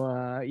 So,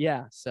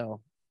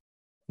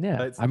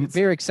 I'm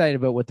very excited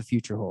about what the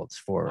future holds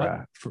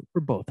for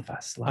both of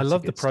us. I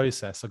love the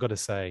process. I got to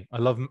say, I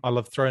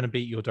love throwing a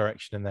beat your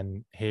direction and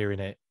then hearing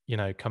it, you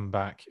know, come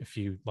back a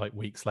few like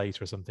weeks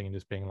later or something, and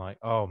just being like,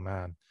 oh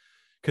man,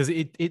 because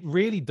it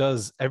really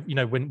does. You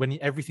know, when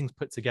everything's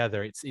put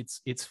together,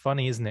 it's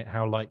funny, isn't it?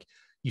 How like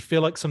you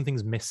feel like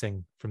something's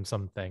missing from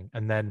something,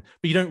 and then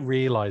but you don't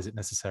realize it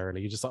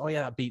necessarily. You're just like, oh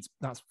yeah,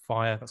 that's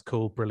fire, that's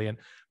cool, brilliant.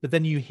 But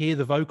then you hear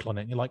the vocal on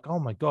it, and you're like, oh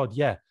my god,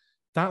 yeah,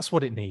 that's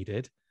what it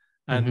needed.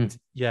 And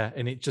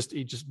and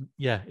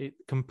it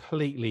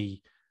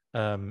completely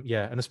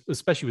and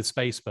especially with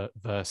Space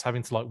Verse,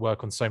 having to like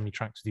work on so many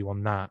tracks with you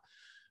on that,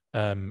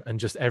 and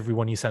just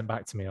everyone you sent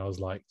back to me, I was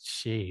like,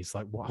 geez,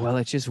 like wow. Well,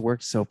 it just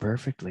worked so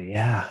perfectly.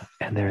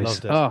 And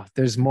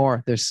there's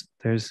more,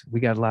 we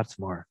got lots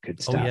more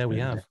good stuff. We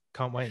have,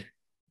 can't wait.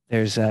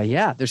 There's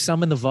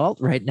some in the vault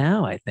right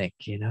now, I think,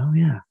 you know.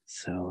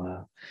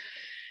 So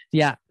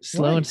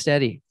slow and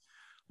steady.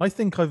 I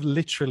think I've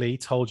literally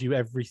told you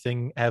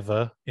everything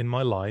ever in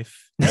my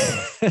life.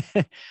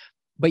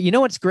 But you know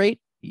what's great?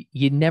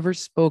 You never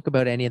spoke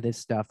about any of this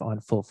stuff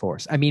on Full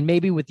Force. I mean,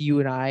 maybe with you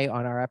and I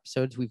on our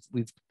episodes,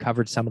 we've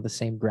covered some of the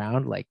same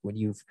ground, like when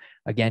you've,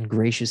 again,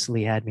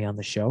 graciously had me on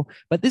the show.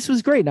 But this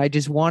was great. And I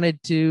just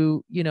wanted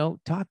to, you know,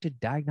 talk to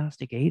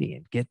Diagnostik80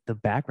 and get the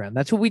background.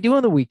 That's what we do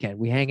on the weekend.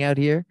 We hang out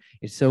here.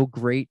 It's so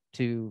great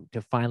to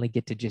finally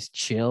get to just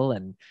chill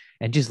and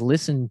just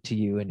listen to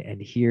you and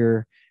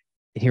hear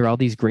all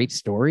these great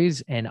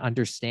stories and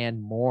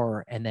understand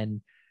more. And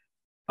then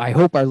I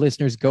hope our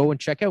listeners go and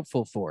check out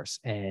Full Force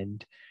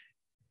and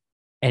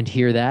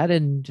hear that.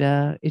 And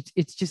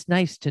it's just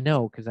nice to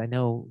know, because I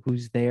know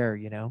who's there,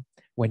 you know,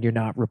 when you're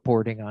not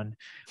reporting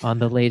on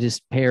the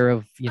latest pair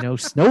of, you know,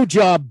 snow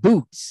job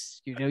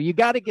boots. You know, you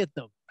got to get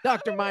them.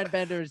 Dr.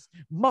 Mindbender's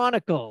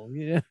monocle,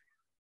 you know.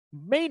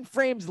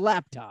 Mainframe's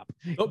laptop.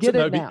 It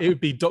would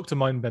be Dr.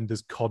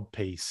 Mindbender's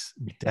codpiece,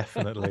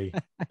 definitely,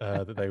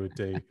 that they would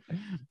do.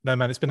 No,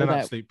 man, it's been an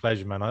absolute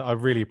pleasure, man. I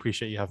really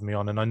appreciate you having me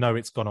on, and I know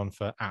it's gone on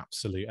for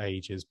absolute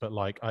ages, but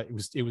like,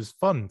 it was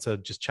fun to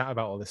just chat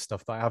about all this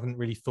stuff that I haven't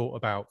really thought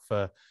about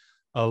for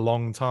a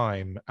long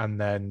time, and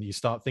then you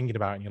start thinking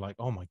about it, and you're like,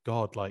 oh my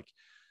god, like.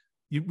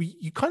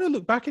 You kind of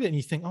look back at it and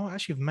you think, oh,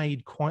 actually, I've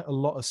made quite a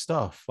lot of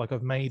stuff. Like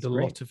I've made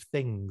lot of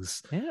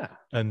things. Yeah.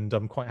 And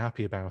I'm quite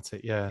happy about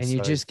it. Yeah. And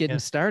you're just getting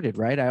started,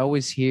 right? I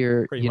always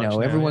hear,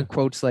 everyone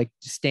quotes like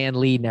Stan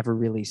Lee never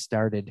really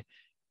started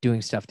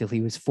doing stuff till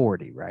he was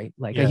 40, right?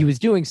 Like he was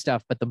doing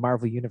stuff, but the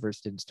Marvel Universe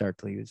didn't start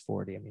till he was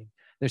 40. I mean,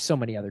 there's so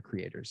many other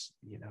creators,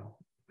 you know,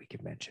 we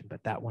could mention,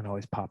 but that one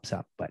always pops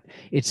up. But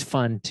it's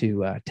fun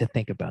to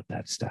think about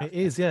that stuff. It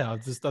is, yeah.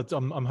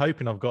 I'm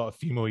hoping I've got a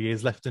few more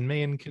years left in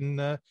me and can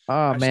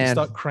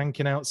start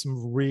cranking out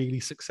some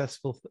really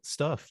successful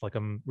stuff. Like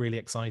I'm really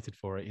excited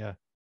for it. Yeah,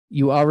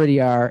 you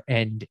already are,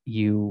 and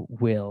you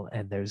will.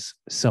 And there's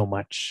so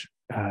much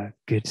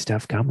good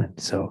stuff coming.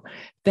 So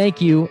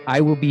thank you.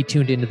 I will be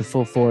tuned into the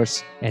full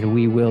force, and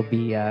we will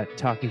be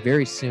talking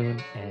very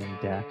soon.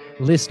 And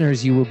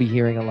listeners, you will be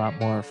hearing a lot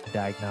more from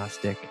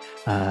Diagnostic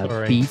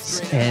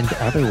beats and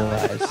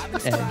otherwise.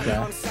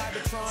 And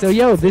so,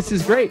 yo, this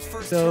is great.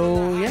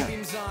 So, yeah.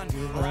 Sign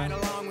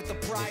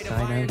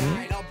out here.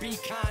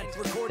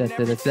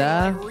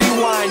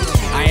 Rewind.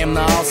 I am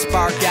the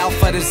all-spark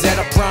alpha to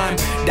zeta prime.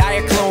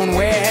 Diaclone,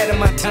 way ahead of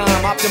my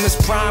time. Optimus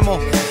primal,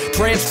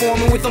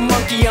 transforming with a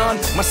monkey on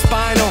my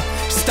spinal.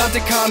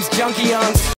 Stunticons, junkie on.